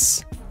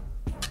this,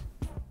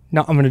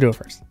 no, I'm going to do it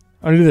first.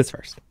 I'm going to do this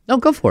first. No,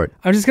 go for it.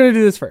 I'm just going to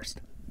do this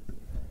first.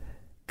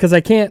 Because I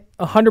can't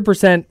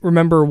 100%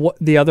 remember what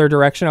the other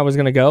direction I was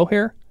going to go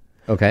here.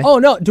 Okay. Oh,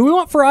 no. Do we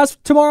want Faraz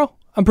tomorrow?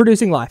 I'm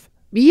producing live.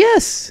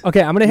 Yes.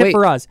 Okay, I'm going to hit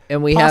Faraz.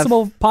 And we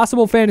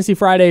possible Fantasy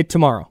Friday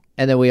tomorrow.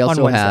 And then we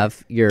also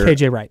have your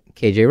KJ Wright.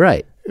 KJ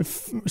Wright.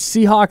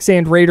 Seahawks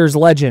and Raiders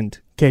legend,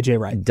 KJ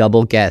Wright.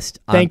 Double guest.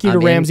 Thank you to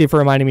Ramsey for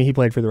reminding me he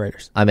played for the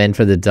Raiders. I'm in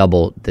for the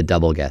double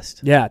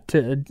guest. Yeah, a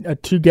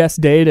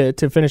 2-guest day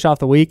to finish off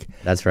the week.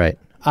 That's right.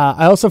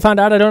 I also found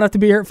out I don't have to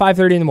be here at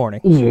 5:30 in the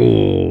morning.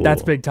 Ooh.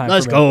 That's big time.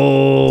 Let's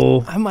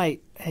go. I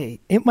might. Hey,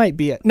 it might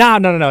be it. No,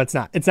 it's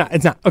not. It's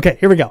not. Okay,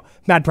 here we go.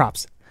 Mad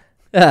Props.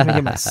 Let me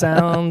get my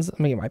sounds. Let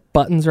me get my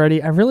buttons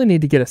ready. I really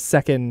need to get a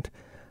second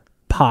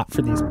pop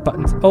for these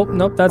buttons. Oh,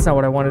 nope, that's not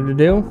what I wanted to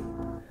do.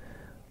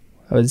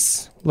 That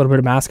was a little bit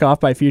of mask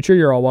off by Future.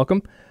 You're all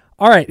welcome.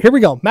 All right, here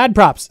we go. Mad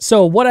Props.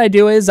 So what I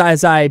do is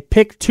I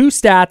pick 2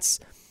 stats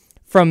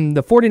from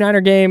the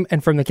 49er game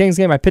and from the Kings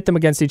game. I pit them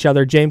against each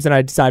other. James and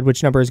I decide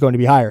which number is going to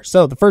be higher.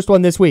 So the first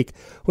one this week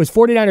was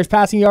 49ers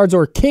passing yards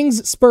or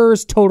Kings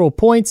Spurs total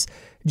points.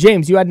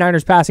 James, you had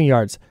Niners passing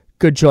yards.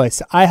 Good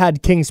choice. I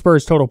had Kings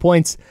Spurs total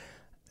points.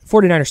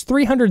 49ers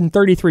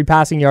 333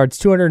 passing yards,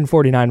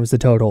 249 was the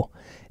total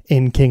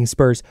in Kings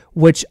Spurs,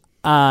 which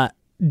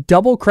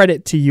double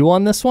credit to you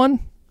on this one.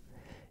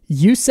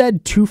 You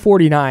said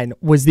 249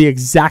 was the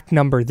exact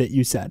number that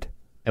you said.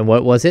 And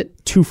what was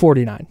it?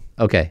 249.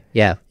 Okay,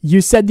 yeah.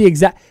 You said the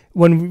exact,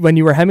 when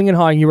you were hemming and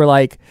hawing, you were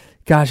like,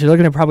 gosh, you're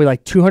looking at probably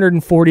like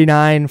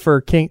 249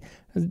 for King.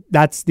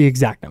 That's the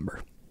exact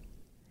number.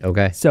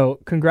 Okay. So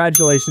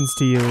congratulations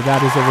to you.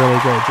 That is a really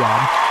great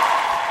job.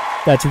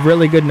 That's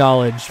really good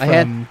knowledge.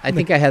 I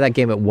think I had that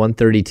game at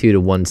 132 to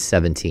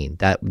 117.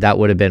 That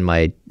would have been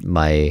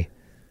my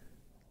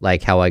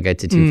like how I got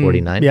to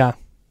 249. Yeah.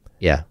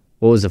 Yeah.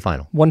 What was the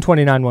final?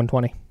 129,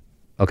 120.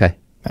 Okay.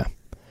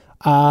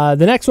 Yeah.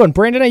 The next one,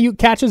 Brandon Ayuk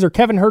catches or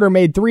Kevin Huerter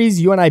made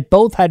threes. You and I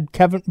both had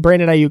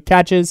Brandon Ayuk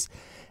catches,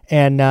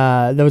 and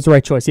that was the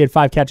right choice. He had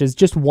 5 catches,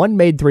 just 1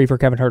 made 3 for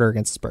Kevin Huerter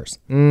against the Spurs.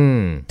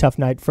 Tough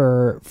night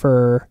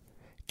for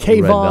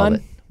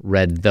Kayvon.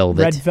 Red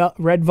Velvet.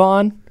 Red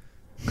Vaughn.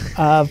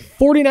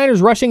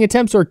 49ers rushing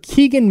attempts or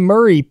Keegan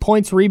Murray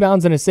points,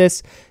 rebounds, and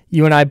assists.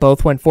 You and I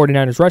both went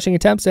 49ers rushing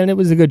attempts, and it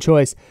was a good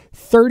choice.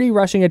 30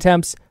 rushing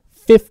attempts,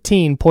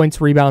 15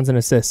 points, rebounds, and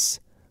assists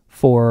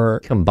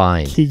for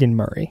combined Keegan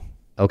Murray.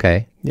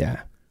 Okay.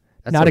 Yeah.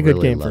 That's Not a good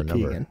really game low for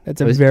number. Keegan.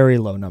 It's a very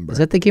low number. Is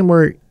that the game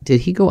where,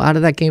 did he go out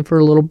of that game for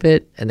a little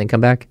bit and then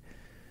come back?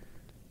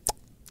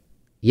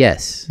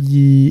 Yes.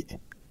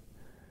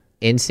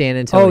 In San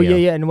Antonio. Oh,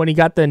 yeah. And when he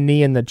got the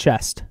knee in the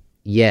chest.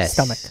 Yes.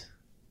 Stomach.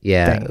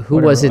 Yeah. Thing, Who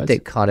was it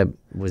that caught him?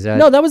 Was that?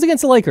 No, that was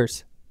against the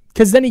Lakers.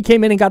 Because then he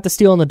came in and got the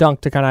steal and the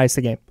dunk to kind of ice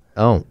the game.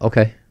 Oh,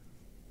 okay.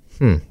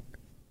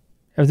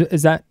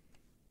 Is that...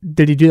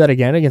 Did he do that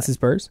again against the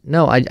Spurs?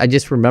 No, I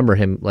just remember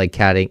him like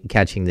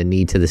catching the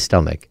knee to the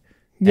stomach.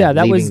 Yeah,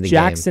 that was the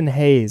Jackson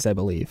Hayes, I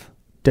believe,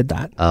 did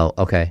that. Oh,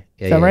 okay.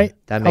 Yeah, Is that right?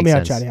 That Help makes me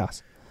out, sense. Chatty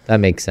House. That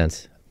makes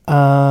sense.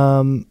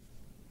 I'm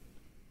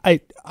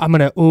trying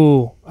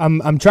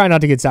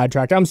not to get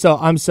sidetracked. I'm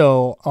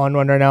so on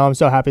one right now. I'm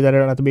so happy that I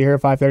don't have to be here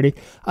at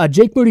 5:30.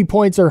 Jake Moody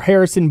points or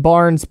Harrison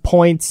Barnes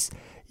points.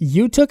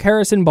 You took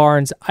Harrison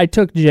Barnes. I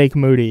took Jake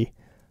Moody.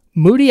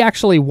 Moody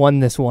actually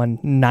won this one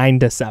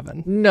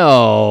 9-7.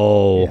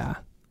 No. Yeah.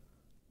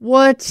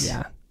 What?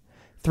 Yeah.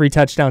 3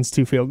 touchdowns,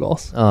 2 field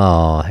goals.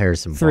 Oh,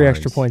 Harrison 3 Barnes.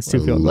 extra points, 2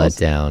 What a field goals.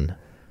 letdown.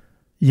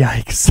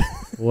 Yikes.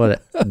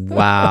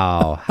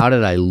 Wow. How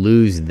did I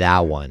lose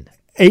that one?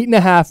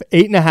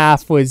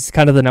 8.5 was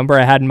kind of the number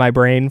I had in my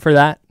brain for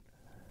that.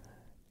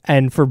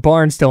 And for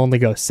Barnes to only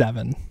go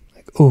 7.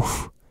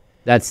 Oof.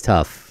 That's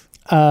tough.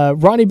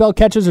 Ronnie Bell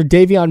catches or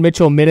Davion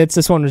Mitchell minutes.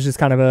 This one was just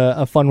kind of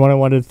a fun one I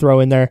wanted to throw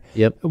in there.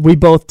 Yep. We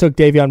both took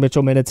Davion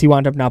Mitchell minutes. He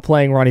wound up not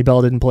playing. Ronnie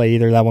Bell didn't play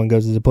either. That one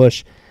goes as a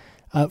push.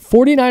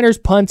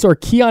 49ers punts or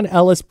Keon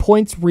Ellis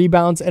points,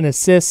 rebounds, and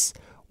assists.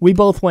 We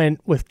both went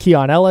with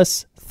Keon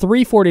Ellis.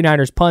 3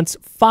 49ers punts,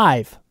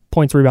 5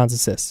 points, rebounds,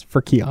 assists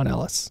for Keon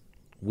Ellis.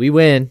 We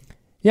win.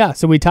 Yeah,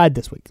 so we tied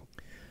this week.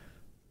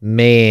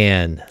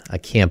 Man, I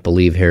can't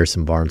believe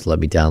Harrison Barnes let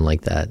me down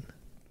like that.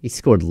 He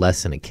scored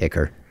less than a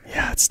kicker.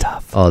 Yeah, it's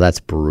tough. Oh, that's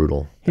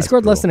brutal. He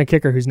scored less than a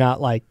kicker who's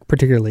not like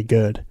particularly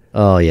good.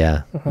 Oh,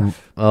 yeah.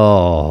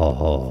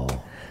 Oh.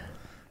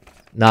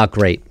 Not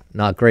great.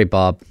 Not great,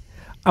 Bob.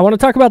 I want to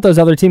talk about those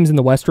other teams in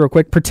the West real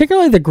quick,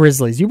 particularly the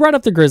Grizzlies. You brought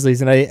up the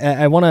Grizzlies, and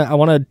I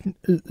want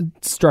to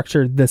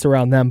structure this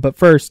around them. But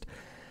first,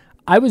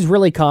 I was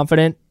really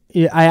confident.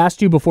 I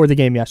asked you before the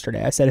game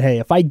yesterday. I said, hey,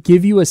 if I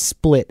give you a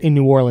split in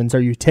New Orleans, are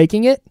you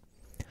taking it?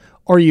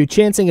 Or are you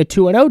chancing a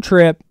 2-0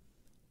 trip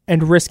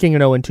and risking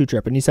an 0-2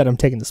 trip? And you said, I'm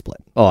taking the split.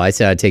 Oh, I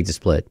said I'd take the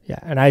split. Yeah,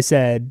 and I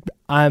said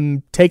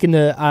I'm taking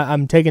a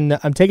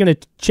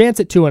chance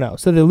at 2-0.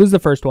 So they lose the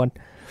first one.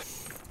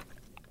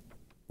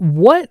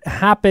 What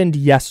happened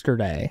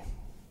yesterday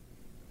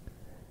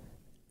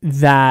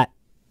that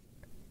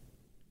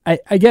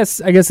I guess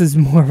this is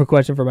more of a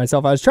question for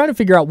myself. I was trying to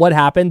figure out what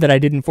happened that I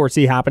didn't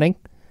foresee happening.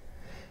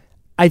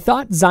 I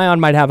thought Zion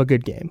might have a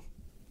good game.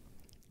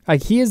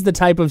 Like, he is the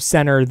type of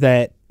center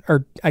that,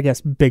 or I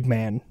guess big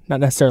man,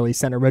 not necessarily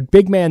center, but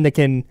big man that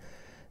can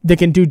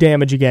do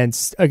damage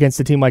against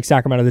a team like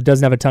Sacramento that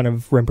doesn't have a ton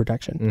of rim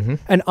protection. Mm-hmm.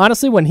 And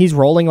honestly, when he's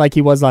rolling like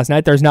he was last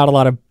night, there's not a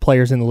lot of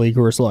players in the league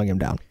who are slowing him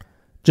down.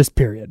 Just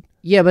period.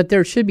 Yeah, but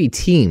there should be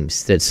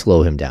teams that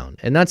slow him down,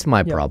 and that's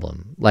my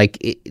problem. Like,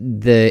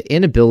 the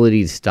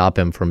inability to stop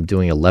him from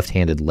doing a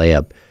left-handed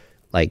layup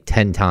like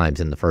 10 times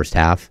in the first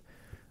half.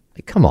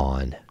 Like, come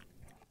on.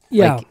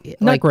 Yeah,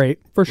 not great,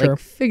 for sure.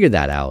 Figure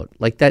that out.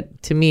 Like,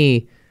 that, to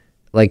me,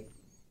 like,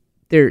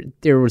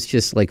 there was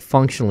just, like,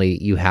 functionally,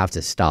 you have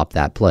to stop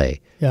that play.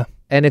 Yeah.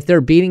 And if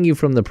they're beating you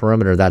from the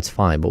perimeter, that's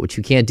fine. But what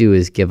you can't do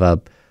is give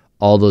up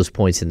all those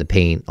points in the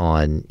paint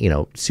on,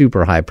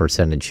 super high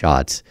percentage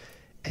shots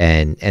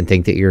and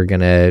think that you're going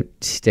to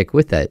stick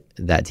with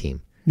that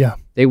team. Yeah.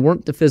 They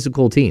weren't the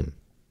physical team.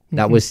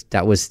 That was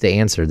the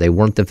answer. They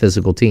weren't the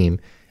physical team.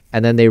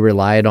 And then they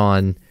relied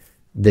on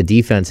the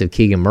defense of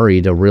Keegan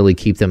Murray to really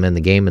keep them in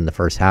the game in the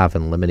first half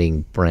and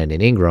limiting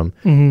Brandon Ingram.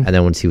 Mm-hmm. And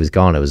then once he was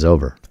gone, it was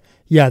over.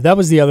 Yeah, that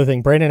was the other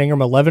thing. Brandon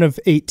Ingram, 11 of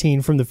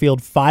 18 from the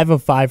field, 5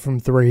 of 5 from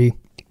 3.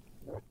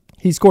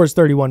 He scores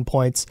 31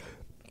 points.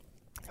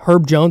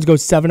 Herb Jones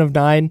goes 7 of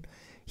 9.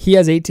 He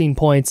has 18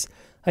 points.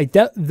 Like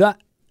that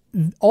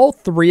all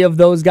 3 of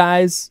those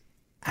guys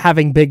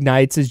having big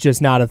nights is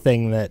just not a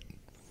thing that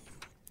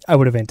I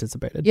would have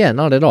anticipated. Yeah,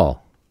 not at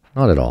all.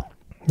 Not at all.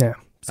 Yeah.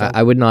 So.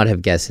 I would not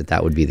have guessed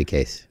that would be the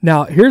case.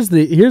 Now, here's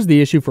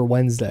the issue for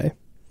Wednesday.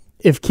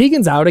 If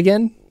Keegan's out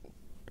again,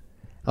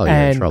 you're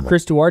and in trouble.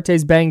 Chris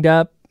Duarte's banged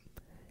up,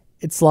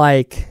 it's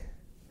like,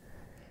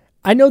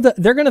 I know that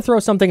they're going to throw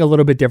something a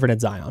little bit different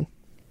at Zion.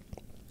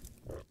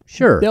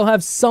 Sure. They'll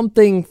have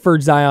something for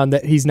Zion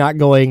that he's not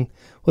going,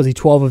 was he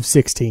 12 of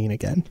 16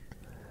 again?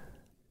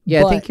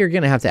 Yeah, I think you're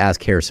going to have to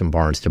ask Harrison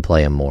Barnes to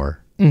play him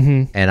more.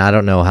 Mm-hmm. And I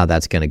don't know how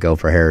that's going to go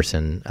for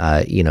Harrison.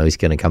 He's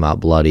going to come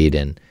out bloodied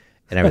and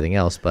everything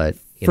else. But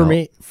for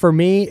me,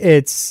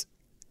 it's,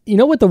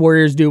 what the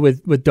Warriors do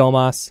with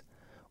Domas,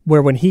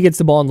 where when he gets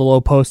the ball in the low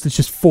post, it's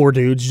just 4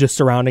 dudes just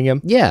surrounding him.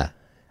 Yeah.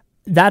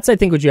 That's, I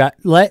think, what you got.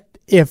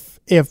 If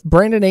if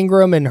Brandon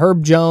Ingram and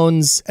Herb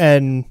Jones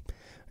and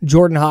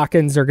Jordan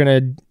Hawkins are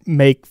going to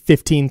make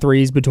 15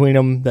 threes between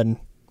them, then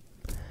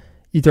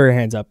you throw your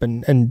hands up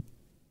and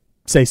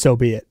say so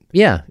be it.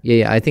 Yeah.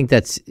 I think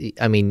that's,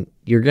 I mean,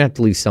 you're going to have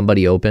to leave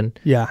somebody open.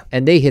 Yeah.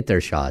 And they hit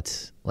their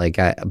shots.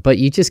 But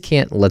you just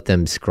can't let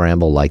them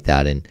scramble like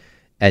that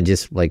and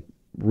just like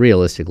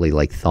realistically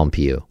like thump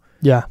you.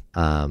 Yeah.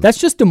 That's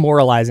just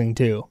demoralizing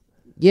too.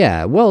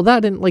 Yeah. Well,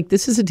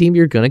 this is a team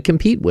you're going to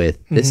compete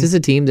with. Mm-hmm. This is a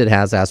team that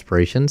has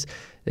aspirations.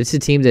 It's a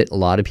team that a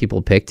lot of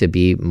people pick to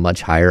be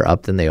much higher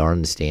up than they are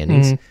in the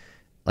standings. Mm-hmm.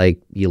 Like,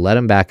 you let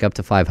them back up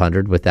to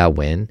 500 with that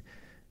win,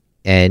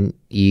 and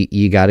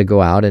you got to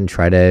go out and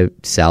try to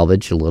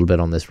salvage a little bit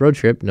on this road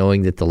trip,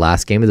 knowing that the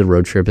last game of the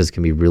road trip is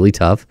going to be really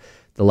tough.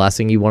 The last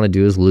thing you want to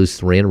do is lose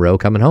 3 in a row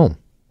coming home.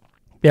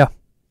 Yeah.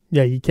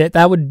 Yeah, you can't.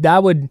 That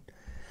would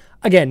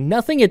again,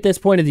 nothing at this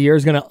point of the year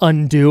is going to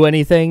undo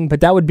anything,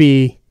 but that would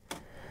be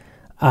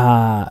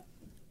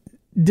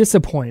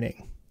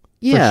disappointing.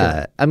 Yeah.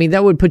 Sure. I mean,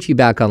 that would put you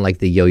back on like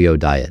the yo-yo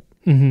diet,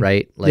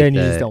 right? Like, yeah, and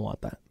you just don't want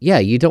that. Yeah,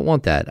 you don't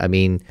want that. I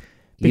mean,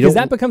 because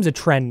that becomes a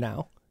trend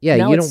now. Yeah,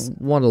 now you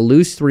don't want to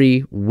lose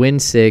 3, win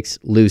 6,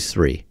 lose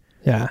 3.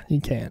 Yeah, you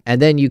can't. And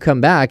then you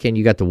come back and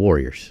you got the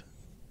Warriors.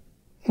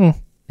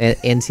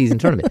 End season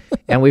tournament.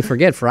 And we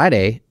forget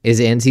Friday is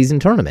end season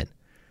tournament.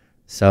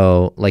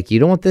 So, like, you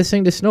don't want this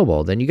thing to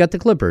snowball. Then you got the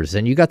Clippers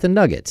and you got the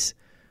Nuggets.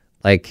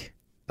 Like,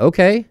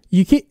 okay.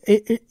 You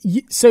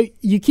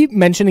keep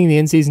mentioning the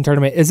in-season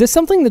tournament. Is this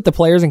something that the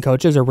players and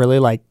coaches are really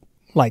like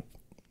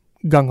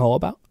gung-ho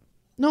about?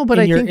 No, but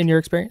in your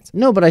experience?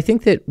 No, but I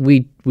think that we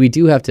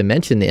do have to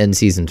mention the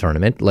in-season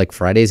tournament, like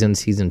Friday's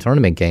in-season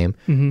tournament game.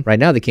 Mm-hmm. Right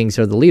now, the Kings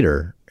are the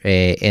leader,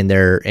 and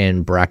they're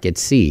in bracket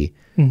C.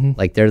 Mm-hmm.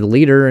 Like, they're the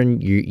leader,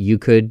 and you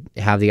could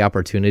have the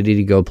opportunity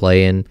to go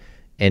play in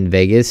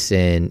Vegas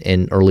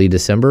in early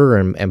December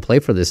and play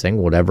for this thing,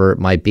 whatever it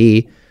might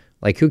be.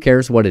 Like, who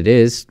cares what it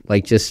is?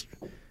 Like, just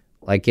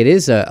like, it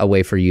is a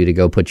way for you to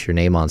go put your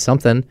name on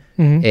something,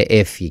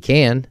 if you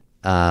can,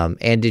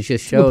 and to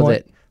just show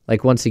that,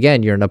 like, once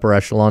again, you're an upper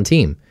echelon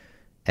team,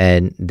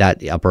 and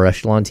that upper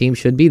echelon team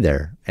should be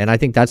there. And I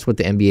think that's what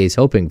the NBA is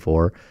hoping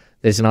for.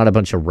 There's not a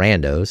bunch of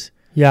randos,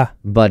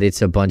 but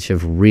it's a bunch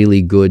of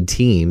really good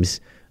teams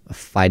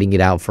fighting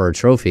it out for a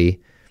trophy.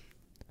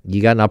 You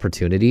got an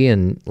opportunity,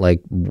 and like,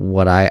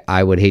 what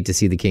I would hate to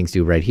see the Kings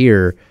do right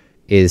here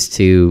is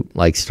to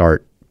like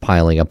start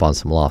piling up on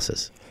some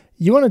losses.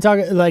 You want to talk,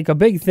 like, a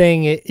big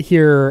thing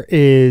here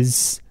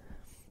is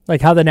like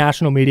how the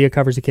national media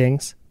covers the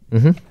Kings.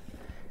 Mm-hmm.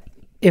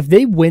 If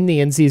they win the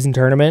in-season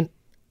tournament,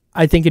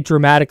 I think it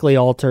dramatically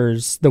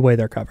alters the way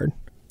they're covered.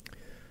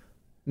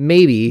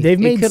 Maybe. They've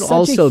made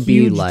such a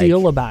huge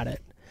deal about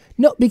it.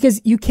 No, because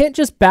you can't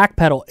just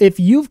backpedal. If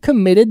you've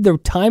committed the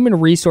time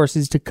and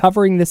resources to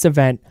covering this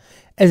event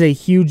as a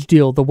huge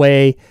deal, the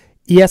way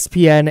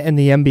ESPN and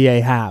the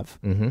NBA have,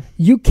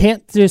 you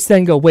can't just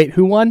then go, wait,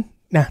 who won?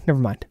 Nah, never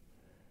mind.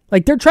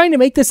 Like, they're trying to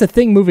make this a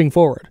thing moving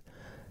forward.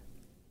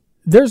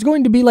 There's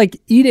going to be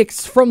like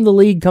edicts from the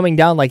league coming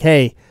down like,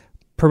 hey,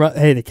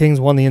 the Kings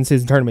won the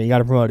in-season tournament. You got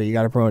to promote it. You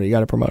got to promote it. You got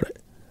to promote it.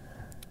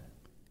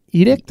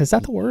 Edict? Is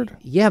that the word?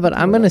 Yeah, but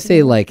I'm going to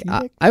say, like,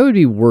 I would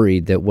be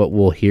worried that what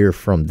we'll hear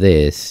from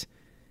this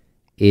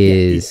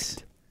is,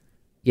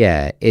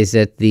 is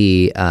that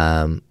the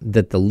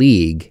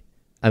league,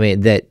 I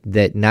mean,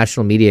 that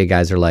national media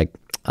guys are like,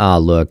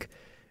 look,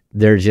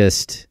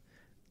 it's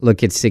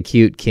the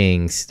cute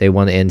Kings. They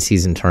won the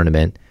in-season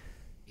tournament.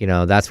 You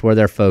know, that's where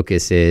their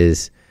focus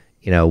is.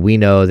 You know, we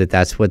know that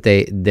that's what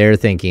they're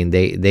thinking.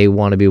 They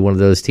want to be one of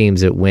those teams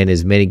that win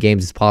as many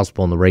games as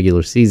possible in the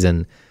regular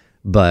season.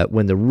 But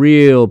when the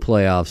real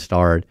playoffs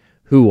start,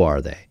 who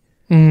are they?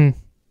 Mm-hmm.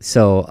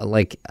 So,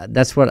 like,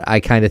 that's what I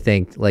kind of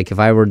think. Like, if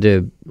I were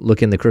to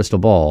look in the crystal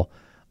ball,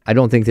 I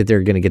don't think that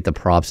they're going to get the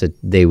props that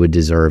they would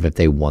deserve if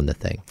they won the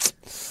thing.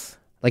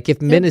 Like,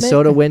 if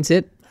Minnesota wins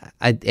it,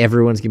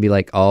 everyone's going to be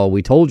like, oh,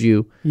 we told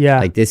you. Yeah.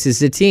 Like, this is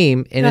the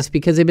team. And it's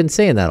because they've been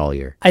saying that all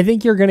year. I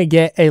think you're going to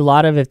get a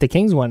lot of, if the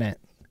Kings win it,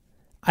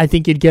 I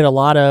think you'd get a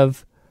lot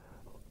of,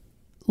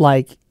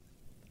 like,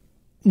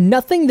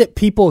 nothing that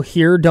people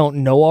here don't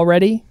know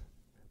already.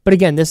 But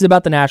again, this is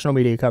about the national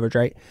media coverage,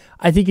 right?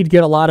 I think you'd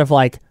get a lot of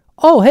like,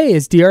 oh, hey,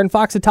 is De'Aaron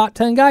Fox a top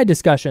 10 guy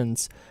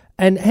discussions?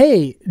 And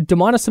hey,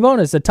 Domantas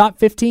Sabonis a top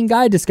 15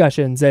 guy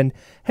discussions. And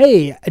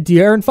hey,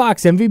 De'Aaron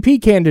Fox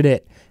MVP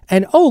candidate.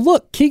 And oh,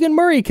 look, Keegan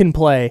Murray can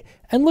play.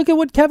 And look at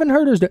what Kevin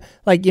Huerter's doing.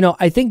 Like, you know,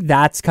 I think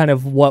that's kind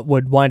of what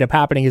would wind up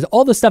happening is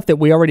all the stuff that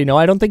we already know.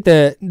 I don't think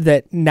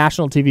that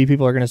national TV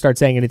people are going to start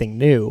saying anything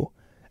new,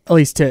 at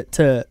least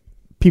to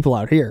people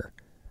out here.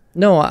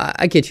 No,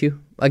 I get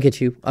you.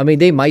 I mean,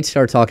 they might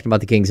start talking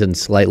about the Kings in a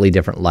slightly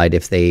different light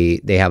if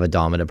they have a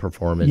dominant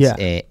performance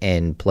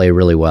and play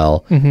really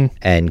well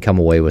and come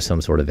away with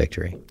some sort of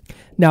victory.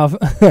 Now,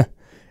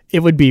 it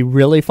would be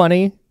really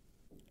funny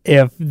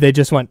if they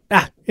just went,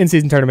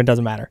 in-season tournament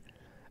doesn't matter.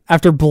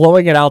 After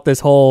blowing it out this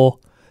whole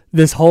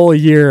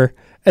year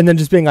and then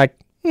just being like,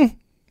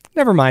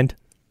 never mind.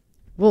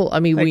 Well, I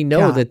mean, we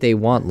know that they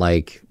want,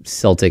 like,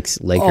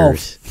 Celtics,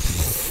 Lakers.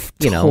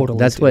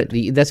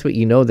 Totally, that's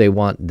what they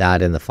want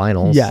that in the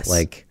finals. Yes.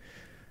 Like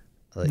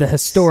the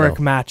historic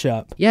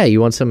matchup. Yeah,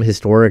 you want some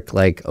historic,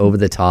 like, over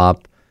the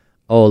top.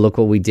 Oh, look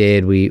what we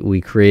did.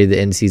 We created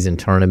the in-season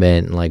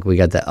tournament, and like we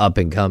got the up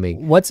and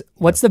coming. What's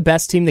the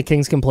best team the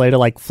Kings can play to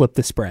like flip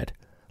the spread?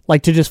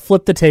 Like to just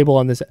flip the table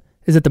on this.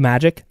 Is it the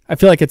Magic? I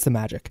feel like it's the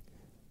Magic.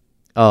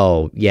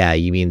 Oh, yeah,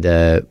 you mean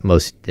the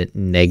most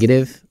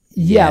negative?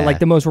 Yeah, like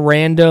the most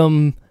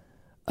random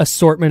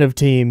assortment of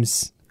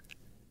teams.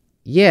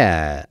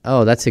 Yeah.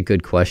 Oh, that's a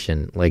good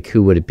question. Like,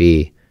 who would it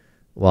be?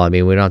 Well, I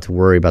mean, we don't have to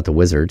worry about the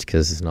Wizards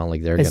because it's not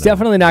like they're. It's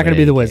definitely not going to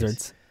be the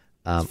Wizards.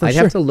 I'd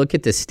have to look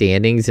at the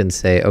standings and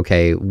say,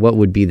 okay, what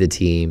would be the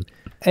team?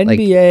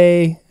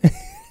 NBA.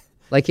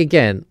 Like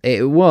again,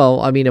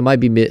 it might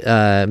be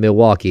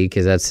Milwaukee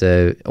because that's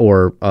you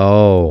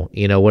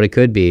know what it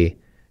could be.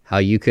 How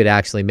you could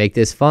actually make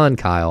this fun,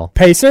 Kyle.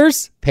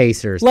 Pacers.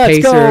 Let's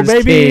go,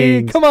 baby.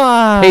 Kings. Come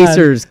on.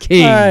 Pacers,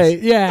 Kings. All right,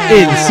 yeah.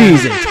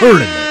 In-season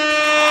tournament.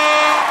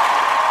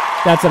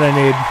 That's what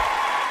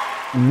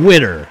I need.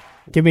 Winner.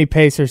 Give me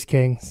Pacers,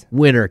 Kings.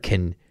 Winner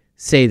can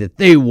say that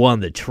they won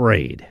the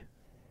trade.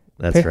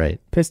 That's right.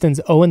 Pistons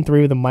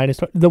 0-3 with a minus.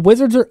 The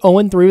Wizards are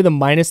 0-3 with a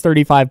minus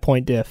 35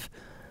 point diff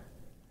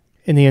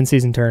in the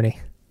in-season tourney.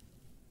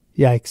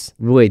 Yikes.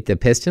 Wait, the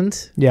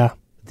Pistons? Yeah.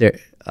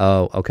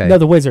 Okay. No,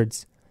 the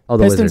Wizards. Oh,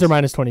 the Pistons Wizards are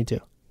minus 22.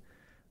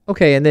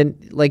 Okay, and then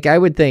like I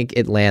would think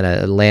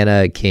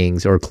Atlanta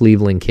Kings or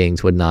Cleveland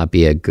Kings would not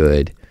be a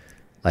good,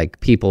 like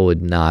people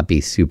would not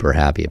be super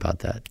happy about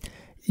that.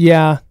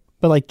 Yeah,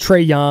 but like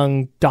Trae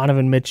Young,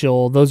 Donovan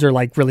Mitchell, those are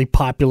like really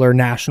popular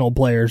national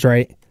players,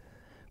 right?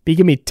 But you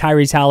give me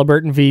Tyrese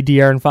Halliburton v.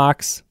 De'Aaron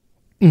Fox.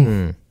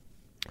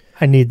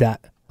 I need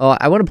that. Oh,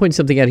 I want to point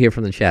something out here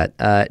from the chat.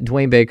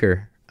 Dwayne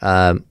Baker,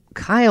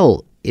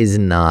 Kyle is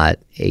not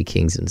a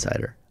Kings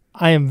insider.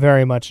 I am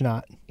very much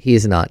not. He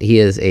is not. He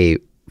is a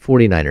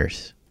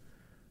 49ers.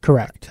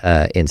 Correct.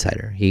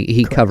 Insider.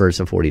 He covers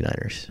the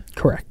 49ers.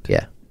 Correct.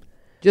 Yeah.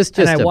 Just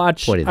and I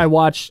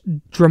watch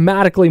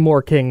dramatically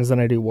more Kings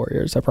than I do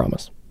Warriors, I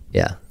promise.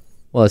 Yeah.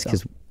 Well, it's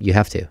because you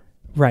have to.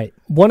 Right.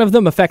 One of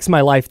them affects my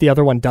life, the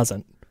other one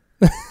doesn't.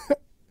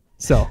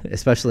 So,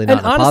 especially not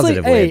in a honestly,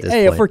 positive way at this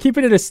point. If we're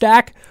keeping it a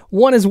stack,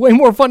 one is way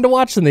more fun to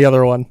watch than the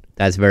other one.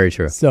 That's very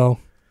true. So,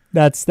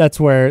 that's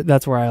where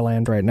I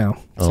land right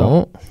now.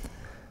 So,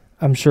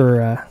 I'm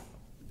sure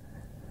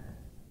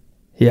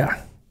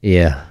yeah.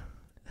 Yeah.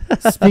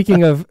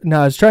 Speaking of,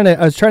 no, I was trying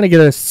to get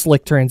a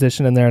slick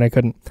transition in there and I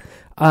couldn't.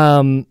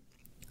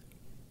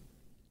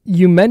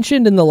 You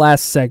mentioned in the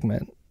last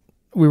segment,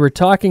 we were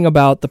talking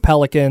about the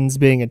Pelicans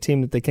being a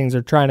team that the Kings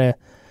are trying to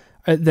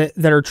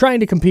that are trying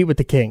to compete with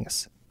the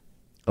Kings.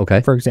 Okay.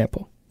 For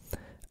example.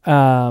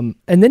 And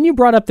then you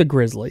brought up the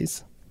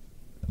Grizzlies.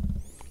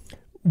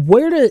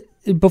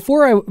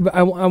 Before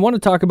I want to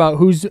talk about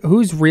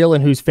who's real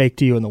and who's fake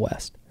to you in the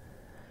West.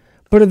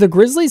 But are the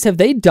Grizzlies, have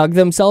they dug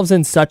themselves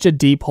in such a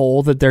deep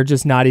hole that they're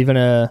just not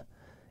even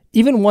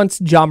even once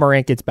Ja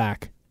Morant gets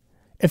back,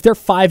 if they're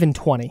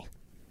 5-20,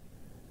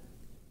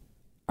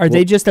 are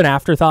they just an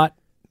afterthought?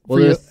 Well,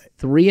 they're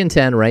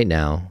 3-10 right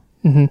now.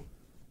 Mm-hmm.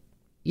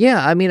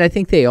 Yeah, I mean, I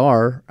think they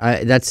are.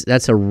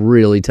 That's a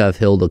really tough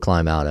hill to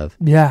climb out of.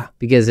 Yeah.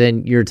 Because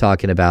then you're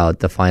talking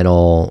about the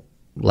final,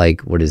 like,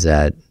 what is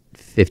that,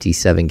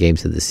 57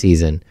 games of the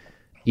season.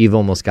 You've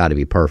almost got to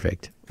be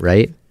perfect,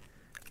 right?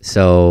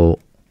 So,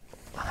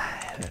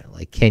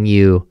 like, can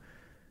you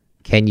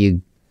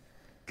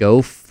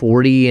go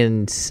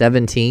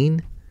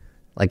 40-17?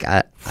 Like,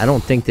 I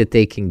don't think that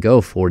they can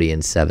go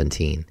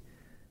 40-17.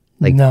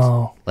 Like,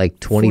 no. Like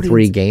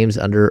 23 games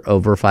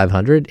over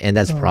 500, and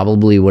that's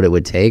probably what it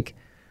would take.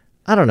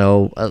 I don't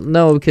know.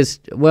 No, because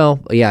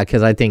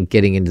I think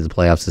getting into the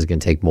playoffs is going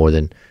to take more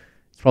than,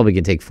 it's probably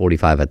going to take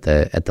 45 at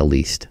the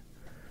least.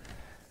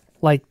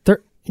 Like,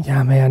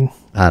 yeah, man.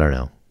 I don't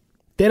know.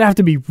 They'd have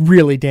to be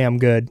really damn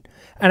good.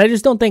 And I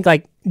just don't think,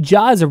 like,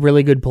 Ja is a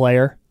really good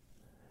player,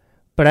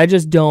 but I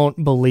just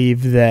don't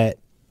believe that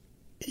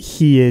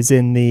he is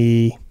in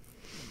the...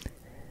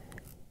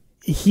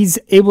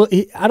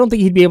 I don't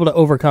think he'd be able to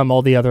overcome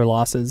all the other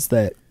losses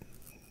that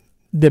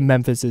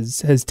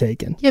Memphis has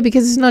taken. Yeah,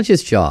 because it's not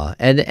just Ja.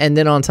 And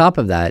then on top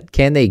of that,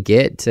 can they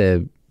get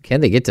to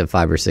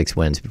 5 or 6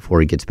 wins before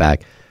he gets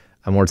back?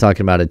 And we're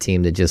talking about a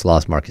team that just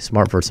lost Marcus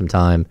Smart for some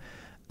time.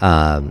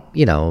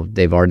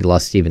 They've already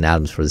lost Steven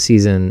Adams for the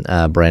season.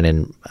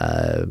 Brandon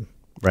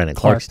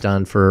Clark's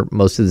done for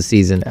most of the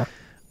season. Yeah.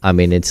 I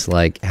mean, it's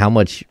like, how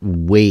much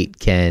weight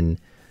can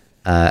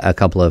a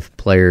couple of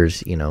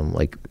players,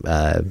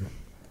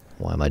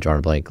 why am I drawing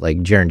a blank? Like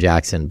Jaren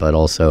Jackson, but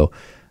also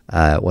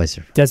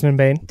Desmond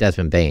Bane.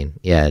 Desmond Bane.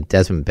 Yeah,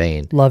 Desmond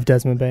Bane. Love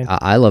Desmond Bane.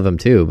 I love him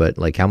too, but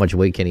like, how much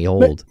weight can he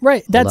hold?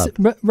 Right.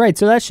 Right.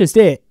 So that's just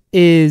it.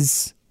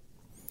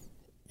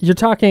 You're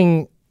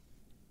talking...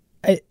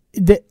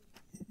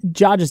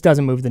 Ja just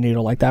doesn't move the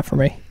needle like that for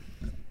me.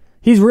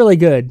 He's really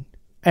good,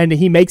 and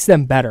he makes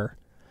them better.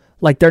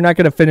 Like, they're not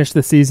going to finish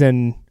the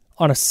season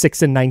on a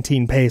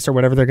 6-19 pace or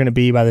whatever they're going to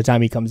be by the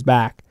time he comes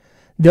back.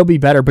 They'll be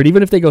better, but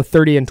even if they go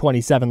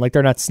 30-27, like,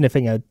 they're not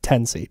sniffing a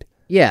 10 seed.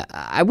 Yeah,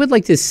 I would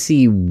like to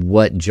see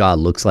what Ja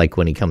looks like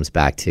when he comes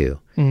back too.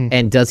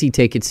 And does he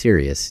take it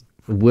serious?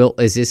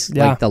 Is this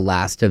like the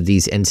last of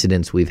these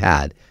incidents we've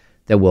had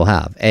that we'll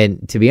have?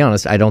 And to be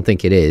honest, I don't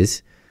think it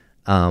is.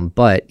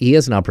 But he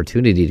has an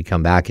opportunity to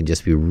come back and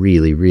just be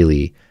really,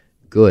 really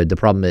good. The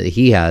problem that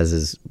he has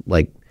is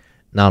like,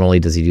 not only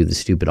does he do the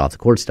stupid off the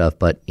court stuff,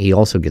 but he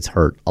also gets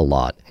hurt a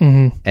lot.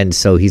 And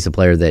so he's a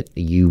player that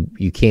you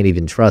can't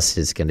even trust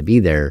is going to be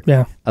there.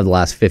 Of the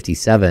last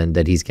 57,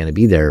 that he's going to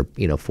be there,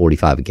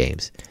 45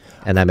 games.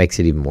 And that makes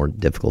it even more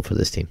difficult for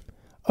this team.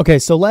 Okay,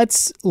 so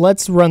let's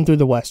run through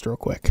the West real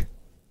quick.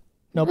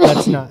 Nope,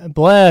 that's not.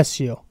 Bless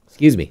you.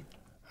 Excuse me.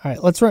 All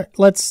right,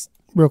 let's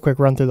real quick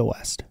run through the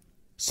West.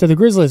 So the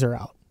Grizzlies are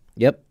out.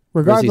 Yep.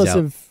 Regardless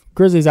of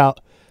Grizzlies out,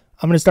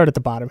 I'm going to start at the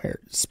bottom here.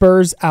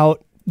 Spurs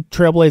out,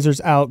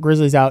 Trailblazers out,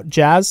 Grizzlies out,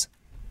 Jazz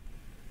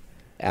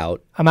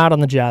out. I'm out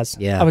on the Jazz.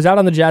 Yeah. I was out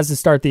on the Jazz to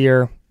start the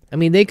year. I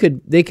mean, they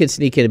could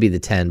sneak in and be the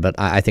 10, but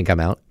I think I'm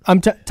out.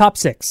 I'm top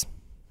six.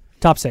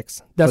 Top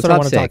six. That's what I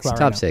want to talk about.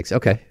 Top six.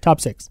 Okay. Top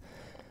six.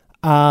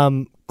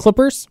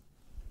 Clippers.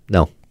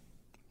 No.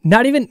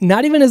 Not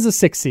even as a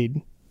 6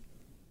 seed.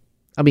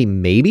 I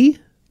mean, maybe.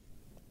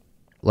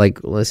 Like,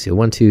 let's see.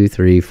 1, 2,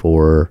 3,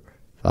 4,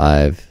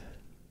 5,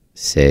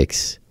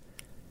 6.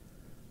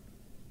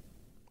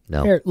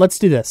 No. Here, let's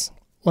do this.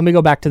 Let me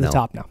go back to the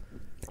top now.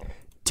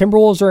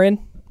 Timberwolves are in.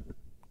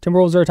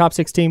 Timberwolves are a top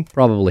 6 team.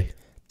 Probably.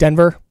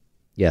 Denver.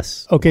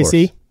 Yes.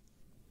 OKC.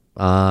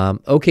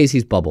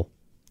 OKC's bubble.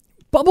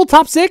 Bubble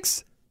top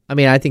 6? I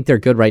mean, I think they're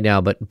good right now,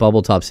 but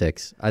bubble top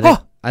 6.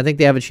 I think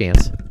they have a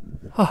chance.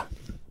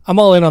 I'm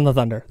all in on the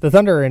Thunder. The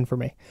Thunder are in for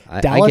me.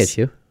 Dallas, I get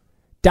you.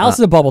 Dallas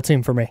is a bubble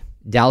team for me.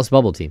 Dallas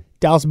bubble team.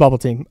 Dallas bubble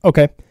team.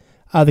 Okay.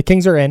 The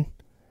Kings are in.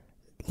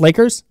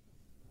 Lakers.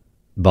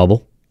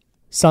 Bubble.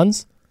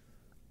 Suns.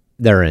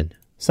 They're in.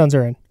 Suns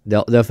are in.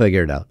 They'll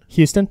figure it out.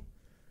 Houston.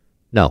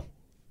 No.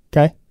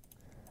 Okay.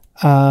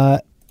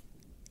 So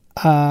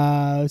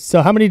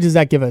how many does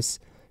that give us?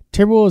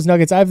 Timberwolves,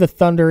 Nuggets. I have the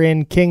Thunder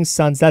in. Kings,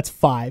 Suns. That's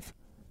 5.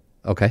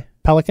 Okay.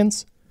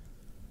 Pelicans.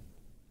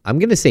 I'm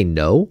gonna say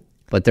no,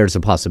 but there's a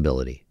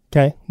possibility.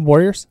 Okay.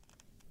 Warriors.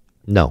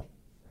 No.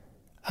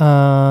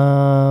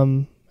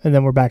 And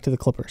then we're back to the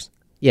Clippers.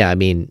 Yeah, I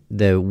mean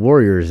the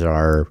Warriors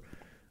are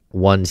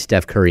one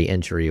Steph Curry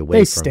injury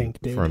away from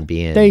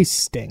being. They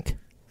stink.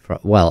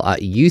 Well,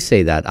 you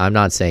say that. I'm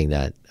not saying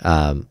that.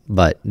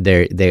 But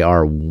they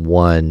are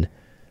one.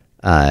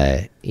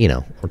 We're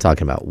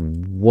talking about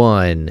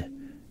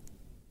one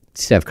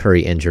Steph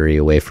Curry injury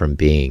away from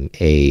being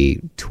a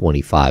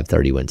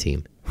 25-30 win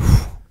team.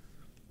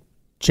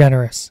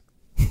 Generous.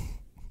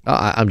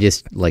 I'm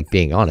just like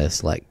being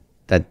honest. Like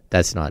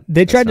that's not.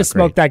 They tried to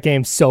smoke great. that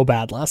game so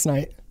bad last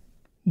night.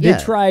 They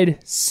tried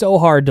so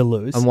hard to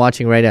lose. I'm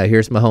watching right now.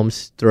 Here's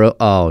Mahomes throw.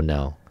 Oh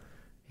no,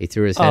 he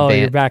threw his headband. Oh,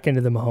 you're back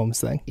into the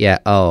Mahomes thing. Yeah.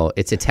 Oh,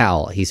 it's a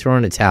towel. He's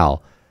throwing a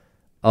towel.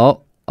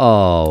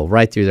 Oh,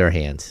 right through their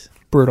hands.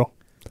 Brutal.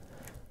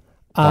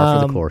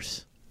 Par for the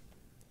course.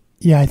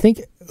 Yeah, I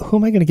think. Who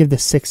am I going to give the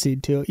 6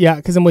 seed to? Yeah,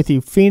 because I'm with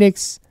you.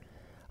 Phoenix.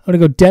 I'm going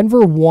to go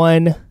Denver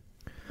 1.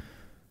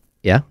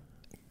 Yeah.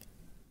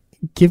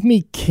 Give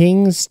me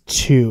Kings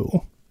 2.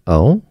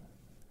 Oh.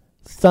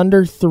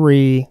 Thunder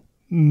 3.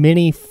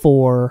 Mini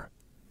 4.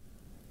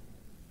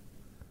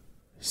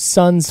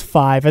 Suns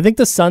 5. I think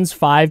the Suns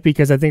 5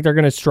 because I think they're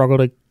going to struggle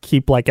to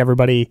keep like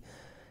everybody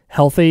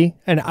healthy.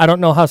 And I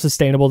don't know how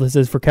sustainable this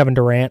is for Kevin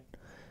Durant.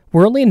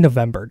 We're only in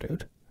November,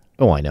 dude.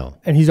 Oh, I know.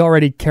 And he's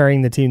already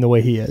carrying the team the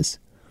way he is.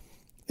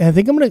 And I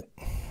think I'm going to...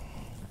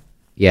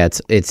 Yeah,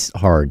 it's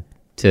hard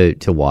to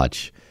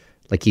watch.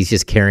 Like he's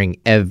just carrying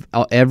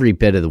every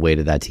bit of the weight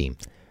of that team.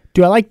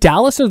 Do I like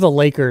Dallas or the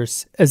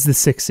Lakers as the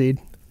 6 seed?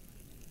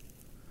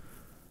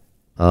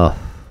 I'm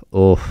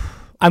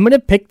going to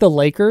pick the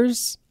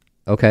Lakers.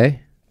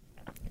 Okay.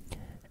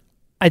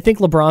 I think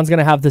LeBron's going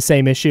to have the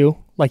same issue.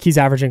 Like he's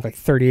averaging like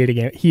 38 a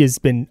game. He has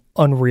been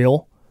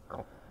unreal.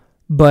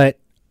 But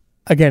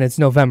again, it's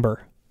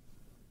November.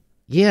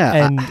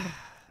 Yeah. And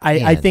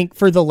I think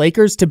for the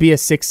Lakers to be a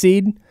 6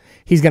 seed,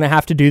 he's going to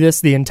have to do this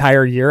the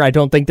entire year. I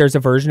don't think there's a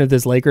version of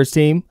this Lakers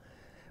team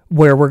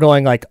where we're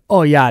going like,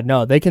 oh yeah,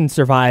 no, they can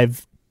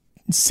survive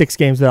 6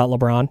 games without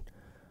LeBron.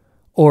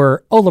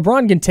 Or, oh,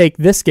 LeBron can take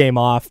this game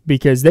off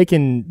because they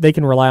can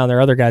rely on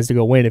their other guys to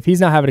go win. If he's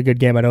not having a good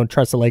game, I don't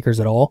trust the Lakers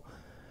at all.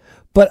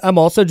 But I'm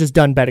also just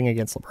done betting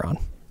against LeBron.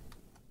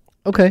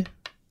 Okay.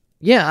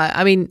 Yeah,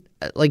 I mean,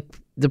 like,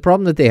 the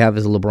problem that they have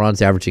is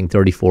LeBron's averaging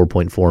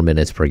 34.4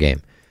 minutes per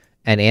game.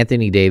 And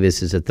Anthony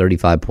Davis is at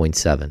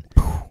 35.7.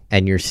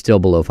 And you're still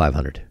below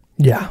 500.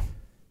 Yeah.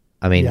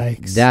 I mean,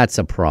 Yikes. That's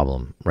a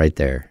problem right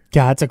there.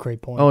 Yeah, that's a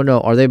great point. Oh,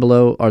 no. Are they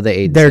below? Are they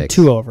 8 They're 6?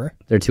 2 over.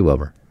 They're 2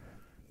 over.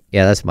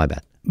 Yeah, that's my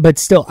bad. But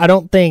still, I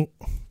don't think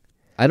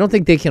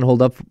they can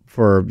hold up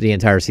for the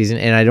entire season,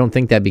 and I don't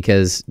think that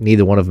because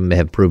neither one of them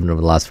have proven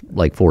over the last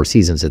like 4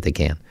 seasons that they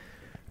can.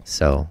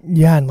 So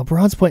yeah, and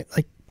LeBron's point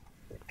like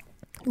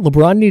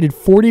LeBron needed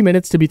 40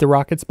 minutes to beat the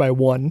Rockets by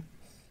 1.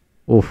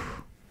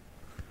 Oof.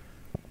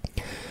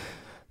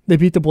 They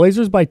beat the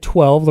Blazers by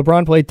 12.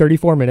 LeBron played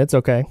 34 minutes.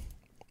 Okay,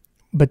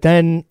 But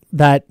then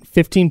that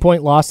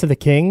 15-point loss to the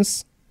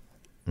Kings,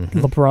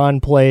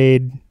 LeBron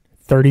played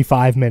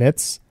 35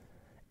 minutes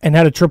and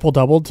had a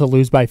triple-double to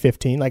lose by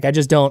 15. Like, I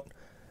just don't...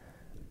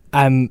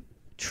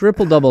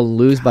 Triple-double,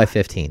 lose by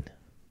 15.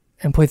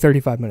 And play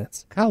 35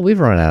 minutes. Kyle, we've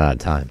run out of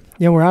time.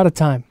 Yeah, we're out of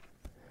time.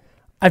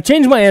 I've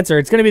changed my answer.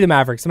 It's going to be the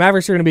Mavericks. The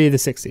Mavericks are going to be the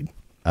 6th seed.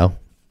 Oh,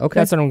 okay.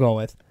 That's what I'm going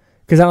with.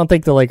 Because I don't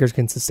think the Lakers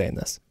can sustain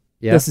this.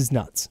 Yeah. This is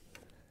nuts.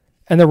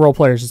 And the role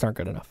players just aren't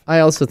good enough. I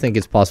also think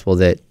it's possible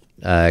that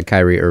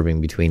Kyrie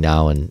Irving between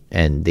now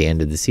and the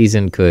end of the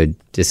season could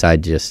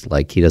decide just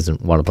like he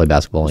doesn't want to play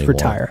basketball anymore.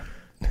 Retire.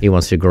 He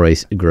wants to grow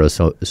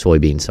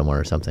soybeans somewhere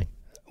or something.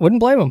 Wouldn't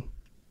blame him.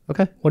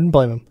 Okay. Wouldn't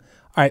blame him.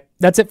 All right,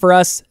 that's it for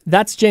us.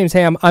 That's James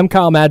Ham. I'm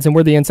Kyle Madson.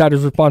 We're the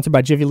Insiders. We're sponsored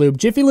by Jiffy Lube.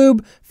 Jiffy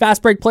Lube,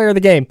 fast break player of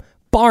the game.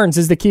 Barnes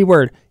is the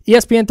keyword.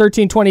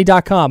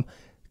 ESPN1320.com.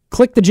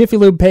 Click the Jiffy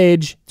Lube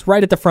page. It's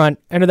right at the front.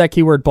 Enter that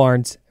keyword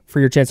Barnes for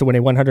your chance to win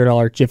a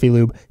 $100 Jiffy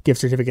Lube gift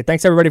certificate.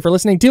 Thanks, everybody, for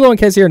listening. D'Lo and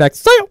Casey are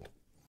next. See you!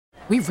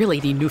 We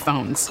really need new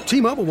phones.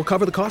 T-Mobile will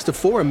cover the cost of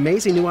 4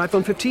 amazing new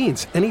iPhone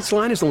 15s, and each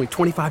line is only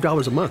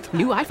 $25 a month.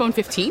 New iPhone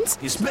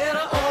 15s? It's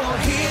better over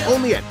here.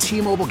 Only at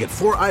T-Mobile, get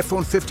 4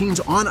 iPhone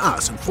 15s on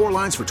us and 4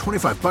 lines for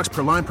 $25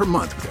 per line per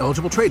month with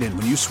eligible trade-in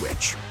when you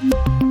switch.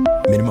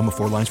 Minimum of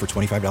 4 lines for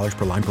 $25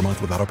 per line per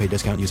month with auto-pay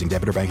discount using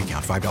debit or bank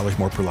account. $5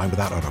 more per line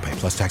without auto-pay,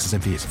 plus taxes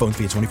and fees. Phone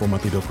fee at 24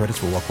 monthly bill credits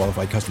for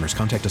well-qualified customers.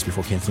 Contact us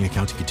before canceling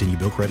account to continue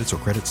bill credits or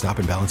credit stop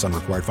and balance on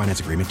required finance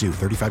agreement due.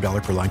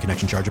 $35 per line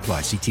connection charge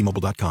applies. See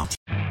T-Mobile.com.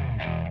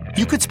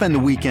 You could spend the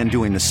weekend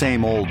doing the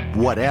same old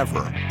whatever,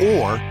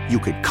 or you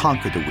could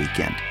conquer the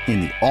weekend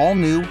in the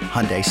all-new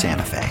Hyundai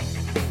Santa Fe.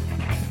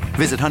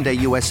 Visit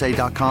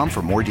HyundaiUSA.com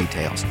for more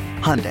details.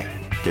 Hyundai,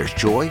 there's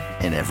joy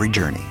in every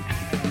journey.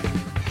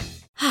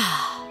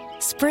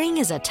 Spring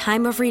is a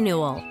time of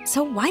renewal,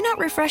 so why not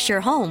refresh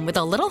your home with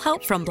a little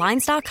help from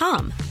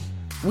Blinds.com?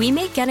 We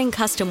make getting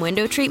custom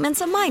window treatments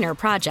a minor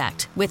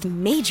project with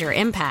major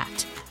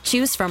impact.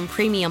 Choose from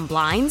premium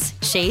blinds,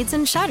 shades,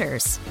 and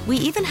shutters. We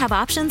even have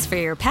options for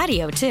your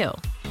patio, too.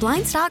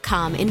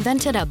 Blinds.com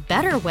invented a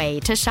better way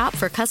to shop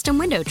for custom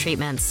window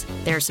treatments.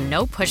 There's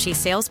no pushy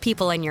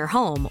salespeople in your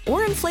home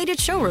or inflated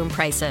showroom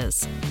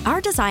prices.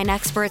 Our design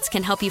experts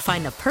can help you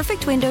find the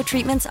perfect window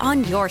treatments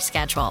on your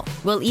schedule.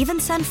 We'll even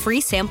send free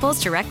samples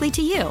directly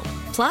to you.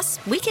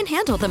 Plus, we can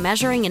handle the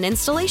measuring and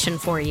installation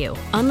for you.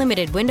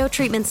 Unlimited window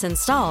treatments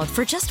installed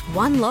for just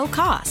one low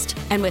cost.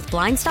 And with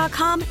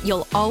Blinds.com,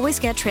 you'll always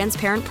get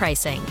transparent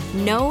pricing.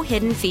 No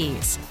hidden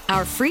fees.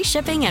 Our free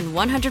shipping and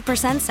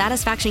 100%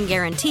 satisfaction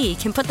guarantee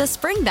can put the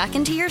spring back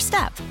into your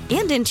step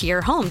and into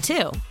your home,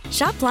 too.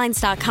 Shop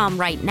Blinds.com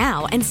right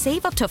now and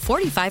save up to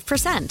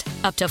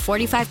 45%. Up to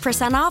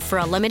 45% off for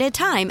a limited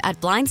time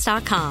at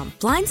Blinds.com.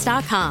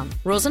 Blinds.com.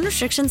 Rules and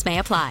restrictions may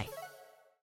apply.